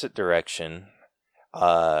opposite direction,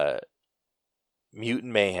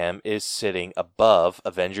 Mutant Mayhem is sitting above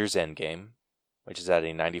Avengers Endgame, which is at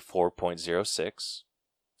a 94.06.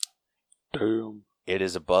 Damn. It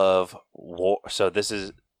is above War. So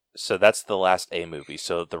that's the last A movie.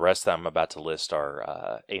 So the rest that I'm about to list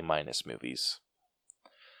are A- movies.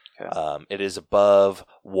 Okay. It is above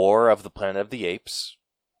War of the Planet of the Apes.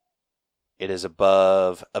 It is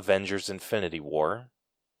above Avengers Infinity War,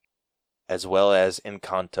 as well as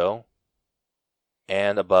Encanto,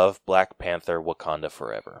 and above Black Panther Wakanda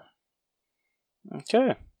Forever.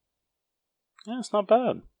 Okay. Yeah, it's not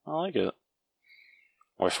bad. I like it.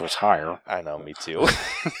 Wish it was higher. I know, me too.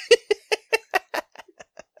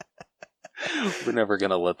 We're never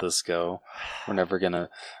gonna let this go. We're gonna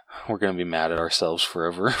be mad at ourselves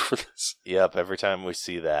forever for this. Yep, every time we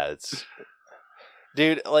see that, it's...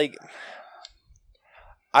 Dude, like...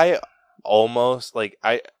 I almost, like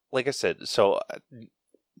I said, so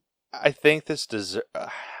I think this deserves...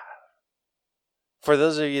 For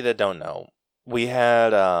those of you that don't know, we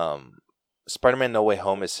had Spider-Man No Way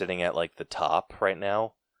Home is sitting at like the top right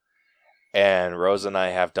now, and Rose and I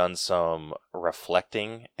have done some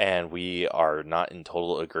reflecting, and we are not in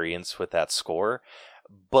total agreement with that score,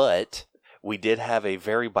 but we did have a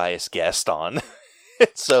very biased guest on.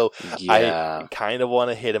 So I kind of want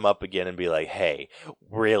to hit him up again and be like, hey,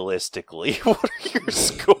 realistically, what are your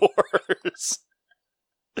scores?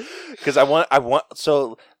 Because I want,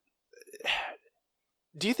 so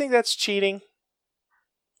do you think that's cheating?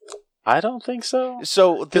 I don't think so.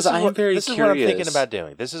 So this is what I'm thinking about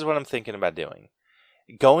doing. This is what I'm thinking about doing.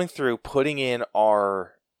 Going through, putting in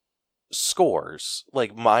our scores,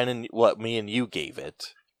 like mine and what me and you gave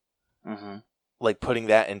it. Mm-hmm. Like putting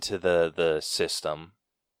that into the system,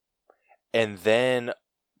 and then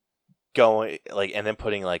going and then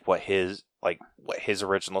putting what his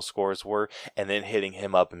original scores were, and then hitting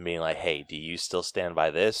him up and being like, "Hey, do you still stand by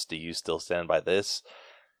this? Do you still stand by this?"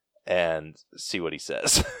 And see what he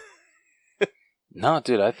says. No,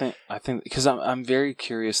 dude, I think because I'm very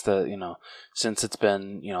curious that since it's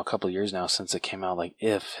been a couple of years now since it came out, like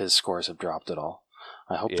if his scores have dropped at all.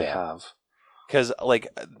 I hope they have, because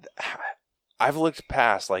I've looked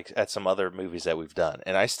past at some other movies that we've done,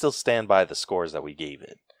 and I still stand by the scores that we gave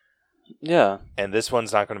it. Yeah. And this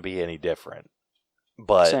one's not going to be any different.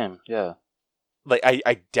 But same, yeah. Like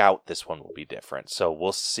I doubt this one will be different, so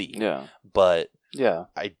we'll see. Yeah. But yeah,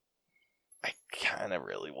 I kind of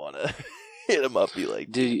really want to hit him up, be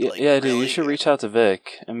like, dude, dude, dude, you should reach out to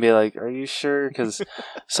Vic and be like, "Are you sure?" Because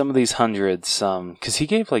some of these hundreds, because he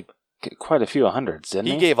gave like quite a few hundreds, didn't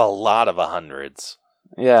he? He gave a lot of hundreds.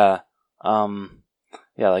 Yeah,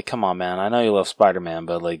 yeah. Like, come on, man. I know you love Spider-Man,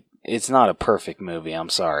 but like, it's not a perfect movie. I'm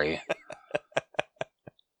sorry.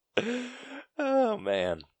 Oh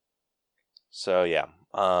man. So yeah,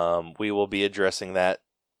 we will be addressing that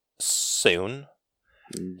soon.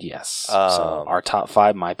 Yes. So our top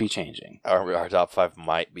 5 might be changing. Our top 5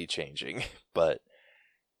 might be changing, but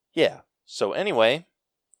yeah. So anyway,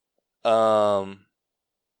 yeah.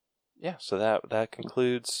 So that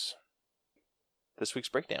concludes this week's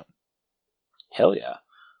breakdown. Hell yeah.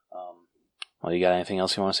 Well, you got anything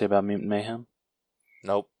else you want to say about Mutant Mayhem?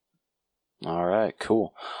 Nope. All right.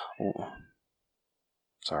 Cool.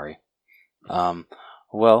 Sorry.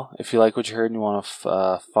 Well, if you like what you heard and you want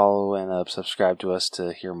to follow and subscribe to us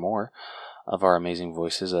to hear more of our amazing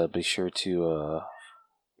voices, be sure to oh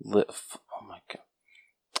my god,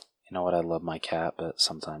 you know what? I love my cat, but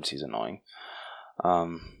sometimes he's annoying.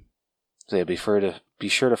 So yeah, be sure to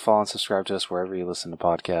follow and subscribe to us wherever you listen to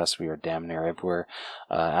podcasts. We are damn near everywhere.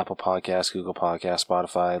 Apple Podcasts, Google Podcasts,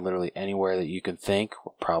 Spotify, literally anywhere that you can think,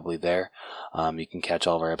 we're probably there. You can catch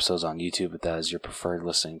all of our episodes on YouTube if that is your preferred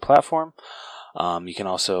listening platform. You can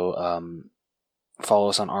also follow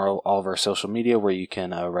us on all of our social media, where you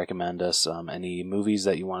can recommend us any movies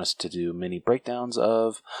that you want us to do mini breakdowns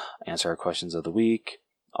of, answer our questions of the week,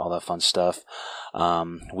 all that fun stuff.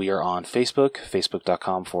 We are on Facebook,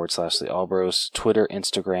 facebook.com/The Allbros, Twitter,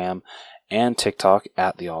 Instagram, and TikTok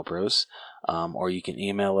 @The Allbros. Or you can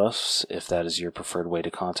email us if that is your preferred way to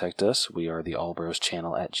contact us. We are the Allbros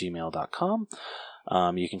channel @gmail.com.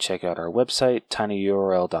 You can check out our website,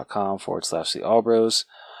 tinyurl.com/The Allbros.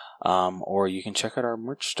 Or you can check out our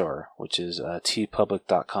merch store, which is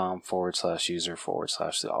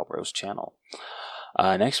tpublic.com/user/The Allbros channel.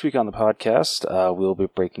 Next week on the podcast, we'll be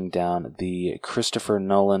breaking down the Christopher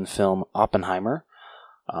Nolan film Oppenheimer.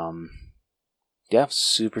 Yeah,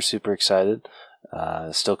 super excited.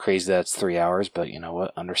 Still crazy that it's 3 hours, but you know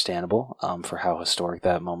what? Understandable for how historic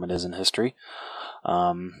that moment is in history.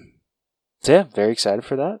 So yeah, very excited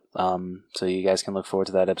for that. So you guys can look forward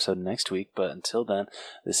to that episode next week. But until then,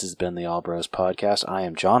 this has been the All Bros Podcast. I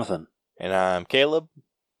am Jonathan. And I'm Caleb.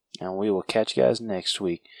 And we will catch you guys next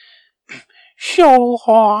week. So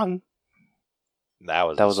long. That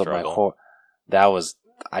was a struggle.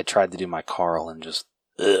 I tried to do my Carl and just,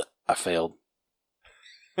 I failed.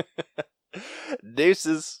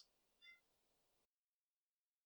 Deuces.